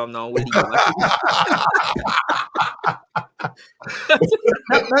the program now. We'll leave.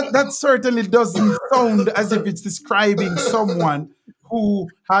 that certainly doesn't sound as if it's describing someone who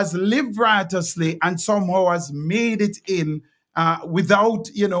has lived righteously and somehow has made it in without,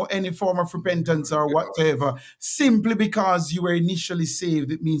 any form of repentance or whatever, simply because you were initially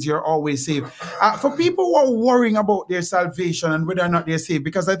saved. It means you're always saved. For people who are worrying about their salvation and whether or not they're saved,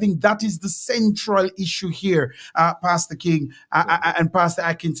 because I think that is the central issue here, Pastor King and Pastor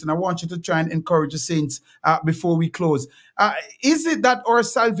Atkinson, I want you to try and encourage the saints before we close. Is it that our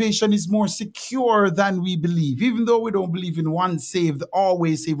salvation is more secure than we believe? Even though we don't believe in once saved,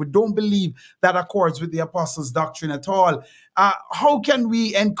 always saved, we don't believe that accords with the apostles' doctrine at all. How can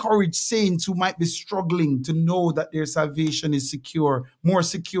we encourage saints who might be struggling to know that their salvation is secure, more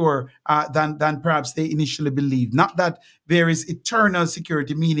secure than perhaps they initially believed? Not that there is eternal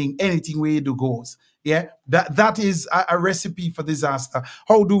security, meaning anything where you do goes. Yeah, that is a recipe for disaster.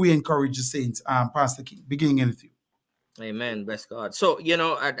 How do we encourage the saints, Pastor King, beginning with you? Amen. Bless God. So,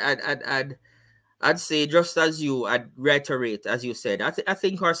 I'd say, just as I'd reiterate, as you said, I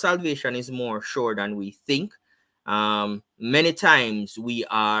think our salvation is more sure than we think. Many times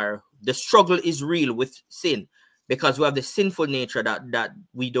the struggle is real with sin because we have the sinful nature that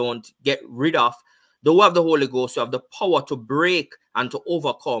we don't get rid of. Though we have the Holy Ghost, we have the power to break and to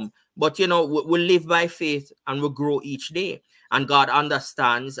overcome. But, we live by faith and we grow each day. And God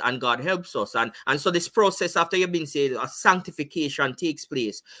understands and God helps us. And so this process, after you've been saved, a sanctification takes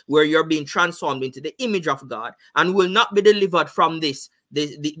place where you're being transformed into the image of God and will not be delivered from these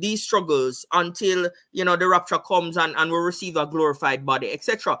struggles until, the rapture comes and we'll receive a glorified body,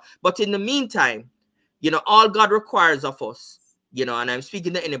 etc. But in the meantime, all God requires of us, and I'm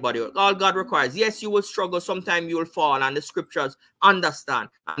speaking to anybody, all God requires, yes, you will struggle, sometime you will fall, and the scriptures understand,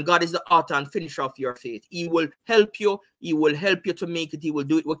 and God is the author and finisher of your faith. He will help you. He will help you to make it. He will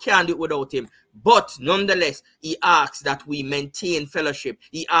do it. We can't do it without him. But nonetheless, he asks that we maintain fellowship.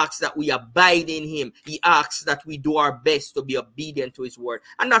 He asks that we abide in him. He asks that we do our best to be obedient to his word.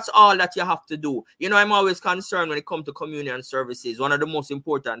 And that's all that you have to do. I'm always concerned when it comes to communion services, one of the most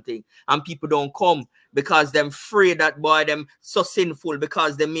important things. And people don't come because they're afraid that, boy, them so sinful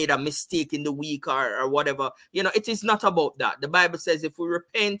because they made a mistake in the week or whatever. It is not about that. The Bible says if we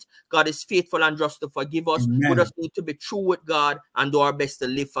repent, God is faithful and just to forgive us. Amen. We just need to be true with God and do our best to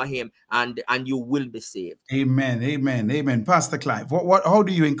live for him, and you will be saved. Amen. Amen. Amen. Pastor Clive, how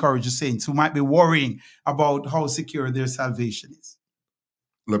do you encourage the saints who might be worrying about how secure their salvation is?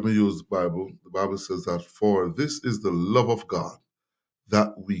 Let me use the Bible. The Bible says that, "For this is the love of God,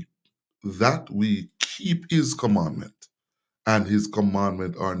 that we keep his commandment, and his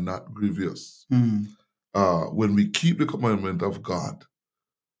commandment are not grievous." When we keep the commandment of God,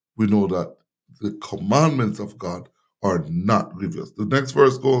 we know that the commandments of God are not grievous. The next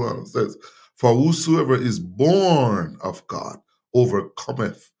verse goes on and says, "For whosoever is born of God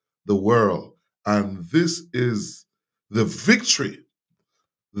overcometh the world, and this is the victory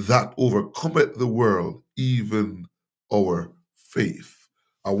that overcometh the world, even our faith."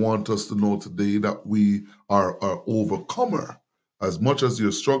 I want us to know today that we are an overcomer. As much as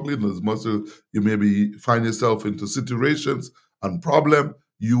you're struggling, as much as you maybe find yourself into situations and problem,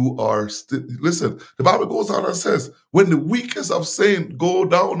 you are still. Listen, the Bible goes on and says, when the weakest of saints go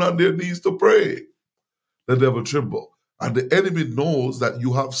down on their knees to pray, the devil tremble. And the enemy knows that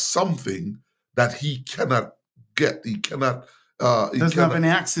you have something that he cannot get. He cannot. Doesn't have any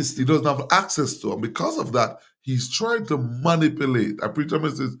access to. He doesn't have access to, and because of that, he's trying to manipulate. I preached a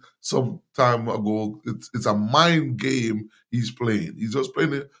message some time ago. It's a mind game he's playing. He's just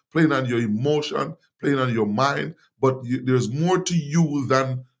playing on your emotion, playing on your mind. But there's more to you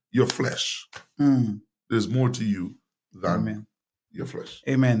than your flesh. There's more to you than your flesh.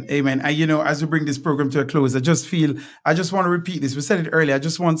 Amen. Amen. And as we bring this program to a close, I just want to repeat this. We said it earlier. I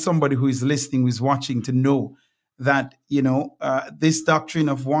just want somebody who is listening, who is watching, to know that, this doctrine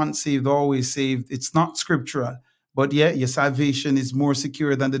of once saved, always saved, it's not scriptural. But your salvation is more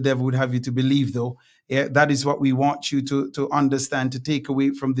secure than the devil would have you to believe, though. Yeah, that is what we want you to understand, to take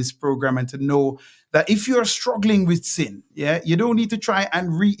away from this program, and to know that if you're struggling with sin, you don't need to try and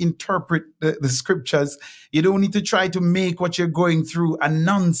reinterpret the scriptures. You don't need to try to make what you're going through a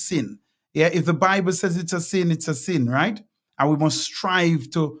non-sin. Yeah, if the Bible says it's a sin, right? And we must strive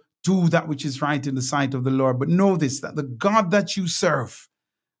to do that which is right in the sight of the Lord. But know this, that the God that you serve,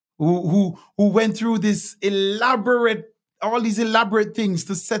 who went through all these elaborate things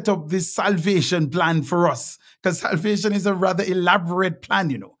to set up this salvation plan for us, because salvation is a rather elaborate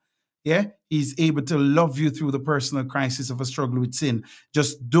plan, Yeah, he's able to love you through the personal crisis of a struggle with sin.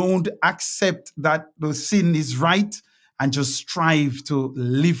 Just don't accept that the sin is right, and just strive to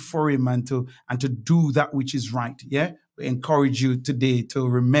live for him and to do that which is right. Yeah, we encourage you today to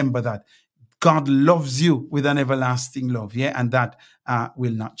remember that God loves you with an everlasting love, and that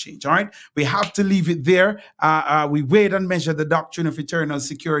will not change. All right, we have to leave it there. We weighed and measured the doctrine of eternal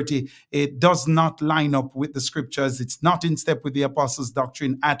security. It does not line up with the scriptures. It's not in step with the apostles'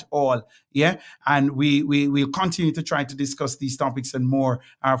 doctrine at all. And we'll continue to try to discuss these topics and more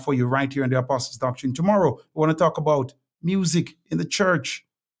for you right here on the apostles' doctrine. Tomorrow, we want to talk about music in the church.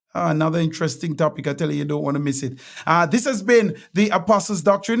 Another interesting topic. I tell you don't want to miss it. This has been the Apostles'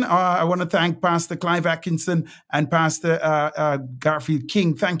 Doctrine. I want to thank Pastor Clive Atkinson and Pastor Garfield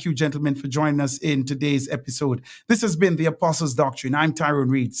King. Thank you, gentlemen, for joining us in today's episode. This has been the Apostles' Doctrine. I'm Tyrone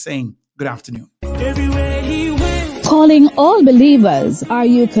Reed saying good afternoon. Everywhere he went. Calling all believers, are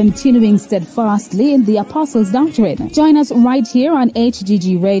you continuing steadfastly in the Apostles' Doctrine? Join us right here on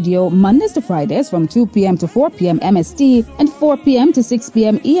HGG Radio, Mondays to Fridays from 2 p.m. to 4 p.m. MST and 4 p.m. to 6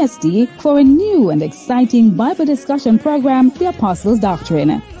 p.m. EST for a new and exciting Bible discussion program, The Apostles'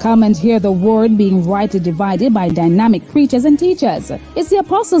 Doctrine. Come and hear the word being rightly divided by dynamic preachers and teachers. It's The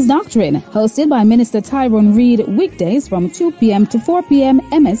Apostles' Doctrine, hosted by Minister Tyrone Reed, weekdays from 2 p.m. to 4 p.m.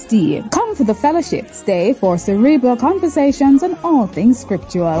 MST. Come for the fellowship. Stay for cerebral conversations on all things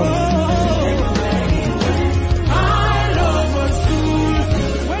scriptural.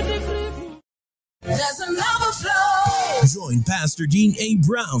 Join Pastor Dean A.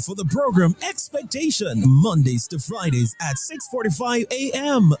 Brown for the program Expectation, Mondays to Fridays at 6:45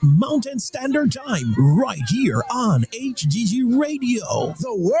 a.m. Mountain Standard Time, right here on HGG Radio.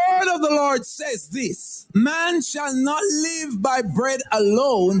 The word of the Lord says this: man shall not live by bread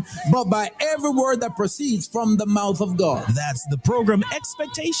alone, but by every word that proceeds from the mouth of God. That's the program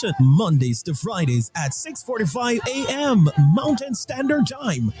Expectation, Mondays to Fridays at 6:45 a.m. Mountain Standard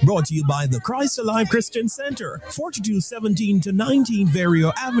Time, brought to you by the Christ Alive Christian Center, 4217 to 19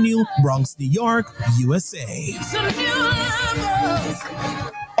 Vario Avenue, Bronx, New York, USA.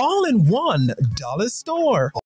 All in one dollar store.